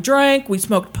out there. We drank, we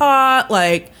smoked pot.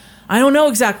 Like, I don't know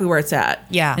exactly where it's at.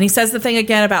 Yeah. And he says the thing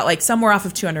again about like somewhere off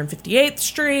of 258th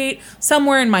Street,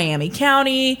 somewhere in Miami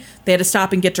County. They had to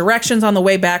stop and get directions on the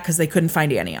way back because they couldn't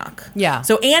find Antioch. Yeah.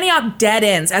 So Antioch dead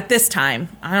ends at this time.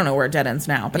 I don't know where it dead ends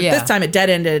now, but at this time it dead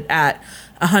ended at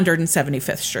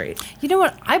 175th Street. You know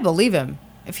what? I believe him.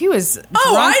 If he was drunk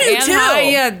I do and too. high,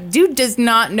 yeah, dude does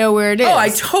not know where it is. Oh, I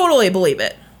totally believe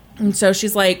it. And so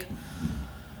she's like,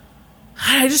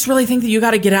 I just really think that you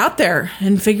got to get out there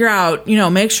and figure out, you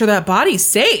know, make sure that body's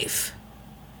safe.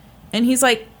 And he's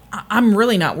like, I'm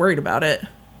really not worried about it.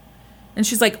 And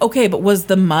she's like, okay, but was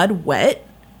the mud wet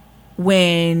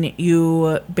when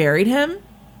you buried him?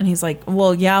 And he's like,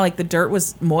 well, yeah, like the dirt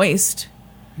was moist.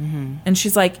 Mm-hmm. And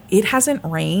she's like, it hasn't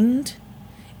rained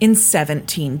in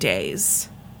 17 days.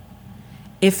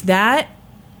 If that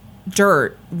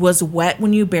dirt was wet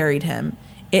when you buried him,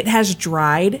 it has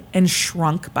dried and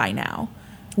shrunk by now,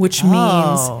 which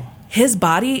means his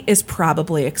body is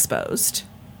probably exposed.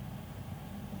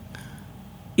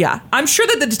 Yeah, I'm sure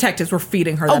that the detectives were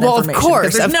feeding her that information. Of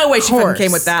course. There's no way she fucking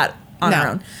came with that on her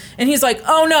own. And he's like,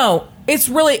 oh no,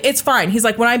 it's fine. He's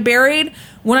like, when I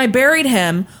buried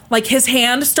him, like his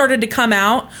hand started to come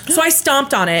out. So I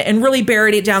stomped on it and really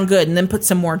buried it down good and then put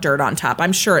some more dirt on top.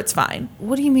 I'm sure it's fine.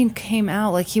 What do you mean came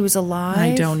out? Like he was alive?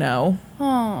 I don't know.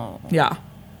 Oh. Yeah.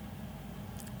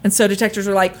 And so detectives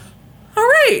are like, all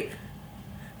right,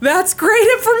 that's great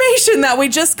information that we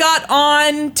just got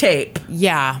on tape.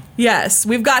 Yeah. Yes,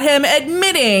 we've got him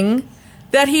admitting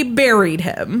that he buried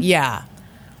him. Yeah.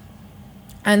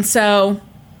 And so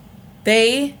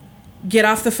they get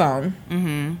off the phone.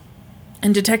 Mm-hmm.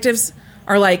 And detectives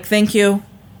are like, thank you,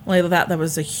 Layla, that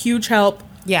was a huge help.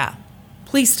 Yeah.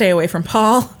 Please stay away from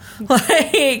Paul,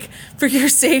 like, for your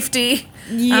safety.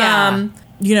 Yeah.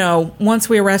 You know, once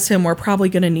we arrest him, we're probably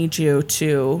going to need you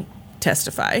to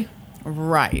testify.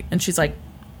 Right. And she's like,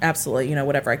 absolutely, you know,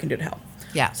 whatever I can do to help.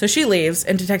 Yeah. So she leaves,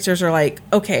 and detectives are like,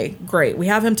 okay, great. We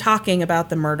have him talking about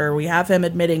the murder. We have him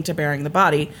admitting to burying the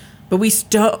body, but we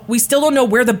still don't know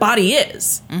where the body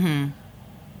is. Mm-hmm.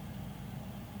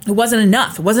 It wasn't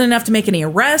enough. It wasn't enough to make any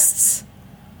arrests.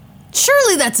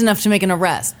 Surely that's enough to make an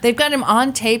arrest. They've got him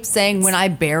on tape saying when I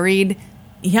buried.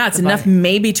 Yeah, it's enough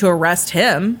maybe to arrest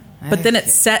him. But then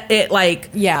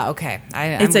Yeah, okay.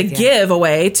 It's a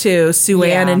giveaway to Sue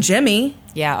Ann and Jimmy.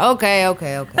 Yeah, okay.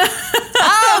 Okay.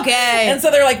 And so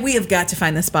they're like, we have got to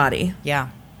find this body. Yeah.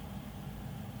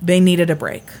 They needed a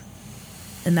break.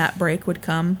 And that break would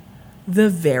come the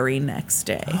very next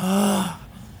day.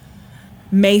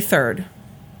 May 3rd.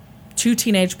 2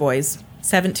 teenage boys,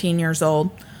 17 years old,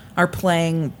 are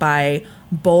playing by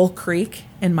Bull Creek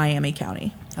in Miami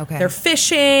County. Okay. They're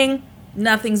fishing.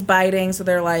 Nothing's biting, so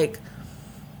they're like,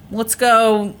 let's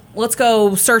go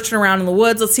searching around in the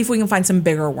woods. Let's see if we can find some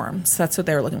bigger worms. That's what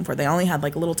they were looking for. They only had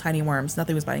like little tiny worms.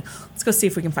 Nothing was biting. Let's go see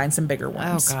if we can find some bigger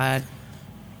worms. Oh, God.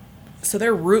 So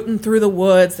they're rooting through the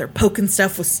woods. They're poking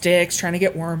stuff with sticks, trying to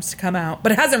get worms to come out.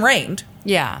 But it hasn't rained.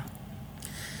 Yeah.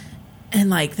 And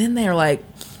like, then they're like,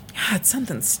 God,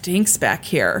 something stinks back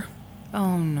here.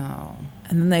 Oh, no.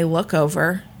 And then they look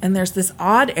over, and there's this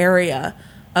odd area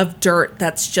of dirt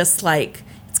that's just like,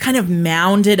 it's kind of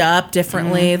mounded up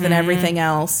differently than everything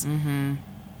else. Mm-hmm.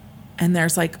 And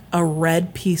there's like a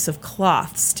red piece of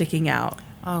cloth sticking out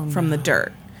from the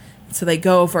dirt. So they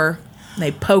go over, and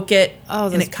they poke it,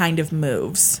 and it kind of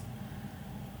moves.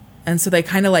 And so they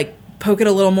kind of like poke it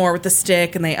a little more with the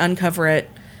stick, and they uncover it,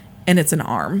 and it's an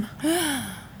arm.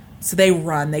 So they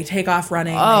run. They take off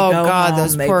running. Oh, they go God, home.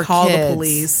 those They poor call kids. the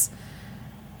police.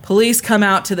 Police come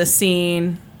out to the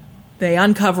scene. They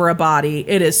uncover a body.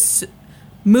 It is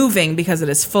moving because it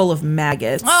is full of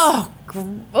maggots.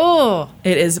 Oh.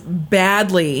 It is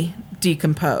badly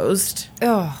decomposed.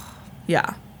 Oh.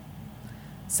 Yeah.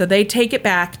 So they take it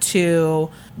back to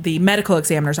the medical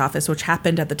examiner's office, which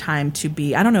happened at the time to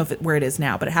be, I don't know where it is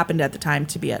now, but it happened at the time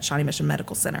to be at Shawnee Mission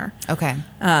Medical Center. Okay.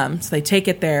 So they take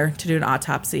it there to do an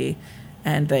autopsy,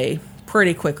 and they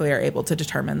pretty quickly are able to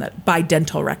determine that by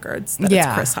dental records that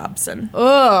it's Chris Hobson.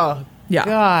 Oh, yeah.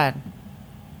 God.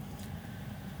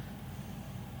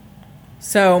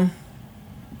 So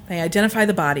they identify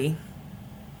the body.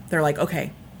 They're like,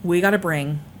 okay, we got to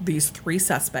bring these 3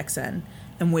 suspects in,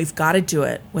 and we've got to do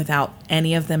it without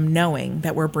any of them knowing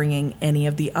that we're bringing any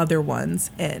of the other ones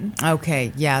in.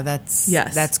 Okay, yeah, that's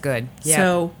good. Yeah.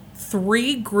 So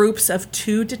 3 groups of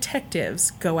 2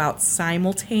 detectives go out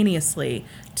simultaneously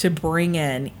to bring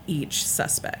in each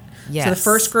suspect. Yes. So the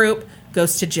first group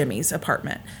goes to Jimmy's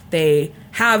apartment. They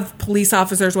have police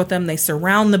officers with them. They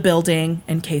surround the building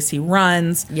in case he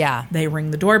runs. Yeah. They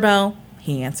ring the doorbell.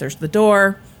 He answers the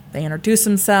door. They introduce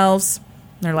themselves.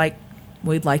 They're like,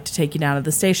 we'd like to take you down to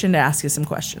the station to ask you some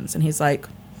questions. And he's like,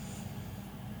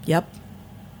 yep,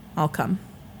 I'll come.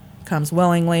 Comes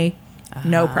willingly.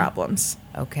 No problems.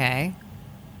 Okay.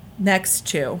 Next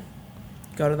 2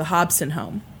 go to the Hobson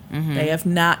home. Mm-hmm. They have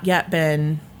not yet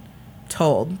been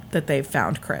told that they've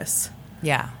found Chris.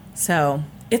 Yeah. So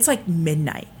it's like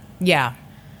midnight. Yeah.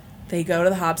 They go to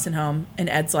the Hobson home, and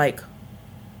Ed's like,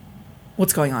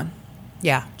 what's going on?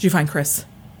 Yeah. Did you find Chris?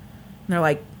 And they're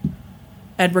like,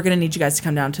 Ed, we're going to need you guys to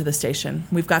come down to the station.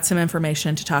 We've got some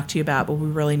information to talk to you about, but we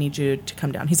really need you to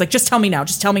come down. He's like, just tell me now.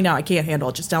 Just tell me now. I can't handle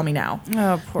it. Just tell me now.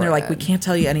 Oh, poor And they're like, Ed. we can't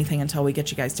tell you anything until we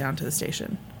get you guys down to the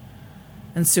station.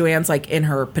 And Sue Ann's like in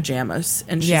her pajamas.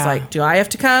 And she's like, do I have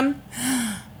to come?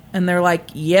 And they're like,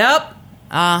 yep.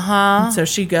 Uh-huh. So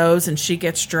she goes and she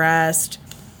gets dressed.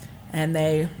 And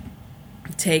they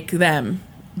take them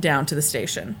down to the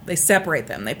station. They separate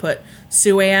them. They put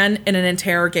Sue Ann in an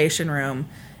interrogation room.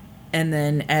 And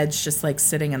then Ed's just like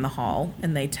sitting in the hall.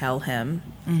 And they tell him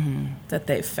that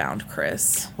they've found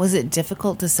Chris. Was it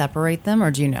difficult to separate them, or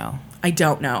do you know? I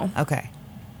don't know. Okay.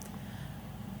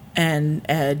 And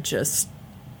Ed just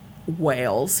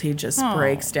wails. He just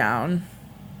breaks down.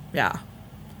 Yeah.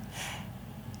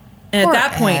 And Poor at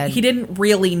that point, Ed. he didn't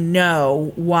really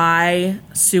know why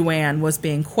Sue Ann was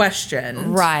being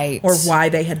questioned. Right. Or why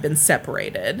they had been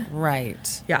separated.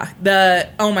 Right. Yeah.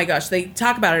 Oh my gosh. They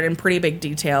talk about it in pretty big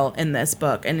detail in this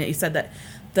book. And he said that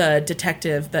the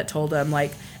detective that told him,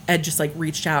 like, Ed just, like,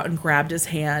 reached out and grabbed his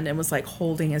hand and was, like,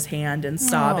 holding his hand and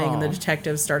sobbing. And the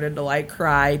detective started to, like,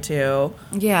 cry, too.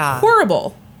 Yeah.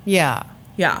 Horrible. Yeah.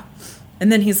 Yeah. And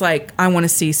then he's like, I want to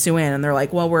see Sue Ann. And they're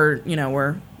like, well,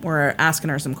 we're asking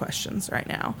her some questions right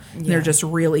now. And they're just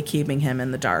really keeping him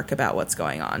in the dark about what's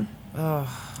going on. Ugh.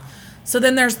 So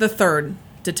then there's the third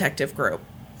detective group.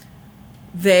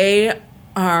 They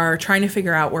are trying to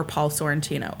figure out where Paul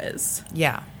Sorrentino is.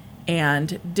 Yeah.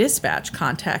 And Dispatch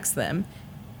contacts them.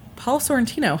 Paul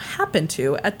Sorrentino happened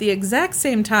to, at the exact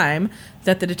same time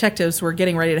that the detectives were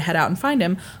getting ready to head out and find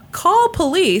him, call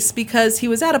police because he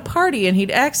was at a party and he'd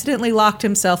accidentally locked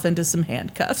himself into some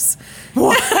handcuffs.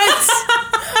 What?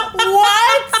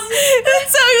 What? And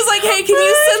so he was like, hey, can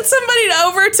you send somebody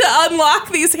over to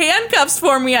unlock these handcuffs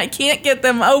for me? I can't get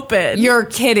them open. You're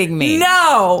kidding me.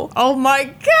 No. Oh my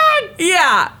God.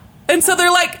 Yeah. And so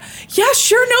they're like, yeah,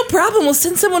 sure, no problem. We'll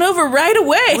send someone over right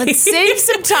away. Let's save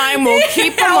some time. We'll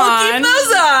keep them We'll on. keep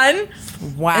those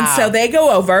on. Wow. And so they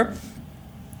go over.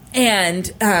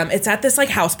 And it's at this, like,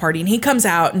 house party. And he comes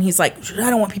out and he's like, I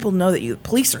don't want people to know that the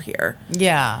police are here.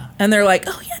 Yeah. And they're like,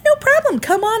 oh, yeah, no problem.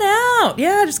 Come on out.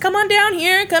 Yeah, just come on down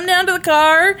here. Come down to the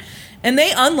car. And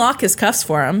they unlock his cuffs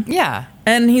for him. Yeah.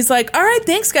 And he's like, all right,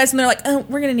 thanks, guys. And they're like, oh,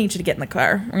 we're going to need you to get in the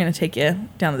car. We're going to take you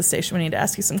down to the station. We need to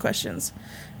ask you some questions.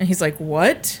 And he's like,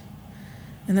 what?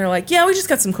 And they're like, yeah, we just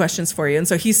got some questions for you. And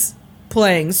so he's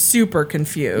playing super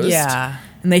confused. Yeah.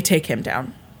 And they take him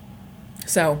down.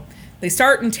 So they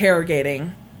start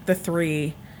interrogating the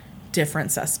three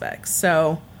different suspects.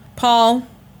 So Paul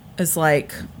is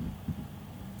like,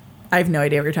 I have no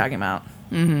idea what you're talking about.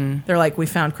 Mm-hmm. They're like, we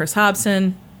found Chris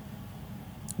Hobson.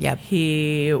 Yep.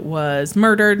 He was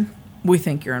murdered. We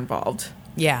think you're involved.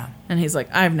 Yeah. And he's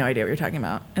like, I have no idea what you're talking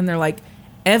about. And they're like,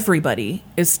 everybody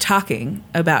is talking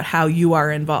about how you are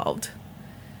involved.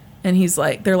 And he's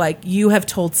like, they're like, you have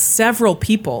told several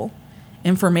people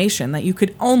information that you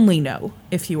could only know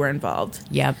if you were involved.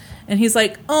 Yep. And he's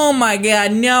like, oh my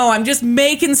God, no, I'm just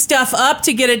making stuff up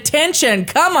to get attention.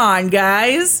 Come on,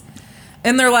 guys.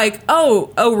 And they're like,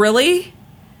 oh, really?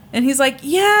 And he's like,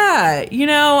 yeah,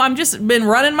 I'm just been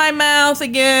running my mouth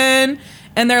again.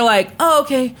 And they're like, oh,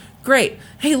 okay, great.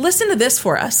 Hey, listen to this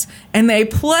for us. And they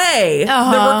play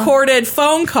the recorded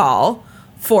phone call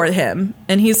for him.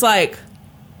 And he's like,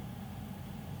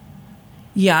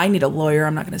 yeah, I need a lawyer.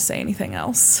 I'm not going to say anything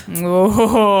else.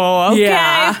 Oh, okay,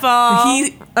 Yeah. Paul.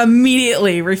 He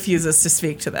immediately refuses to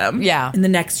speak to them. Yeah. In the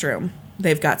next room,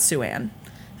 they've got Sue Ann.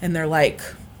 And they're like,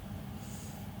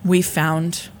 we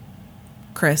found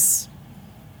Chris.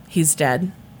 He's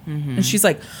dead. Mm-hmm. And she's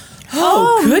like,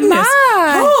 oh goodness.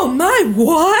 My. Oh, my,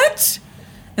 what?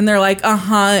 And they're like,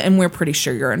 and we're pretty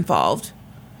sure you're involved.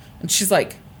 And she's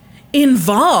like,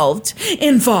 involved?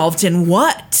 Involved in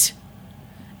what?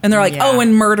 And they're like, Yeah.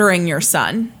 in murdering your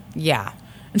son. Yeah.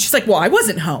 And she's like, well, I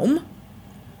wasn't home.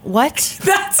 What?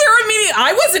 That's her immediate.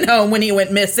 I wasn't home when he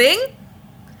went missing.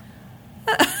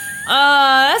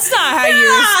 That's not how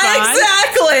you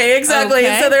respond. Exactly. Okay.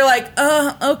 And so they're like,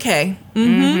 okay.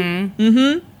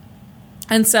 Mm-hmm.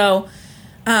 And so,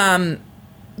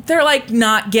 they're like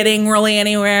not getting really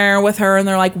anywhere with her. And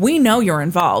they're like, we know you're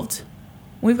involved.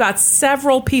 We've got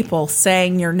several people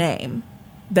saying your name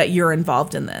that you're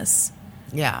involved in this.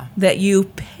 Yeah. That you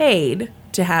paid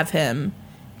to have him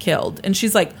killed. And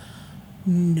she's like,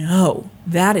 no,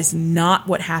 that is not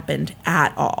what happened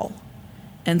at all.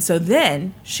 And so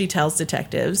then she tells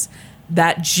detectives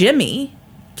that Jimmy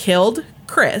killed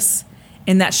Chris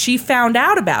and that she found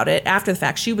out about it after the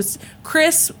fact.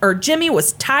 Jimmy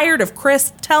was tired of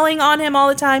Chris telling on him all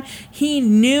the time. He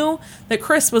knew that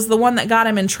Chris was the one that got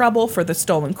him in trouble for the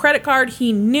stolen credit card.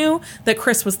 He knew that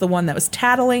Chris was the one that was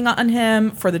tattling on him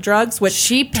for the drugs, which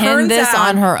she pinned this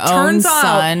on her own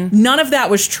son. None of that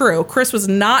was true. Chris was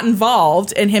not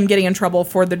involved in him getting in trouble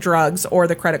for the drugs or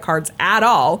the credit cards at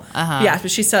all. Yeah,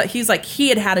 but he's like, he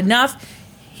had enough.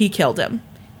 He killed him.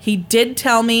 He did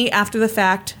tell me after the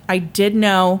fact. I did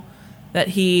know that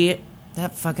he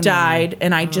died,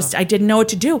 and I didn't know what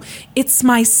to do. It's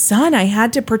my son. I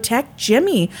had to protect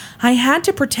Jimmy. I had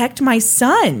to protect my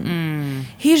son.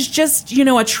 He's just,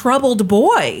 a troubled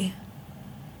boy.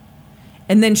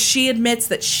 And then she admits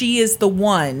that she is the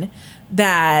one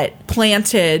that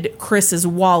planted Chris's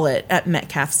wallet at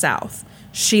Metcalf South.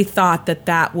 She thought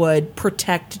that would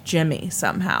protect Jimmy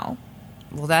somehow.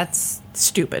 Well, that's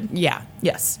stupid. Yeah.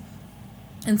 Yes.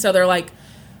 And so they're like,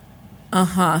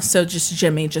 so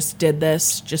Jimmy just did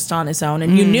this just on his own,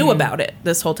 and you knew about it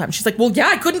this whole time. She's like, well, yeah,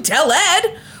 I couldn't tell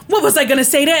Ed. What was I going to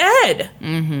say to Ed?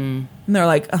 And they're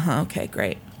like, okay,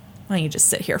 great. Why don't you just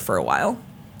sit here for a while?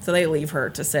 So they leave her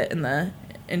to sit in the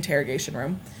interrogation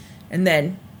room. And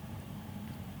then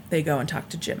they go and talk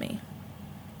to Jimmy.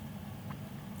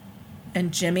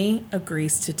 And Jimmy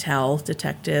agrees to tell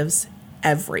detectives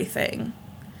everything,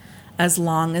 as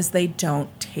long as they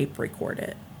don't tape record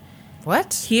it.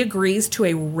 What? He agrees to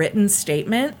a written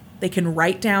statement. They can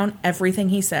write down everything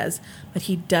he says, but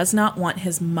he does not want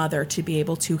his mother to be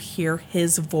able to hear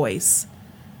his voice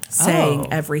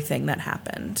saying everything that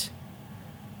happened.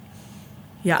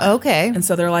 Yeah. Okay. And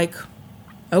so they're like,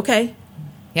 okay.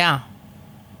 Yeah.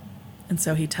 And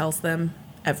so he tells them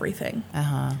everything.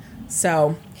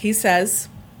 So he says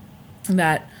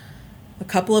that a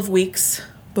couple of weeks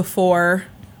before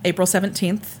April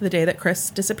 17th, the day that Chris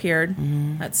disappeared,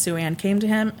 that Sue Ann came to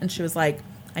him, and she was like,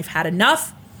 I've had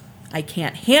enough. I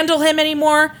can't handle him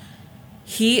anymore.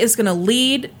 He is going to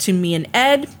lead to me and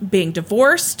Ed being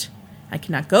divorced. I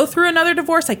cannot go through another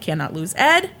divorce. I cannot lose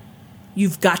Ed.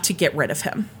 You've got to get rid of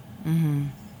him.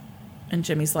 And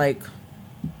Jimmy's like,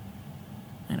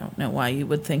 I don't know why you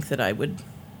would think that I would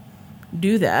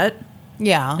do that.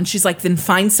 Yeah. And she's like, then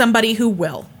find somebody who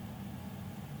will.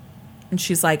 And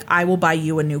she's like, I will buy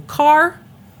you a new car.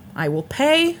 I will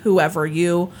pay whoever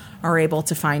you are able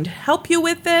to find help you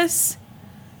with this.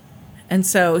 And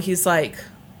so he's like,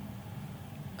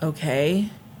 okay.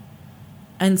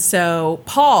 And so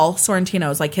Paul Sorrentino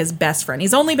is like his best friend.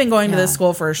 He's only been going to this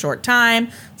school for a short time,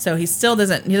 so he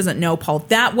doesn't know Paul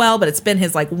that well, but it's been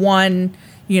his like one,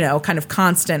 kind of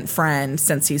constant friend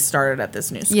since he started at this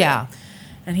new school. Yeah.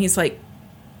 And he's like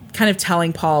kind of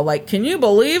telling Paul, like, can you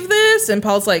believe this? And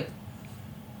Paul's like,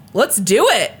 let's do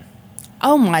it.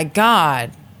 Oh my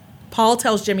God. Paul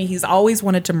tells Jimmy he's always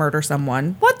wanted to murder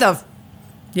someone. What the?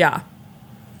 Yeah.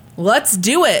 Let's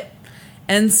do it.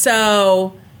 And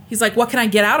so he's like, what can I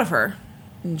get out of her?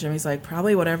 And Jimmy's like,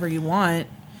 probably whatever you want.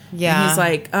 Yeah. And he's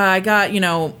like, I got,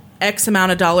 X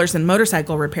amount of dollars in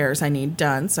motorcycle repairs I need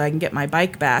done so I can get my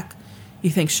bike back. You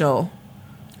think she'll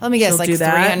Let me guess, like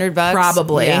 $300?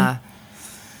 Probably. Yeah.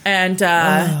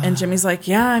 And Jimmy's like,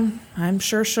 yeah, I'm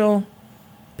sure she'll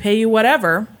pay you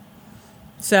whatever.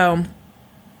 So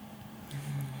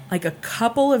like a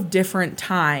couple of different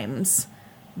times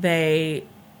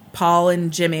Paul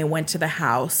and Jimmy went to the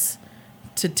house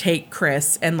to take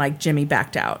Chris, and like Jimmy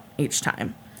backed out each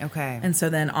time. Okay. And so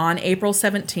then on April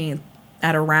 17th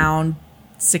at around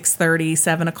 6:30,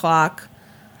 7 o'clock,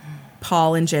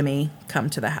 Paul and Jimmy come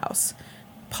to the house.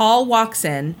 Paul walks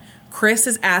in. Chris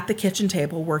is at the kitchen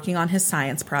table working on his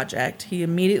science project. He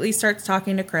immediately starts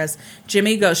talking to Chris.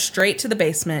 Jimmy goes straight to the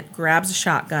basement, grabs a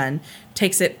shotgun,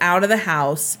 takes it out of the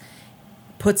house,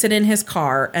 puts it in his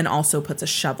car, and also puts a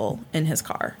shovel in his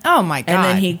car. Oh, my God. And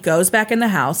then he goes back in the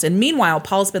house. And meanwhile,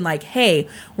 Paul's been like, hey,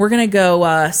 we're going to go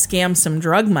scam some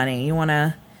drug money. You want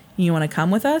to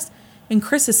come with us? And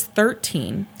Chris is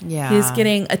 13. Yeah. He's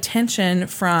getting attention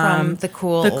from the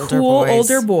cool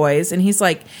older boys. And he's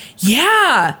like,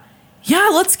 yeah,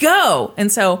 let's go.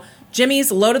 And so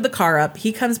Jimmy's loaded the car up.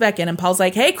 He comes back in, and Paul's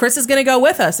like, hey, Chris is going to go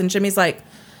with us. And Jimmy's like,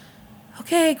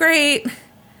 okay, great.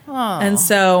 Oh. And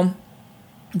so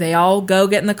they all go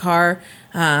get in the car.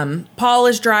 Paul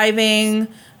is driving.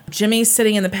 Jimmy's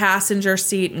sitting in the passenger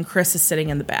seat, and Chris is sitting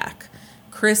in the back.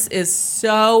 Chris is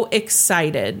so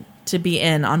excited to be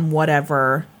in on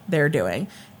whatever they're doing.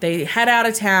 They head out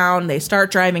of town. They start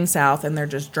driving south, and they're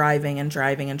just driving and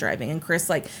driving and driving. And Chris,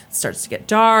 like, starts to get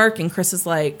dark, and Chris is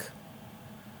like,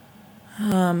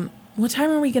 what time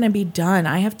are we going to be done?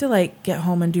 I have to, like, get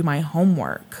home and do my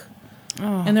homework.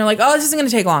 Oh. And they're like, oh, this isn't going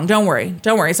to take long. Don't worry.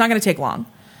 It's not going to take long.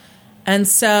 And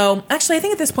so, actually, I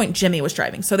think at this point, Jimmy was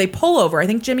driving. So they pull over. I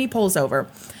think Jimmy pulls over.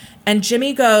 And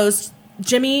Jimmy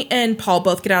and Paul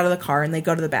both get out of the car and they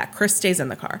go to the back. Chris stays in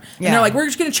the car. And they're like, we're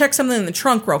just going to check something in the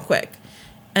trunk real quick.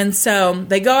 And so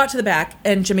they go out to the back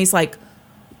and Jimmy's like,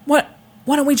 why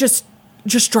don't we just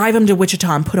drive him to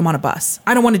Wichita and put him on a bus?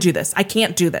 I don't want to do this. I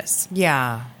can't do this.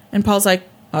 Yeah. And Paul's like,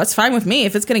 oh, that's fine with me.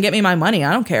 If it's going to get me my money,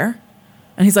 I don't care.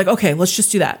 And he's like, okay, let's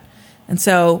just do that. And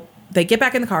so they get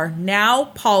back in the car. Now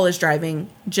Paul is driving.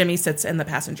 Jimmy sits in the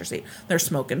passenger seat. They're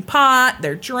smoking pot.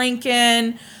 They're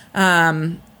drinking.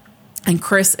 And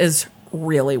Chris is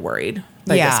really worried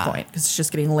by this point because it's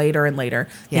just getting later and later.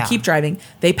 They keep driving.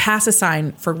 They pass a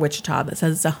sign for Wichita that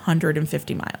says it's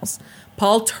 150 miles.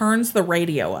 Paul turns the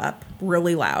radio up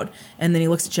really loud. And then he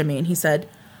looks at Jimmy and he said,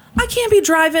 I can't be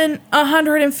driving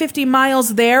 150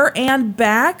 miles there and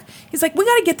back. He's like, we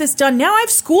got to get this done. Now I have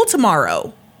school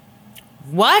tomorrow.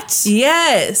 What?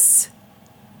 Yes.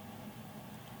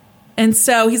 And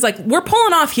so he's like, we're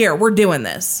pulling off here. We're doing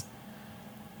this.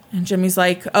 And Jimmy's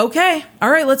like, okay,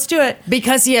 all right, let's do it.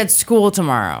 Because he had school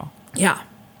tomorrow. Yeah.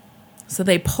 So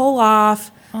they pull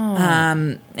off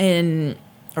in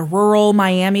a rural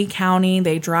Miami County.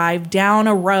 They drive down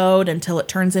a road until it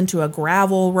turns into a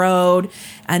gravel road.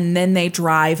 And then they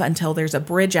drive until there's a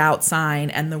bridge out sign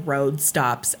and the road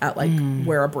stops at like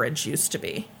where a bridge used to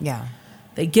be. Yeah.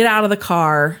 They get out of the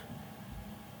car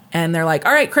and they're like,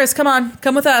 all right, Chris, come on,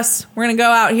 come with us. We're going to go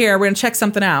out here. We're going to check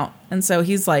something out. And so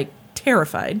he's like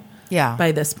terrified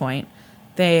by this point.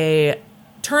 They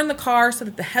turn the car so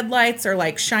that the headlights are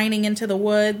like shining into the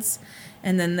woods.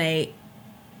 And then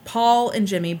Paul and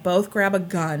Jimmy both grab a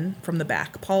gun from the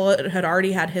back. Paul had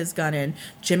already had his gun in.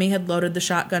 Jimmy had loaded the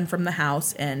shotgun from the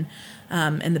house in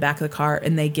the back of the car.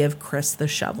 And they give Chris the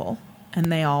shovel. And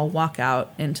they all walk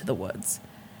out into the woods.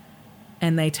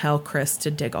 And they tell Chris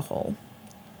to dig a hole.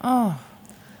 Oh.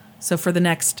 So for the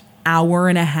next hour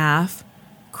and a half,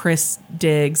 Chris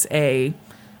digs a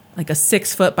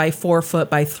 6 foot by 4 foot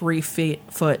by 3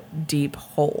 foot deep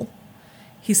hole.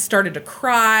 He started to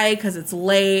cry because it's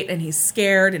late and he's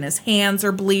scared and his hands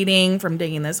are bleeding from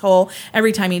digging this hole.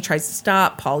 Every time he tries to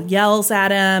stop, Paul yells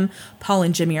at him. Paul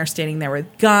and Jimmy are standing there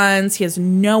with guns. He has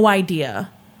no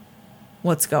idea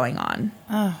what's going on.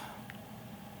 Oh.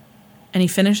 And he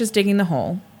finishes digging the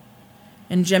hole.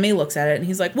 And Jimmy looks at it and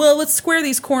he's like, well, let's square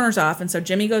these corners off. And so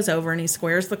Jimmy goes over and he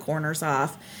squares the corners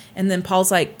off. And then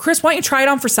Paul's like, Chris, why don't you try it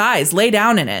on for size? Lay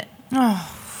down in it. Oh,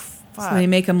 fuck. So they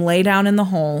make him lay down in the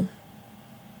hole.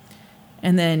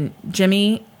 And then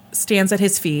Jimmy stands at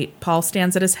his feet. Paul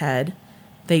stands at his head.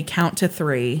 They count to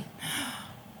 3.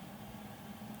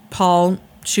 Paul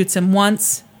shoots him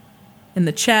once in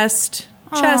the chest,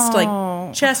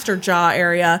 like chest or jaw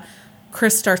area.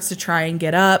 Chris starts to try and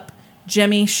get up.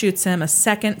 Jimmy shoots him a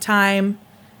second time.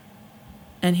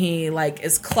 And he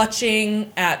is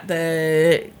clutching at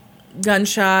the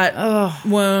gunshot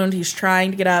wound. He's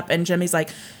trying to get up. And Jimmy's like,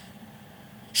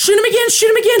 shoot him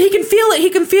again. He can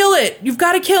feel it. You've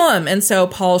got to kill him. And so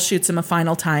Paul shoots him a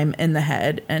final time in the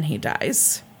head and he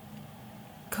dies.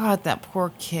 God, that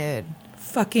poor kid.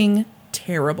 Fucking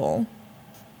terrible.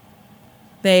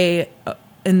 They,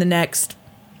 spend the next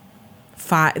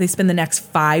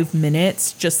 5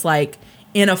 minutes just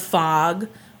in a fog,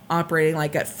 operating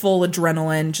at full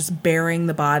adrenaline, just burying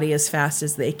the body as fast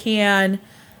as they can.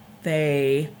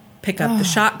 They pick up the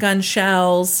shotgun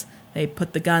shells. They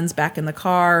put the guns back in the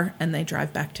car and they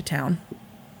drive back to town.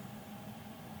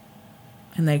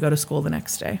 And they go to school the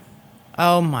next day.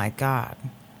 Oh my God.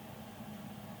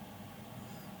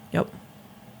 Yep.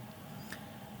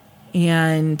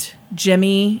 And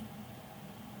Jimmy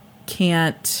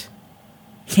can't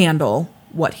handle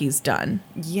what he's done.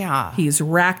 Yeah. He's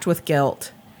racked with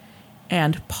guilt.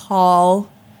 And Paul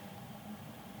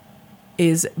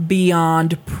is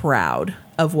beyond proud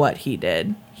of what he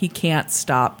did. He can't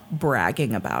stop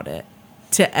bragging about it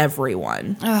to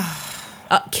everyone.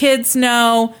 Kids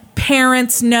know,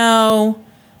 parents know,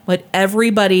 but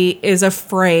everybody is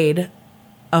afraid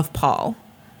of Paul.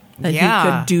 That he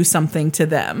could do something to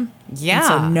them. Yeah. And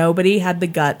so nobody had the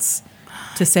guts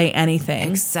to say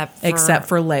anything except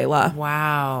for Layla.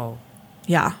 Wow.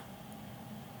 Yeah.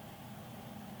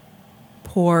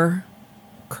 Poor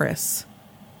Chris.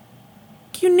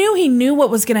 You knew he knew what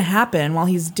was going to happen while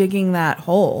he's digging that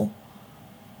hole.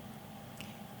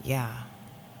 Yeah.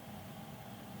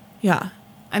 Yeah.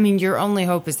 I mean, your only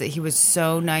hope is that he was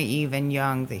so naive and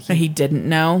young that he didn't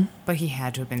know. But he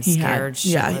had to have been scared.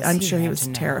 I'm sure he was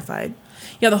terrified.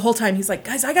 Yeah, the whole time he's like,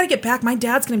 guys, I got to get back. My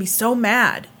dad's going to be so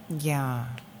mad. Yeah.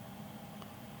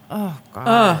 Oh, God.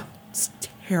 Oh, it's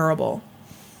terrible.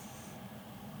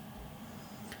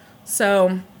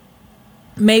 So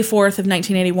May 4th of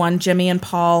 1981,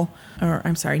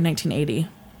 1980.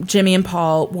 Jimmy and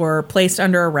Paul were placed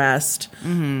under arrest.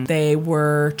 Mm-hmm. They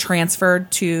were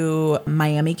transferred to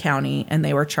Miami County, and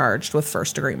they were charged with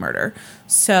first-degree murder.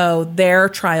 So their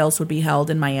trials would be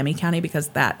held in Miami County because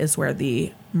that is where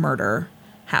the murder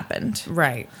happened.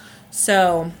 Right.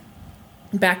 So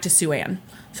back to Sue Ann.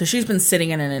 So she's been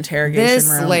sitting in an interrogation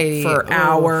room lady, for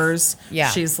hours. Yeah.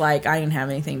 She's like, I didn't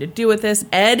have anything to do with this.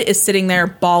 Ed is sitting there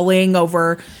bawling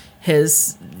over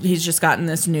he's just gotten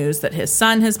this news that his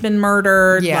son has been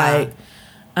murdered. Yeah.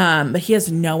 But he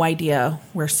has no idea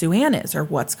where Sue Ann is or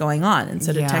what's going on. And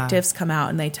so detectives come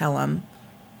out and they tell him,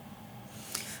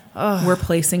 we're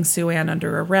placing Sue Ann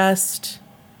under arrest.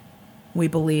 We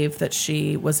believe that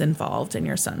she was involved in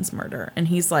your son's murder. And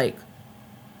he's like,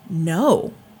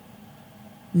 no,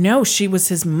 she was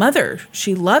his mother.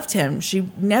 She loved him. She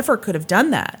never could have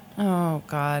done that. Oh,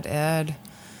 God, Ed.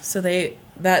 So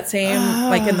that same,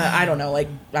 like in the, I don't know,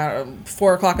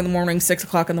 4 o'clock in the morning, 6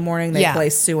 o'clock in the morning, they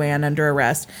place Sue Ann under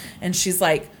arrest. And she's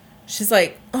like,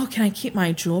 oh, can I keep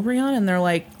my jewelry on? And they're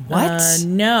like, what?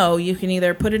 No, you can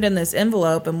either put it in this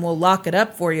envelope and we'll lock it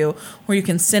up for you, or you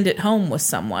can send it home with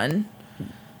someone.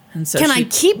 And so I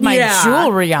keep my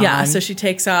jewelry on? Yeah, so she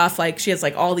takes off, she has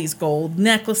all these gold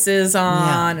necklaces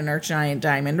on and her giant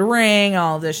diamond ring,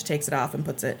 all of this. She takes it off and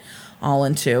puts it all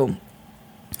into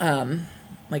a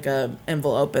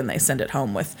envelope, and they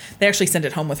actually send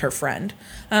it home with her friend.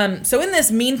 So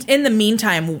in the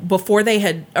meantime, before they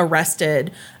had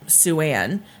arrested Sue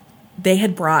Ann, they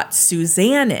had brought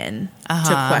Suzanne in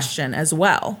to question as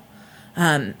well.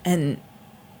 And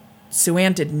Sue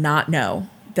Ann did not know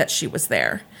that she was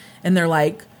there. And they're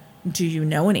like, do you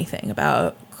know anything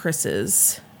about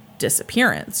Chris's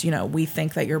disappearance? We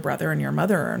think that your brother and your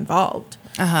mother are involved.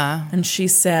 And she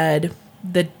said,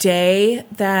 the day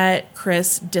that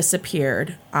Chris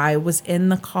disappeared, I was in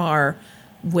the car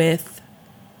with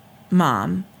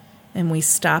Mom, and we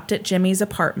stopped at Jimmy's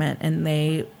apartment, and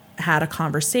they had a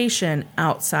conversation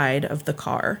outside of the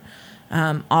car.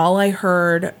 All I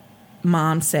heard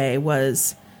Mom say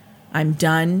was, I'm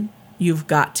done. You've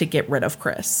got to get rid of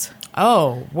Chris.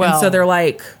 Oh, well. And so they're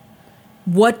like,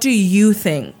 what do you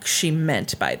think she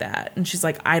meant by that? And she's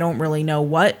like, I don't really know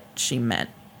what she meant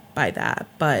by that,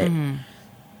 but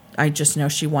I just know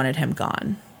she wanted him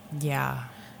gone. Yeah.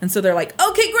 And so they're like,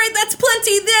 okay, great, that's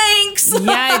plenty, thanks.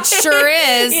 Yeah, it sure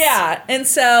is. Yeah. And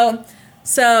so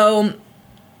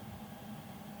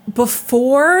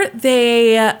before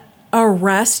they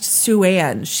arrest Sue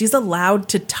Ann, she's allowed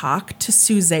to talk to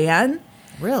Suzanne.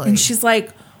 Really? And she's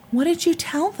like, what did you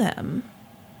tell them?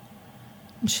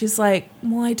 And she's like,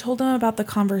 well, I told them about the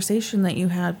conversation that you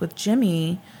had with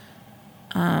Jimmy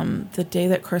the day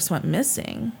that Chris went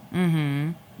missing.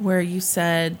 Mm-hmm. Where you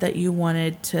said that you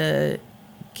wanted to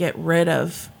get rid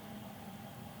of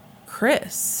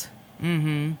Chris.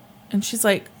 Mm-hmm. And she's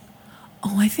like,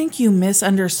 oh, I think you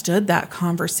misunderstood that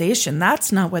conversation.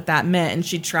 That's not what that meant. And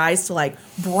she tries to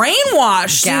brainwash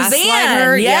Suzanne.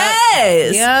 Her.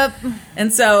 Yes. Yep.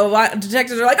 And so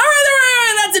detectives are like, all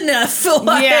right, that's enough.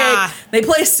 They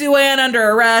place Sue Ann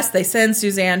under arrest. They send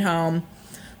Suzanne home.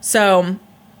 So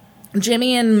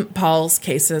Jimmy and Paul's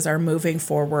cases are moving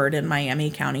forward in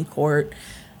Miami County Court,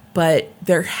 but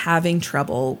they're having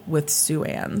trouble with Sue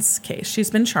Ann's case.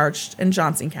 She's been charged in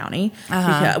Johnson County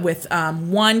with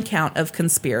one count of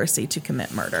conspiracy to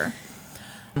commit murder,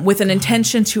 with an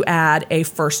intention to add a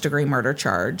first-degree murder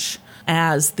charge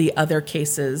as the other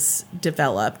cases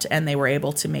developed, and they were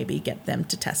able to maybe get them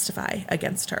to testify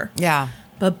against her. Yeah.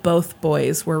 But both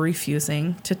boys were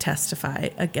refusing to testify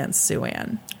against Sue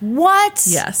Ann. What?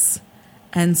 Yes.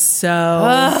 And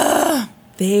so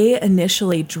they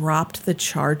initially dropped the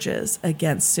charges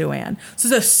against Sue Ann. So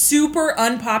it's a super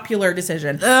unpopular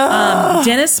decision.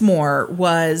 Dennis Moore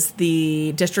was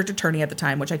the district attorney at the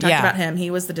time, which I talked about him. He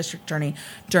was the district attorney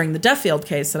during the Duffield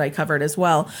case that I covered as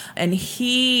well. And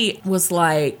he was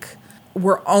like,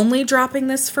 we're only dropping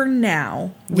this for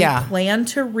now. We plan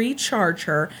to recharge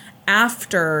her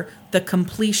after the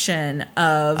completion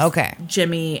of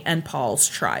Jimmy and Paul's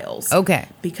trials. Okay.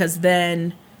 Because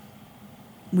then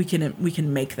we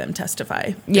can make them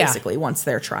testify, basically, once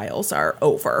their trials are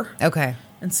over. Okay.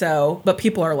 And so, but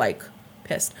people are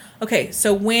pissed. Okay,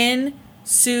 so when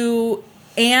Sue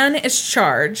Ann is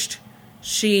charged,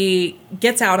 she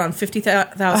gets out on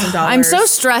 $50,000. I'm so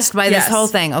stressed by this whole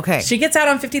thing. Okay. She gets out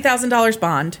on $50,000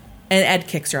 bond, and Ed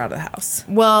kicks her out of the house.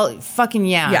 Well, fucking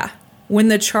yeah. Yeah. When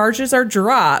the charges are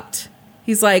dropped,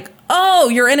 he's like, oh,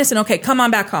 you're innocent. Okay, come on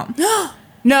back home.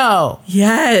 No.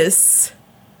 Yes.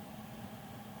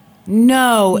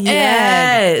 No, Ed.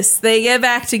 Yes. They get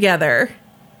back together.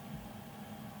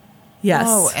 Yes.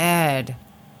 Oh, Ed.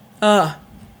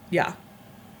 Yeah.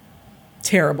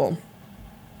 Terrible.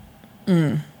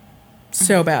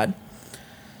 So bad.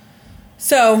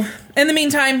 So, in the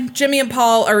meantime, Jimmy and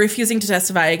Paul are refusing to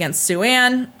testify against Sue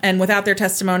Ann, and without their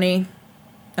testimony,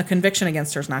 a conviction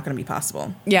against her is not going to be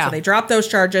possible. Yeah. So they drop those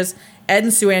charges. Ed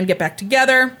and Sue Ann get back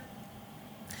together.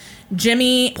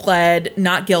 Jimmy pled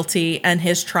not guilty, and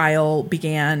his trial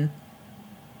began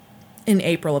in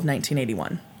April of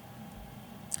 1981.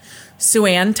 Sue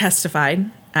Ann testified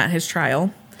at his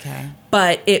trial. Okay.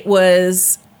 But it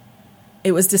was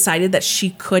decided that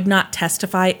she could not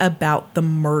testify about the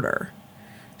murder.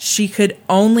 She could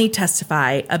only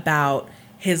testify about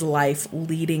his life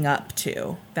leading up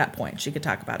to that point. She could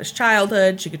talk about his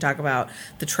childhood. She could talk about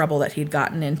the trouble that he'd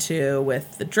gotten into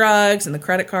with the drugs and the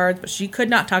credit cards, but she could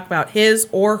not talk about his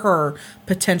or her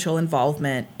potential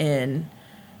involvement in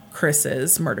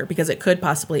Chris's murder because it could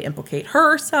possibly implicate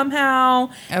her somehow.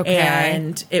 Okay.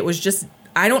 And it was just,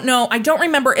 I don't know. I don't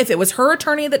remember if it was her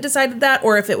attorney that decided that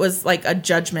or if it was like a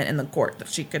judgment in the court that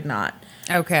she could not.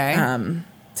 Okay.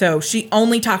 So she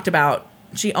only testified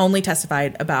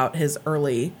about his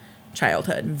early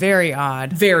childhood. Very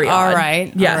odd. Very odd. All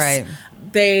right. Yes. All right.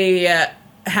 They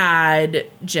had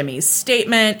Jimmy's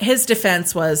statement. His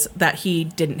defense was that he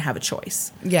didn't have a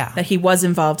choice. Yeah. That he was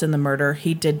involved in the murder.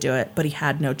 He did do it, but he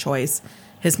had no choice.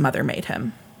 His mother made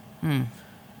him.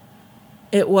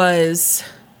 It was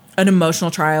an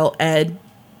emotional trial. Ed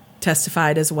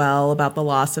testified as well about the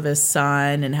loss of his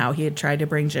son and how he had tried to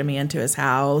bring Jimmy into his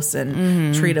house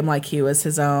and treat him like he was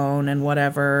his own and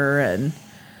whatever.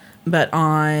 But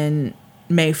on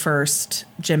May 1st,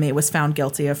 Jimmy was found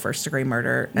guilty of first-degree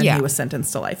murder, and he was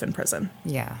sentenced to life in prison.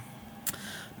 Yeah.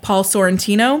 Paul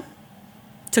Sorrentino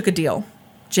took a deal.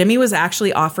 Jimmy was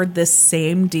actually offered this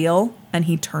same deal, and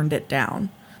he turned it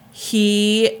down.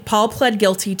 Paul pled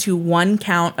guilty to 1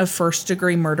 count of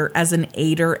first-degree murder as an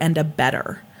aider and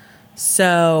abettor.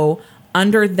 So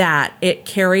under that, it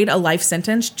carried a life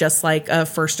sentence, just like a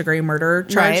first-degree murder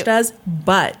charge does,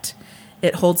 but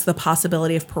it holds the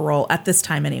possibility of parole at this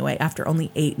time anyway, after only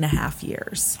 8.5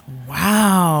 years.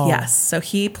 Wow. Yes. So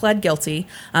he pled guilty.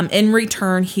 In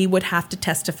return, he would have to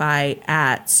testify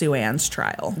at Sue Ann's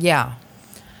trial. Yeah.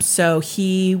 So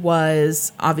he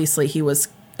was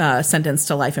sentenced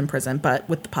to life in prison, but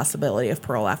with the possibility of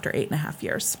parole after 8.5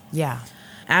 years. Yeah.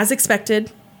 As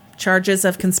expected, charges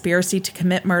of conspiracy to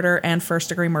commit murder and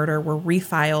first-degree murder were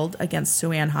refiled against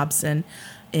Sue Ann Hobson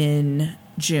in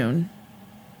June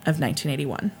of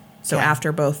 1981. So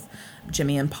after both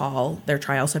Jimmy and Paul, their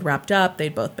trials had wrapped up,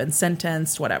 they'd both been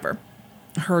sentenced, whatever.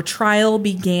 Her trial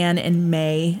began in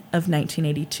May of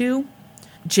 1982.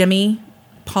 Jimmy,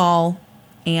 Paul,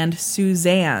 and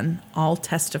Suzanne all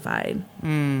testified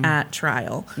at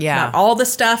trial. Yeah. About all the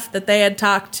stuff that they had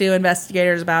talked to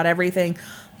investigators about, everything.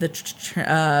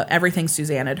 Everything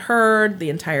Suzanne had heard,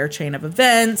 the entire chain of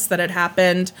events that had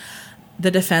happened. The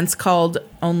defense called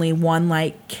only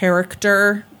one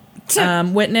character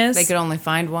witness. They could only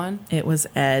find one? It was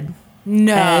Ed.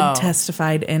 No. Ed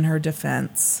testified in her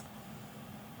defense.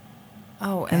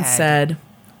 Oh, and Ed. said,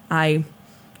 I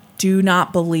do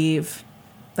not believe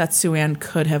that Sue Ann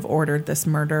could have ordered this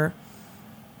murder.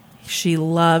 She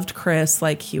loved Chris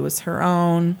like he was her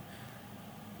own.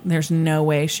 There's no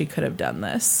way she could have done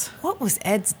this. What was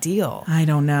Ed's deal? I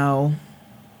don't know.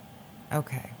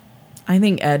 Okay. I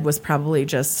think Ed was probably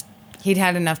just He'd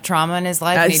had enough trauma in his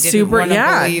life and he didn't want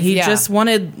to believe. He just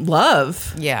wanted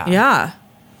love. Yeah.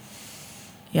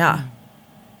 Yeah.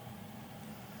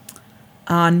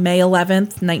 On May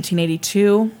 11th,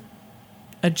 1982,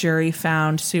 a jury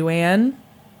found Sue Ann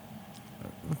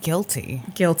guilty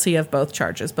of both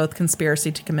charges, both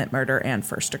conspiracy to commit murder and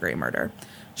first-degree murder.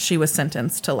 She was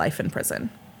sentenced to life in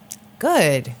prison.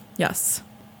 Good. Yes.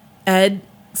 Ed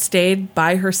stayed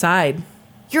by her side.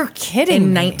 You're kidding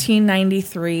In me.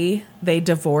 1993, they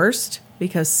divorced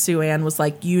because Sue Ann was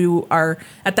like,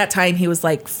 at that time, he was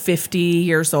like 50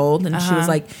 years old. And she was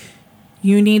like,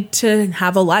 you need to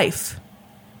have a life.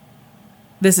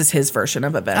 This is his version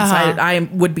of events. I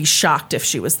would be shocked if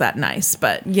she was that nice.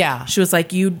 But yeah, she was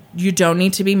like, you don't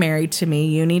need to be married to me.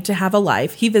 You need to have a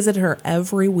life. He visited her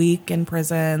every week in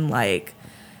prison.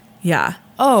 Yeah.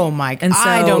 Oh, my God. And so,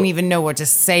 I don't even know what to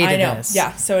say to this.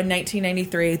 Yeah. So in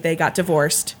 1993, they got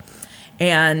divorced.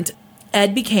 And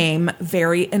Ed became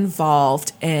very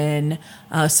involved in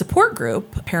a support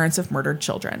group, Parents of Murdered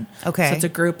Children. Okay. So it's a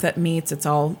group that meets. It's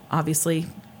all obviously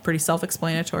pretty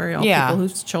self-explanatory. All Yeah. people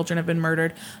whose children have been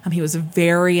murdered. He was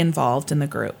very involved in the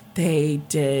group. They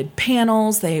did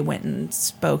panels. They went and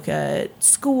spoke at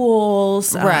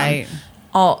schools. Right.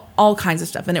 All kinds of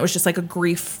stuff. And it was just like a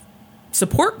grief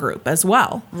support group as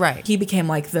well. Right. He became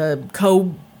like the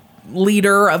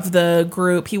co-leader of the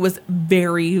group. He was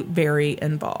very, very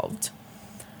involved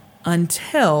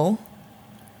until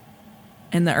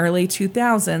in the early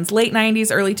 2000s, late 90s,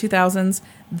 early 2000s,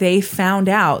 they found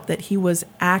out that he was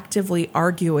actively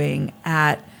arguing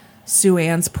at Sue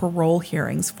Ann's parole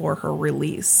hearings for her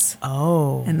release.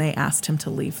 Oh. And they asked him to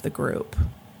leave the group.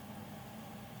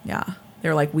 Yeah.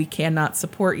 They're like, we cannot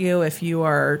support you if you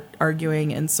are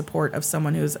arguing in support of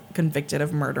someone who's convicted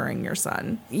of murdering your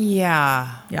son.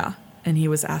 Yeah. Yeah. And he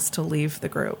was asked to leave the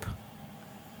group.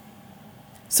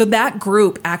 So that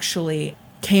group actually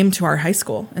came to our high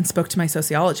school and spoke to my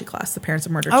sociology class, the Parents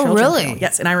of Murdered Children. Really? Panel.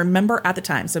 Yes. And I remember at the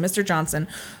time, so Mr. Johnson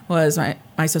was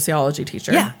my sociology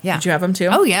teacher. Yeah, yeah. Did you have him too?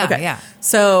 Oh, yeah, okay. yeah.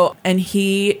 So, and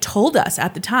he told us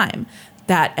at the time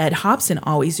that Ed Hobson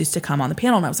always used to come on the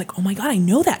panel. And I was like, oh my God, I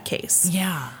know that case.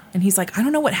 Yeah. And he's like, I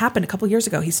don't know what happened a couple years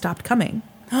ago. He stopped coming.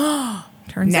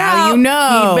 Turns Now out you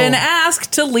know. he'd been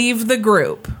asked to leave the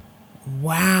group.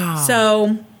 Wow.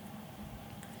 So,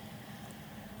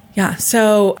 yeah.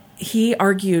 So he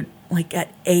argued like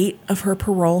at 8 of her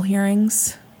parole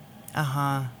hearings.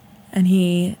 Uh-huh. And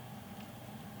he,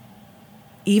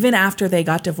 even after they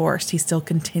got divorced, he still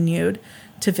continued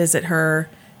to visit her.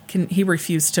 He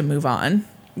refused to move on.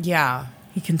 Yeah.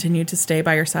 He continued to stay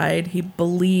by her side. He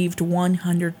believed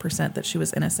 100% that she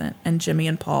was innocent. And Jimmy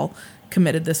and Paul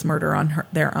committed this murder on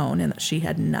their own and that she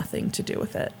had nothing to do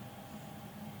with it.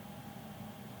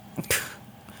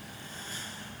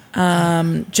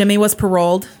 Jimmy was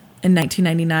paroled in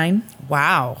 1999.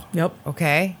 Wow. Yep.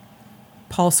 Okay.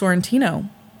 Paul Sorrentino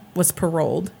was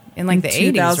paroled In like the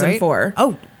 80s, 2004. right?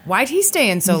 Oh, why'd he stay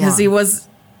in so long? Because he was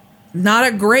not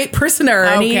a great prisoner.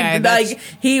 And Okay,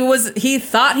 he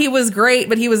thought he was great,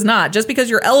 but he was not. Just because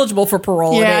you're eligible for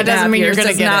parole Yeah, in it doesn't 8.5 mean you're years gonna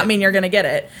does get not it. mean you're going to get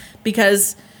it.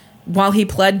 Because while he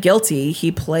pled guilty,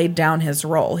 he played down his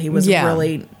role. He was Yeah.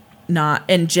 really not.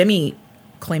 And Jimmy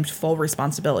claimed full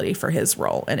responsibility for his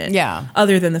role in it. Yeah.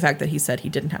 Other than the fact that he said he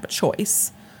didn't have a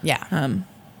choice. Yeah.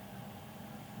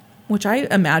 Which I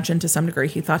imagine to some degree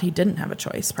he thought he didn't have a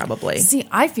choice, probably. See,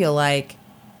 I feel like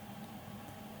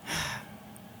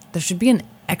there should be an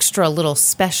extra little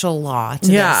special law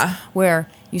to Yeah. this where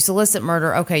you solicit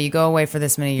murder. Okay, you go away for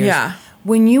this many years. Yeah.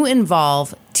 When you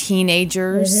involve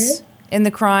teenagers in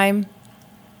the crime,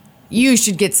 you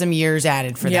should get some years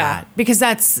added for Yeah. that because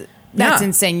that's Yeah.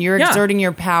 insane. You're Yeah. exerting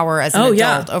your power as an Oh,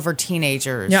 yeah. adult over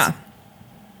teenagers. Yeah.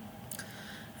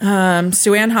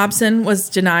 Sue Ann Hobson was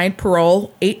denied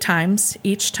parole 8 times.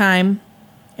 Each time,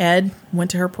 Ed went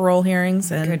to her parole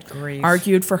hearings and Good grief.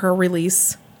 argued for her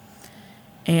release.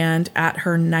 And at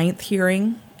her 9th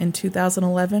hearing in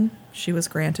 2011, she was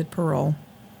granted parole.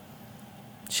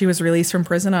 She was released from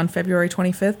prison on February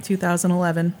 25th,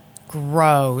 2011.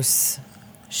 Gross.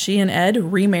 She and Ed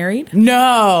remarried.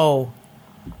 No.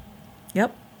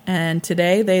 Yep. And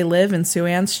today they live in Sue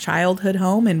Ann's childhood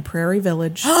home in Prairie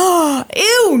Village.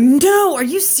 Ew, no. Are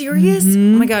you serious?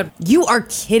 Mm-hmm. Oh my God. You are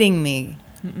kidding me.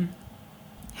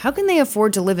 How can they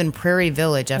afford to live in Prairie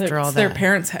Village after all It's that? their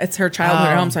parents. It's her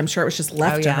childhood Oh. home, so I'm sure it was just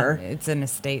left to her. It's an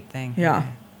estate thing. Yeah.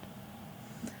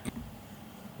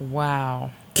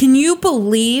 Wow. Can you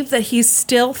believe that he's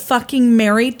still fucking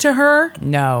married to her?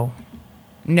 No.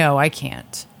 No, I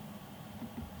can't.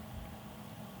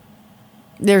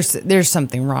 There's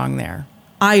something wrong there.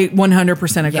 I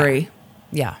 100% agree.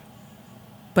 Yeah.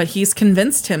 But he's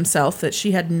convinced himself that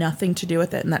she had nothing to do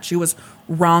with it and that she was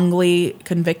wrongly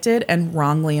convicted and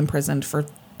wrongly imprisoned for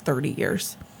 30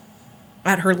 years.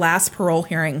 At her last parole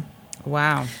hearing,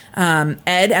 Wow.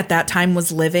 Ed at that time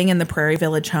was living in the Prairie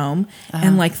Village home,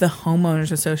 and like the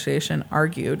homeowners association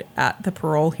argued at the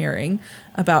parole hearing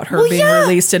about her being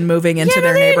released and moving into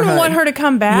their they neighborhood. didn't want her to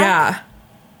come back. Yeah.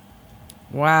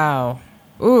 Wow.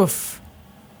 Oof.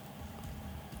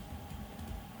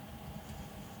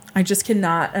 I just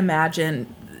cannot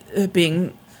imagine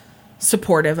being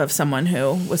supportive of someone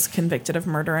who was convicted of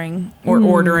murdering or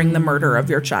ordering the murder of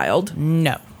your child.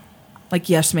 No. Like,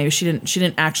 yes, maybe she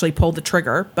didn't actually pull the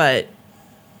trigger, but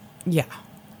Yeah.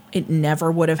 it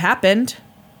never would have happened.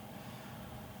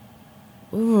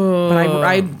 But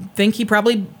I think he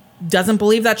probably doesn't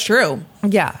believe that's true.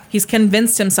 Yeah. He's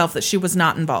convinced himself that she was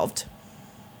not involved.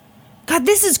 God,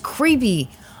 this is creepy.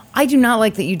 I do not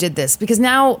like that you did this because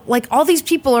now, like, all these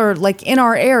people are, like, in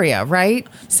our area, right?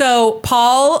 So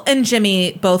Paul and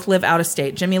Jimmy both live out of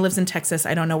state. Jimmy lives in Texas.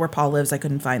 I don't know where Paul lives. I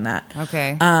couldn't find that.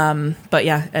 Okay. But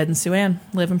yeah, Ed and Sue Ann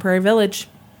live in Prairie Village.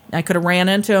 I could have ran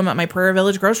into him at my Prairie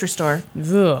Village grocery store.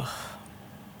 Ugh.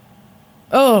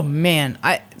 Oh, man.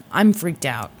 I'm freaked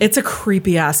out. It's a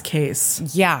creepy ass case.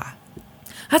 Yeah.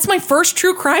 That's my first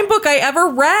true crime book I ever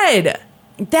read.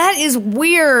 That is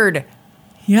weird.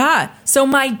 Yeah. So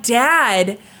my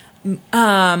dad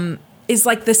is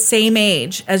like the same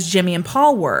age as Jimmy and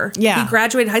Paul were. Yeah. He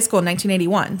graduated high school in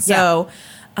 1981. So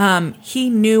he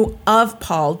knew of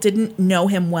Paul, didn't know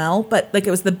him well, but like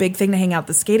it was the big thing to hang out at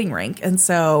the skating rink. And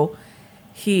so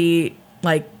he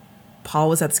like Paul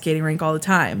was at the skating rink all the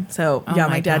time. So yeah,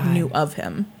 my dad knew of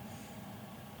him.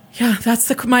 Yeah,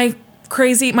 that's my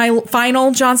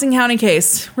final Johnson County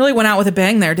case. Really went out with a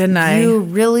bang there, didn't I? You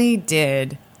really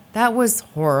did. That was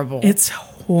horrible. It's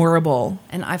horrible.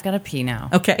 And I've got to pee now.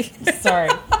 Okay. Sorry.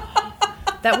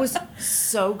 That was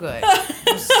so good.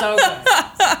 It was so good.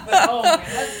 But, oh my God,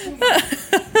 that's too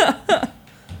much.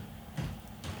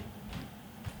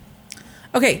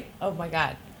 Okay. Oh my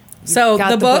God. So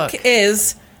the book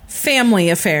is Family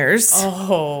Affairs.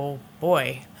 Oh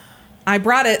boy. I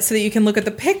brought it so that you can look at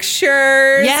the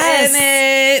pictures in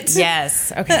it.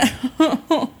 Yes. Okay.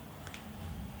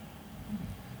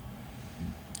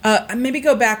 Maybe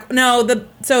go back. No,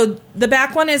 the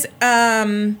back one is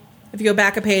if you go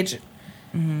back a page,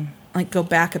 like go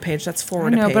back a page. That's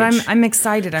forward. I know, a page. but I'm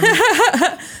excited.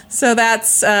 So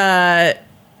that's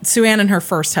Sue Ann and her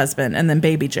first husband, and then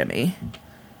baby Jimmy.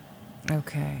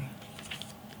 Okay.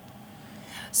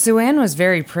 Sue Ann was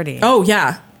very pretty. Oh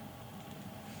yeah,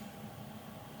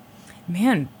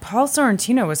 man, Paul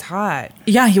Sorrentino was hot.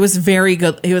 yeah. He was very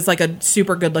good. He was like a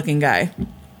super good looking guy.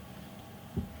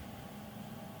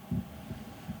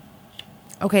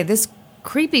 Okay, this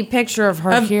creepy picture of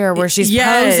her here where she's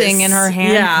posing in her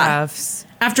handcuffs.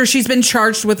 Yeah. After she's been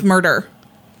charged with murder.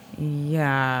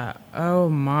 Yeah. Oh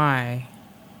my.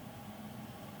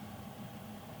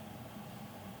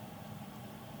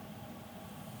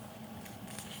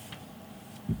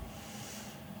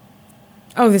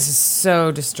 Oh, this is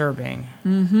so disturbing.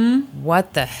 Mm-hmm.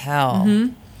 What the hell?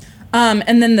 Mm-hmm.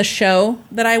 And then the show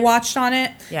that I watched on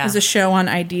it is a show on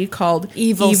ID called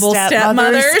Evil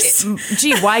Stepmothers.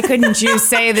 Gee, why couldn't you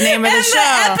say the name of the show?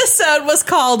 The episode was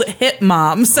called Hit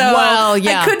Mom. So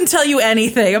I couldn't tell you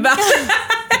anything about it.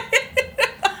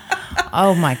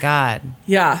 Oh my God.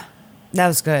 Yeah. That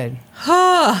was good.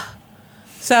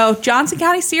 So Johnson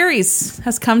County series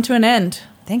has come to an end.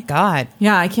 Thank God.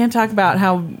 Yeah, I can't talk about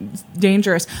how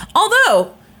dangerous.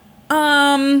 Although,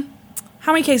 how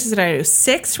many cases did I do?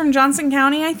 6 from Johnson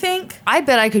County, I think. I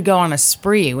bet I could go on a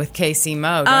spree with KC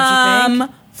Mo, don't you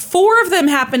think? 4 of them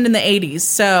happened in the 80s,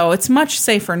 so it's much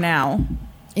safer now.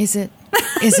 Is it?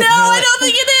 Is no, it really? I don't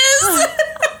think it is.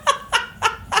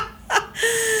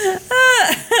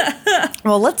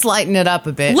 Well, let's lighten it up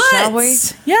a bit, shall we?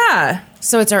 Yeah.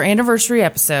 So it's our anniversary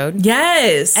episode.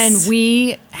 Yes. And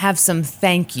we have some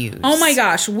thank yous. Oh my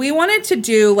gosh. We wanted to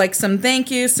do like some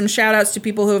thank yous, some shout outs to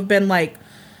people who have been like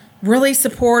really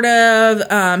supportive,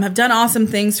 have done awesome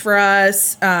things for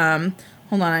us.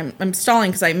 Hold on, I'm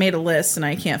stalling because I made a list and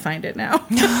I can't find it now.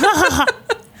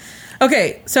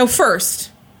 Okay, so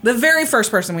the very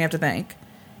first person we have to thank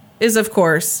is, of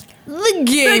course, the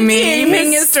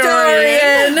gaming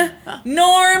historian,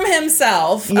 Norm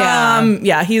himself.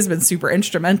 Yeah. He's been super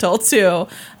instrumental to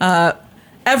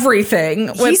everything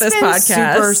with this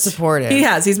podcast. Super supportive. He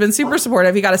has. He's been super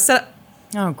supportive. He got a set.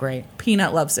 Oh, great.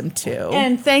 Peanut loves him too.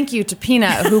 And thank you to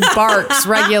Peanut, who barks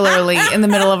regularly in the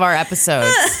middle of our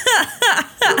episodes.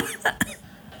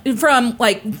 From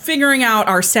like figuring out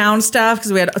our sound stuff,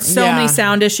 because we had so many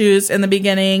sound issues in the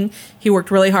beginning. He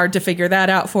worked really hard to figure that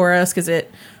out for us because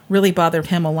it really bothered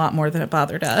him a lot more than it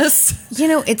bothered us. You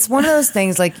know, it's one of those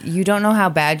things like you don't know how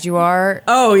bad you are.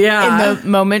 Oh, yeah. In the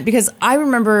moment, because I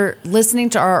remember listening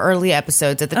to our early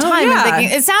episodes at the time and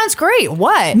thinking, it sounds great.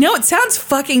 What? No, it sounds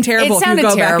fucking terrible. It sounded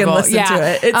if you go terrible. back and listen to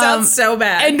it. It sounds so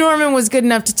bad. And Norman was good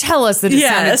enough to tell us that it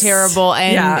sounded terrible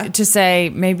and to say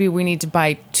maybe we need to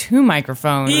buy 2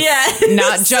 microphones. Yes.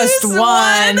 Not just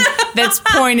one that's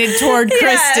pointed toward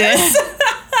Kristen.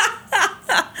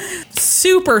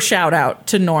 Super shout out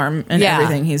to Norm and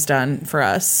everything he's done for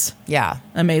us. Yeah.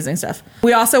 Amazing stuff.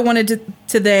 We also wanted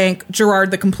to thank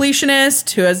Gerard the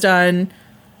Completionist, who has done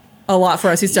a lot for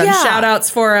us. He's done shout outs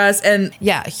for us. And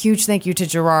huge thank you to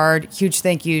Gerard. Huge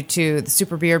thank you to the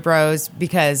Super Beard Bros,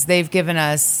 because they've given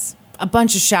us a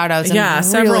bunch of shout outs and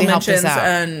several really helped mentions. us out.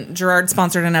 And Gerard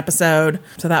sponsored an episode,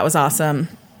 so that was awesome.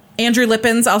 Andrew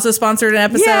Lippens also sponsored an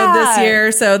episode this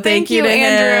year, so thank you to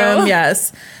Andrew. him.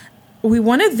 Yes. We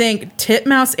want to thank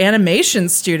Titmouse Animation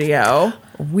Studio.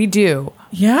 We do.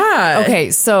 Yeah. Okay,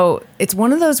 so it's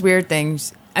one of those weird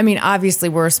things. I mean, obviously,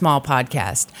 we're a small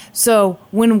podcast. So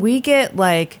when we get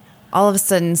like all of a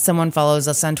sudden someone follows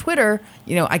us on Twitter,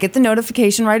 you know, I get the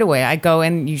notification right away. I go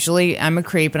and usually I'm a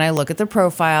creep and I look at their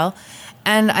profile,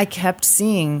 and I kept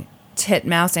seeing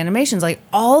Titmouse Animations. Like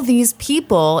all these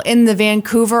people in the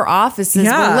Vancouver offices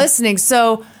were listening.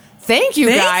 So thank you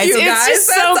guys. It's just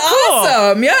That's so cool.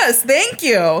 awesome. Yes, thank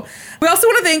you. We also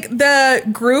want to thank the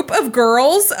group of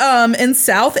girls in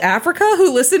South Africa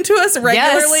who listen to us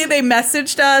regularly. Yes. They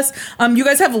messaged us. You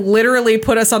guys have literally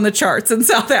put us on the charts in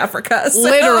South Africa. So,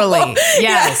 Literally.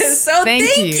 Yes. So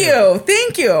thank you.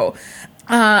 Thank you.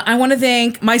 I want to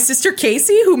thank my sister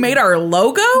Casey who made our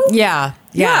logo. Yeah.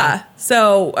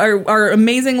 So our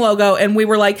amazing logo, and we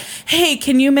were like, "Hey,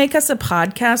 can you make us a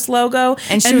podcast logo?"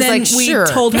 And she was then like, we "Sure."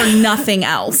 told her nothing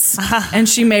else, and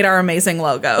she made our amazing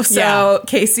logo. So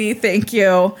Casey, thank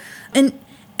you, and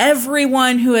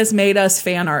everyone who has made us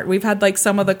fan art. We've had like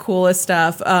some of the coolest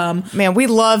stuff. Man, we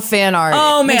love fan art.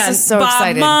 Oh It makes man, us so Bob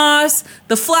excited. Moss,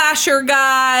 the Flasher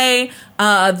guy,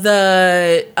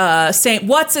 the Saint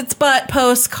What's Its Butt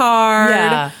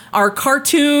postcard, our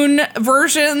cartoon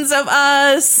versions of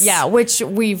us. Yeah, which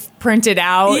we've printed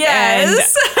out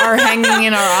Yes. and are hanging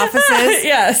in our offices.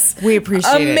 Yes. We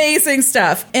appreciate it. Amazing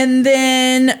stuff. And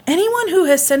then anyone who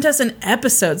has sent us an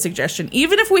episode suggestion,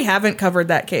 even if we haven't covered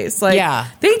that case, like,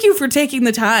 thank you for taking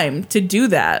the time to do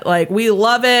that. Like, we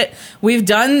love it. We've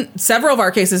done, several of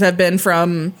our cases have been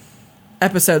from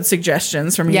episode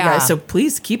suggestions from you guys. So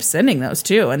please keep sending those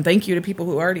too. And thank you to people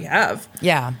who already have.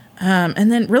 Yeah.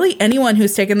 And then really anyone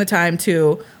who's taken the time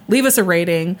to leave us a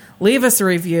rating, leave us a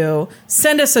review,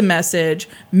 send us a message,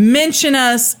 mention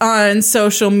us on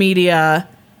social media.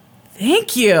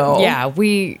 Thank you. Yeah,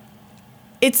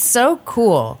 it's so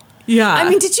cool. Yeah. I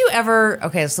mean, did you ever,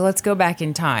 okay, so let's go back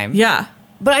in time. Yeah.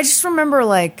 But I just remember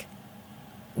like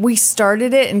we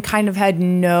started it and kind of had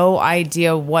no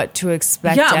idea what to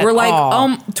expect. Yeah, we're like,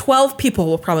 all. 12 people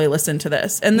will probably listen to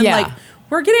this. And then like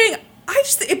we're getting,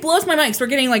 it blows my mind. 'Cause we're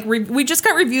getting like, we just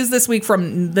got reviews this week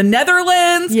from the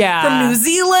Netherlands, from New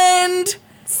Zealand.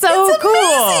 So it's cool.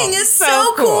 Amazing. It's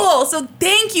so cool. So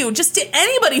thank you just to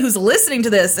anybody who's listening to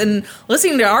this and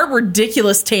listening to our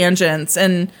ridiculous tangents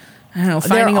and, I don't know,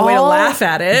 finding a way to laugh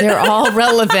at it. They're all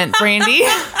relevant, Brandy.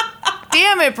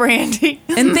 Damn it, Brandy.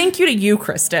 And thank you to you,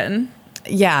 Kristen.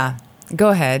 Yeah. Go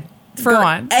ahead. For Go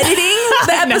on. editing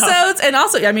the episodes. And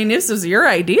also, I mean, this was your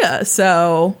idea.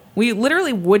 So we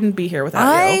literally wouldn't be here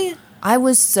without you. I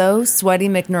was so sweaty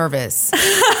McNervous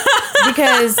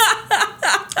because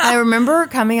I remember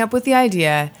coming up with the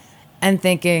idea and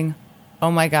thinking, oh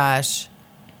my gosh,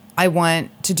 I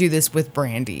want to do this with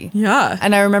Brandy. Yeah.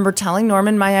 And I remember telling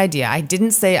Norman my idea. I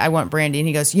didn't say I want Brandy. And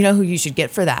he goes, you know who you should get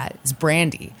for that? It's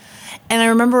Brandy. And I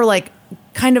remember like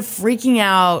kind of freaking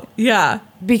out. Yeah.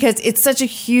 Because it's such a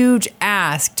huge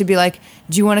ask to be like,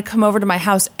 do you want to come over to my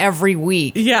house every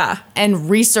week? Yeah. And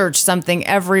research something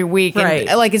every week. Right.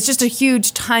 And like, it's just a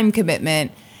huge time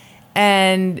commitment.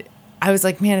 And I was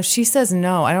like, man, if she says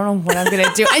no, I don't know what I'm going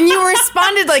to do. And you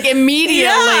responded like immediately.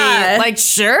 Yeah. Like,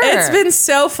 sure. It's been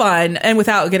so fun. And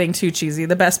without getting too cheesy,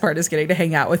 the best part is getting to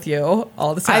hang out with you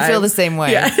all the time. I feel the same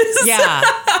way. Yes. Yeah.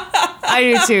 I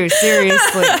do too.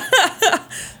 Seriously.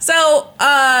 So,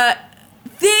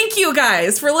 thank you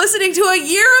guys for listening to a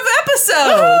year of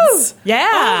episodes. Woo! Yeah.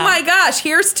 Oh my gosh.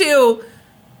 Here's to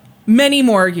many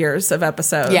more years of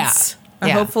episodes. Yeah.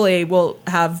 Hopefully we'll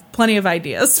have plenty of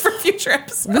ideas for future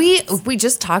episodes. We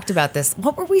just talked about this.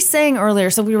 What were we saying earlier?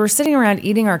 So we were sitting around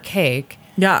eating our cake.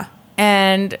 Yeah.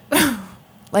 And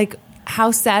like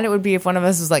how sad it would be if one of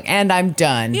us was like, and I'm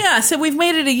done. Yeah. So we've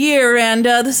made it a year and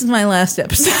this is my last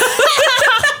episode.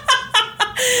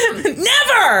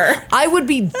 Never. I would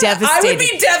be devastated. I would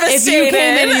be devastated. If you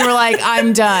came in and you were like,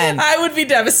 I'm done. I would be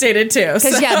devastated too.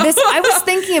 Because I was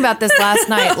thinking about this last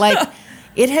night. Like,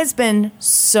 it has been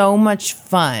so much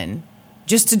fun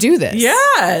just to do this.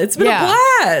 Yeah, it's been a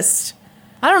blast.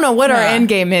 I don't know what our end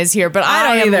game is here, but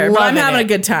I don't either. But I'm having a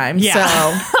good time.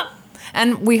 Yeah. So.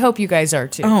 And we hope you guys are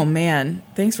too. Oh man,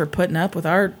 thanks for putting up with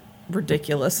our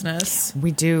ridiculousness.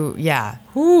 We do. Yeah.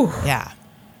 Whew. Yeah.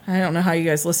 I don't know how you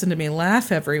guys listen to me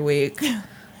laugh every week.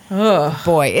 Oh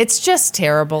boy, it's just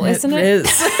terrible, isn't it? It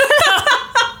is.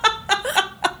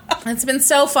 It's been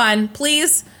so fun.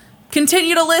 Please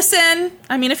continue to listen.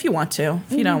 I mean, if you want to.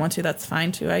 If you don't want to, that's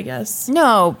fine too, I guess.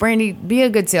 No, Brandy, be a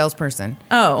good salesperson.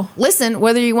 Oh. Listen,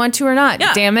 whether you want to or not.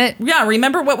 Yeah. Damn it. Yeah,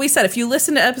 remember what we said. If you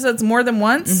listen to episodes more than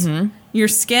once, your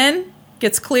skin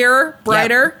gets clearer,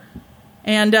 brighter,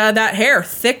 and that hair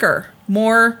thicker,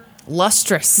 more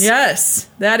lustrous. Yes,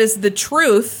 that is the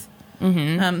truth.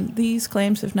 These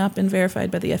claims have not been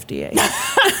verified by the FDA.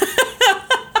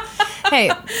 Hey,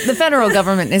 the federal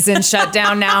government is in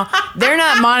shutdown now. They're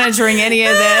not monitoring any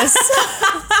of this.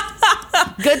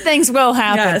 Good things will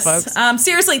happen, folks.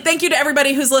 Seriously, thank you to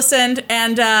everybody who's listened.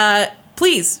 And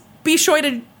please be sure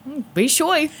Be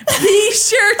sure. Be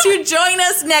sure to join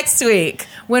us next week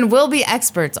When we'll be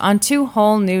experts on 2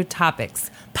 whole new topics.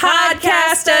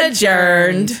 Podcast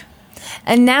adjourned.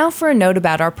 And now for a note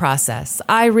about our process.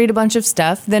 I read a bunch of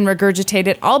stuff, then regurgitate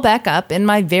it all back up in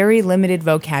my very limited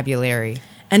vocabulary.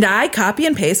 And I copy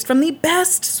and paste from the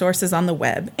best sources on the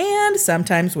web, and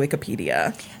sometimes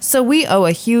Wikipedia. So we owe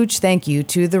a huge thank you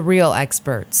to the real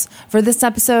experts. For this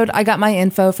episode, I got my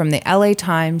info from the LA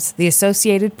Times, the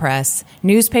Associated Press,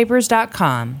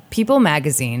 newspapers.com, People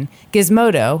Magazine,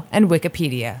 Gizmodo, and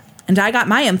Wikipedia. And I got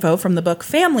my info from the book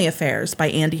Family Affairs by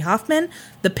Andy Hoffman,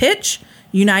 The Pitch,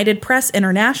 United Press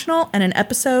International, and an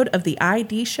episode of the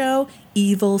ID show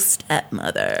Evil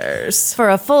Stepmothers. For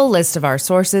a full list of our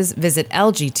sources, visit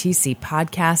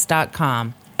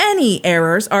lgtcpodcast.com. Any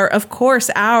errors are, of course,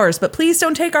 ours, but please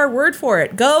don't take our word for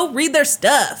it. Go read their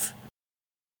stuff.